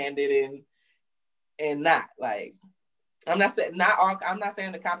backhanded and not. Like, I'm not saying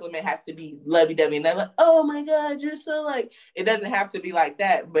the compliment has to be lovey-dovey and like, oh my God, you're so like, it doesn't have to be like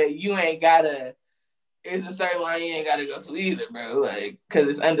that, but you ain't gotta, it's a certain line you ain't gotta go to either, bro. Like, cause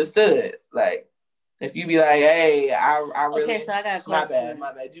it's understood. Like, if you be like, hey, I really. Okay, so I got a question.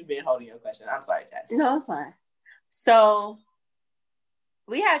 My bad. You've been holding your question. I'm sorry, Cass. No, it's fine. So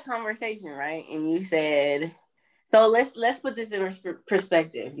we had a conversation, right? And you said, so let's put this in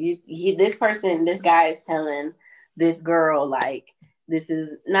perspective. This guy is telling this girl, like, this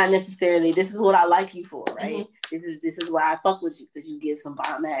is not necessarily, this is what I like you for, right? Mm-hmm. This is why I fuck with you, because you give some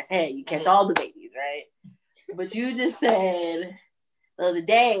bomb ass head. You catch all the babies, right? But you just said the other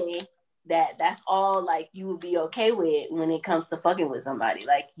day that that's all, like, you would be okay with when it comes to fucking with somebody.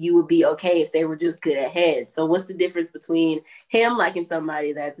 Like, you would be okay if they were just good at head. So what's the difference between him liking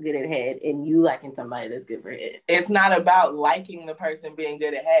somebody that's good at head and you liking somebody that's good for head? It's not about liking the person being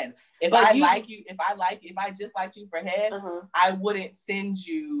good at head. If I just liked you for head, I wouldn't send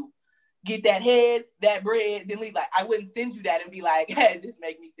you get that head, that bread, then leave. Like, I wouldn't send you that and be like, hey, this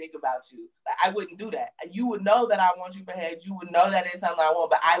make me think about you. Like, I wouldn't do that. You would know that I want you for head. You would know that it's something I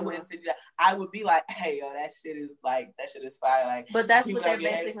want, but I wouldn't send you that. I would be like, hey, yo, that shit is fire. Like, but that's what they're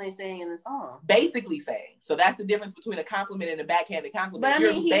basically saying in the song. Basically saying. So that's the difference between a compliment and a backhanded compliment. But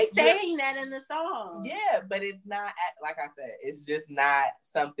I mean, he's saying that in the song. Yeah, but it's not, like I said, it's just not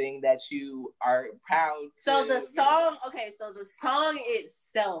something that you are proud So the song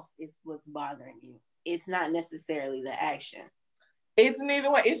itself is what's bothering you. It's not necessarily the action. It's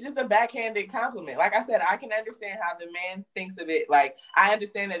neither way. It's just a backhanded compliment. Like I said, I can understand how the man thinks of it. Like, I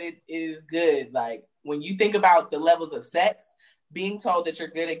understand that it is good. Like, when you think about the levels of sex, being told that you're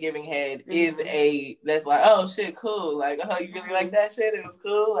good at giving head is that's like, oh shit, cool. Like, oh, you really like that shit? It was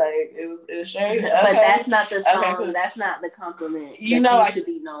cool. Like, it was straight. Okay. But that's not the song. Okay, cool. That's not the compliment you know, should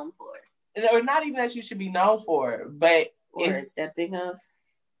be known for. Or not even that you should be known for, but or accepting of.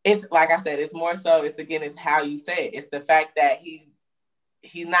 It's like I said, it's more so, it's how you say it. It's the fact that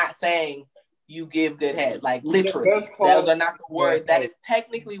he's not saying you give good head. Like, literally. Those are not the words. That is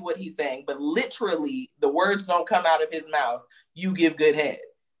technically what he's saying, but literally the words don't come out of his mouth. You give good head.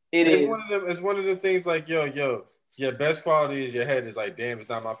 It's one of the things, like, yo, your best quality is your head. Is like, damn, it's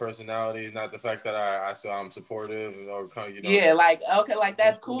not my personality. It's not the fact that I'm supportive or, you know. Yeah, like, okay, like,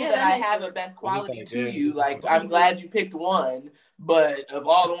 that's cool that I have a best quality to you. Like, I'm glad you picked one, but of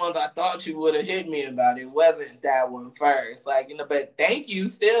all the ones I thought you would have hit me about, it wasn't that one first. Like, you know, but thank you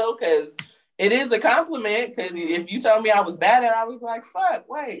still, because it is a compliment. Because if you told me I was bad at it, I was like, fuck,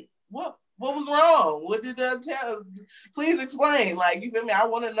 wait, what was wrong? What did I tell? Please explain. Like, you feel me? I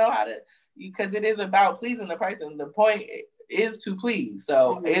want to know how to, because it is about pleasing the person. The point is to please.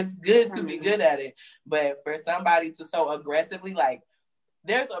 So it's good to be good at it. But for somebody to so aggressively, like,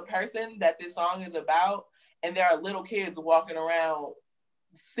 there's a person that this song is about, and there are little kids walking around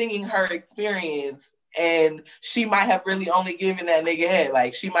singing her experience, and she might have really only given that nigga head.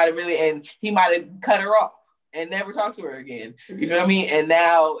 Like, she might have really, and he might have cut her off and never talked to her again. You feel me? And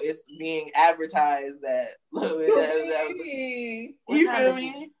now it's being advertised that, you feel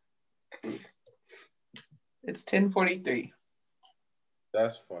me? It's 10:43.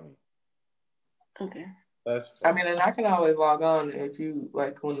 That's funny. Okay. That's funny. I mean, and I can always log on if you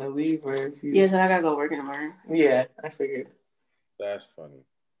like want to leave, or if you. Yeah, because I gotta go work in the morning. Yeah, I figured. That's funny.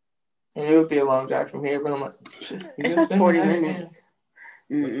 And it would be a long drive from here, but I'm like, it's like 40 minutes.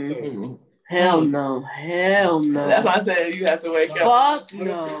 Mm-mm. Hell no. That's why I said you have to wake up. Fuck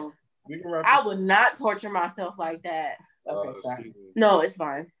no. I would not torture myself like that. Okay, sorry. No, it's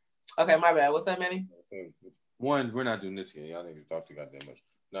fine. Okay, my bad. What's that, Manny? One, we're not doing this again. Y'all need to talk too goddamn much.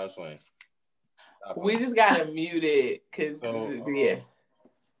 No, it's fine. We just gotta mute it, cause yeah.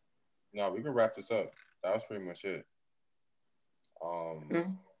 No, we can wrap this up. That was pretty much it.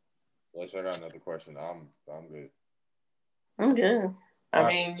 Unless I got another question. I'm good. I'm good. I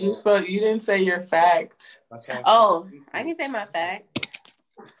mean, you didn't say your fact. Oh, I can say my fact.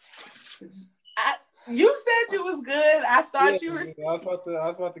 You said you was good. I thought you were. I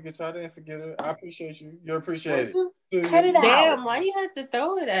was about to get y'all. I didn't forget it. I appreciate you. You're appreciated. Cut it out. Damn, why you have to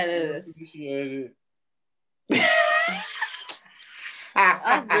throw it at us? Appreciate it.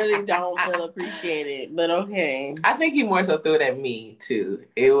 I really don't feel appreciated, but okay. I think he more so threw it at me too.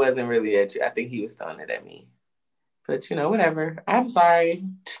 It wasn't really at you. I think he was throwing it at me. But whatever. I'm sorry.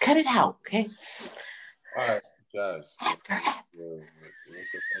 Just cut it out, okay? All right, Josh. Ask her.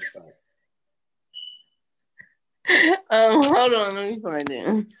 Hold on, let me find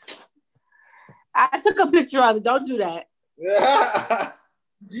it. I took a picture of it. Don't do that.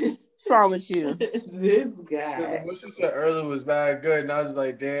 What's wrong with you? This guy. What she said earlier was bad good, and I was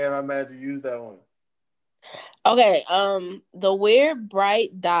like, damn, I'm mad to use that one. Okay, the weird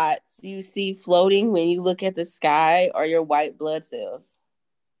bright dots you see floating when you look at the sky are your white blood cells.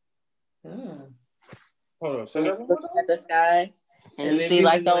 Hold on, say that one look at the sky and you see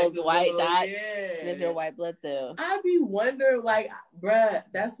like those white dots. Yeah. There's your white blood cells. I be wondering, like, bruh,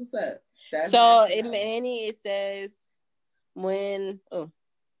 that's what's up. In Manny, it says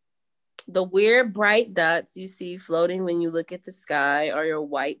the weird bright dots you see floating when you look at the sky are your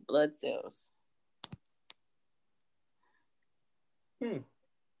white blood cells. And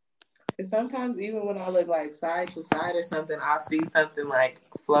sometimes even when I look like side to side or something, I'll see something like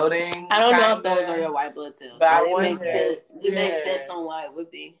floating. I don't know if those are your white blood cells. But it makes sense on why it would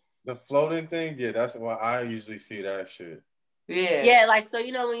be. The floating thing, yeah, that's why I usually see that shit. Yeah. Yeah, like, so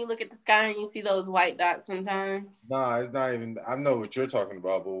when you look at the sky and you see those white dots sometimes? Nah, it's not even, I know what you're talking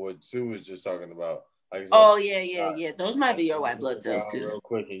about, but what Sue was just talking about. Like, yeah. Those might be your white blood cells too. Real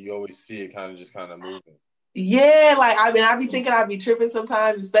quick, and you always see it kind of moving. Yeah, like, I mean, I be thinking I'd be tripping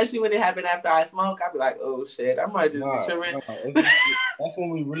sometimes, especially when it happened after I smoke. I'd be like, oh shit, I might just be tripping. That's when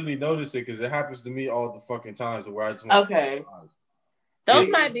we really notice it, because it happens to me all the fucking times where I just okay. Those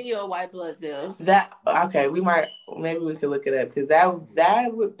might be your white blood cells. Maybe we could look it up, because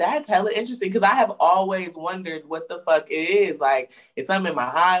that's hella interesting, because I have always wondered what the fuck it is. Like, is something in my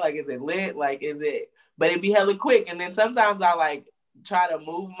eye? Like, is it lit? Like, is it? But it'd be hella quick, and then sometimes I like try to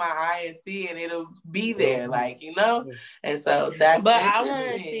move my eye and see, and it'll be there, like, and so that's. But I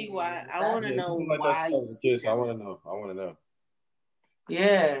want to see why. I want to know why. I want to know.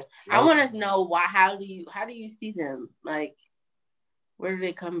 Yeah, I want to know why. How do you see them? Like, where do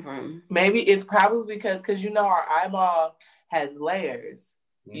they come from? Maybe it's probably because our eyeball has layers,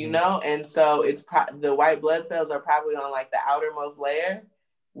 and so it's the white blood cells are probably on like the outermost layer,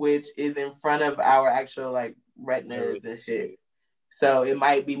 which is in front of our actual like retinas and shit. So it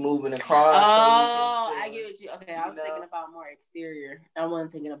might be moving across. Oh, I get what you. Okay, I was thinking about more exterior. I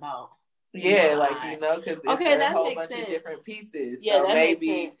wasn't thinking about. Yeah, because there's a whole bunch of different pieces. Yeah, so that maybe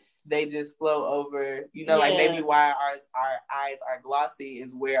makes sense. They just flow over. Like maybe why our eyes are glossy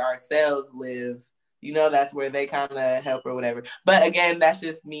is where our cells live. That's where they kind of help or whatever. But again, that's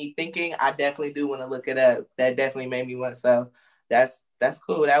just me thinking. I definitely do want to look it up. That definitely made me want. So that's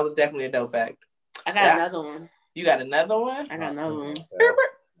cool. That was definitely a dope fact. I got another one. You got another one? I got another one.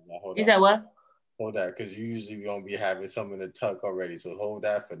 You said what? Hold that, because you usually gonna be having something to tuck already. So hold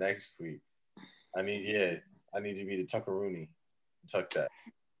that for next week. I need you to be the Tuckaroony. Tuck that.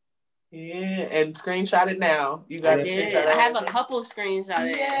 Yeah, and screenshot it now. You got to. I have a couple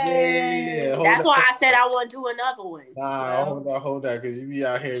screenshots. Yeah. That's why I said I want to do another one. Nah, hold that, because you be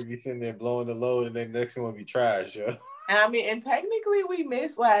out here be sitting there blowing the load, and then next one will be trash, yo. I mean, and technically we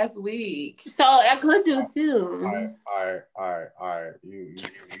missed last week. So I could do too. All right. You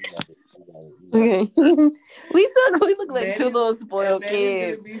Okay. we look like two little spoiled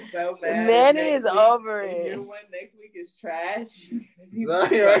kids. Gonna be so mad. Manny is over it. Your one next week is trash.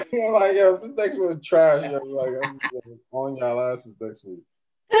 Like, yo, this next one is trash. Yo. Like, I'm on y'all asses next week.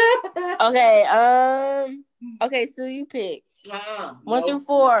 Okay. Okay. So you pick 1 through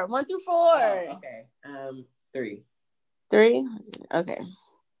 4. 1 through 4. Okay. 3. 3. Okay.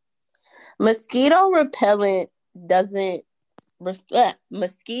 Mosquito repellents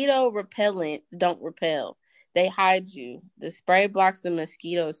don't repel. They hide you. The spray blocks the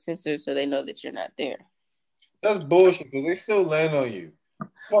mosquito sensor so they know that you're not there. That's bullshit because they still land on you.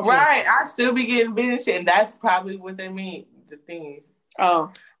 Right. I still be getting bit and shit. And that's probably what they mean. The thing.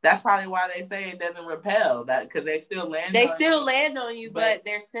 Oh. That's probably why they say it doesn't repel. That because they still land on you, but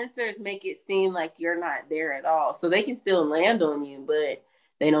their sensors make it seem like you're not there at all. So they can still land on you, but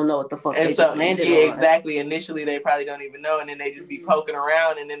they don't know what the fuck they just landed on. Yeah, exactly. Initially, they probably don't even know, and then they just be poking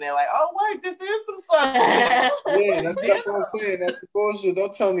around, and then they're like, "Oh wait, this is some substance." Yeah, that's what I'm saying. That's bullshit.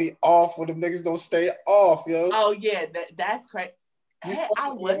 Don't tell me off when them niggas don't stay off, yo. Oh yeah, that's crazy. Hey,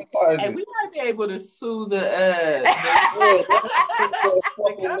 we might be able to sue the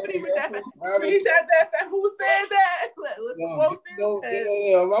company with that. Screenshot that. Who said that?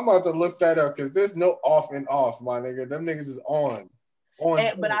 I'm about to look that up because there's no off and off, my nigga. Them niggas is on.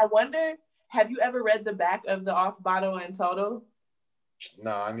 But I wonder, have you ever read the back of the off bottle in Toto?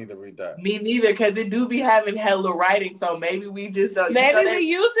 Nah, I need to read that. Me neither, because it do be having hella writing, so maybe we just don't. Maybe we're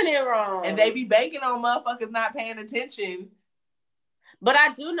using it wrong. And they be banking on motherfuckers not paying attention. But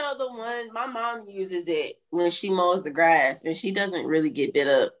I do know the one, my mom uses it when she mows the grass, and she doesn't really get bit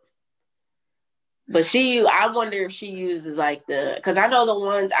up. But I wonder if she uses like because I know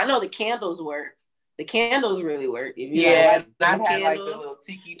the candles work. The candles really work. If you I've had like the little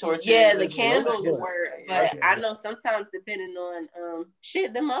tiki torches. Yeah, the candles work. But I know sometimes depending on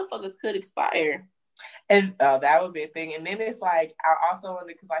them motherfuckers could expire. And that would be a thing. And then it's like, I also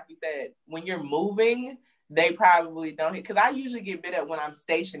wonder, because like you said, when you're moving, they probably don't hit. Because I usually get bit up when I'm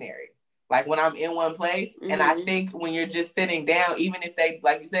stationary. Like when I'm in one place. Mm-hmm. And I think when you're just sitting down, even if they,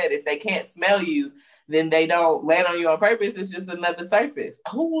 like you said, if they can't smell you, then they don't land on you on purpose. It's just another surface.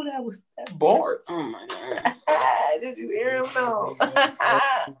 Oh, that was Barnes. Oh my God. Did you hear him? No.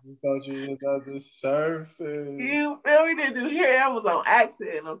 You thought you was on the surface. You feel me? Did you hear? That was on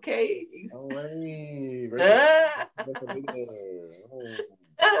accident, okay? Oh, wait. Well,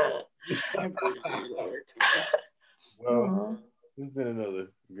 it's been another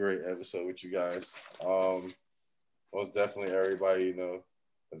great episode with you guys. Most definitely everybody,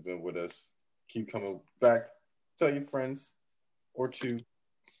 has been with us. Keep coming back. Tell your friends or two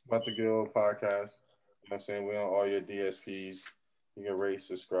about the Good Old Podcast. You know what I'm saying? We're on all your DSPs. You can rate,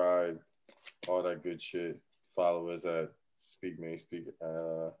 subscribe, all that good shit. Follow us at Speak Main Speak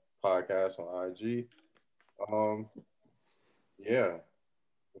Podcast on IG. Yeah.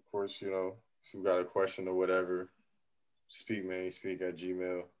 Of course, if you got a question or whatever,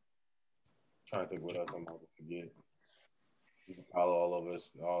 speakmainspeak@gmail. I'm trying to think what else I'm going to forget. You can follow all of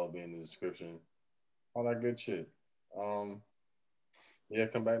us. All will be in the description. All that good shit. Yeah,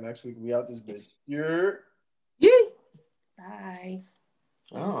 come back next week. We out this bitch. Yeah. Bye.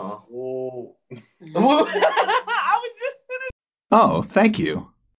 Oh. Oh. I was just Oh, thank you.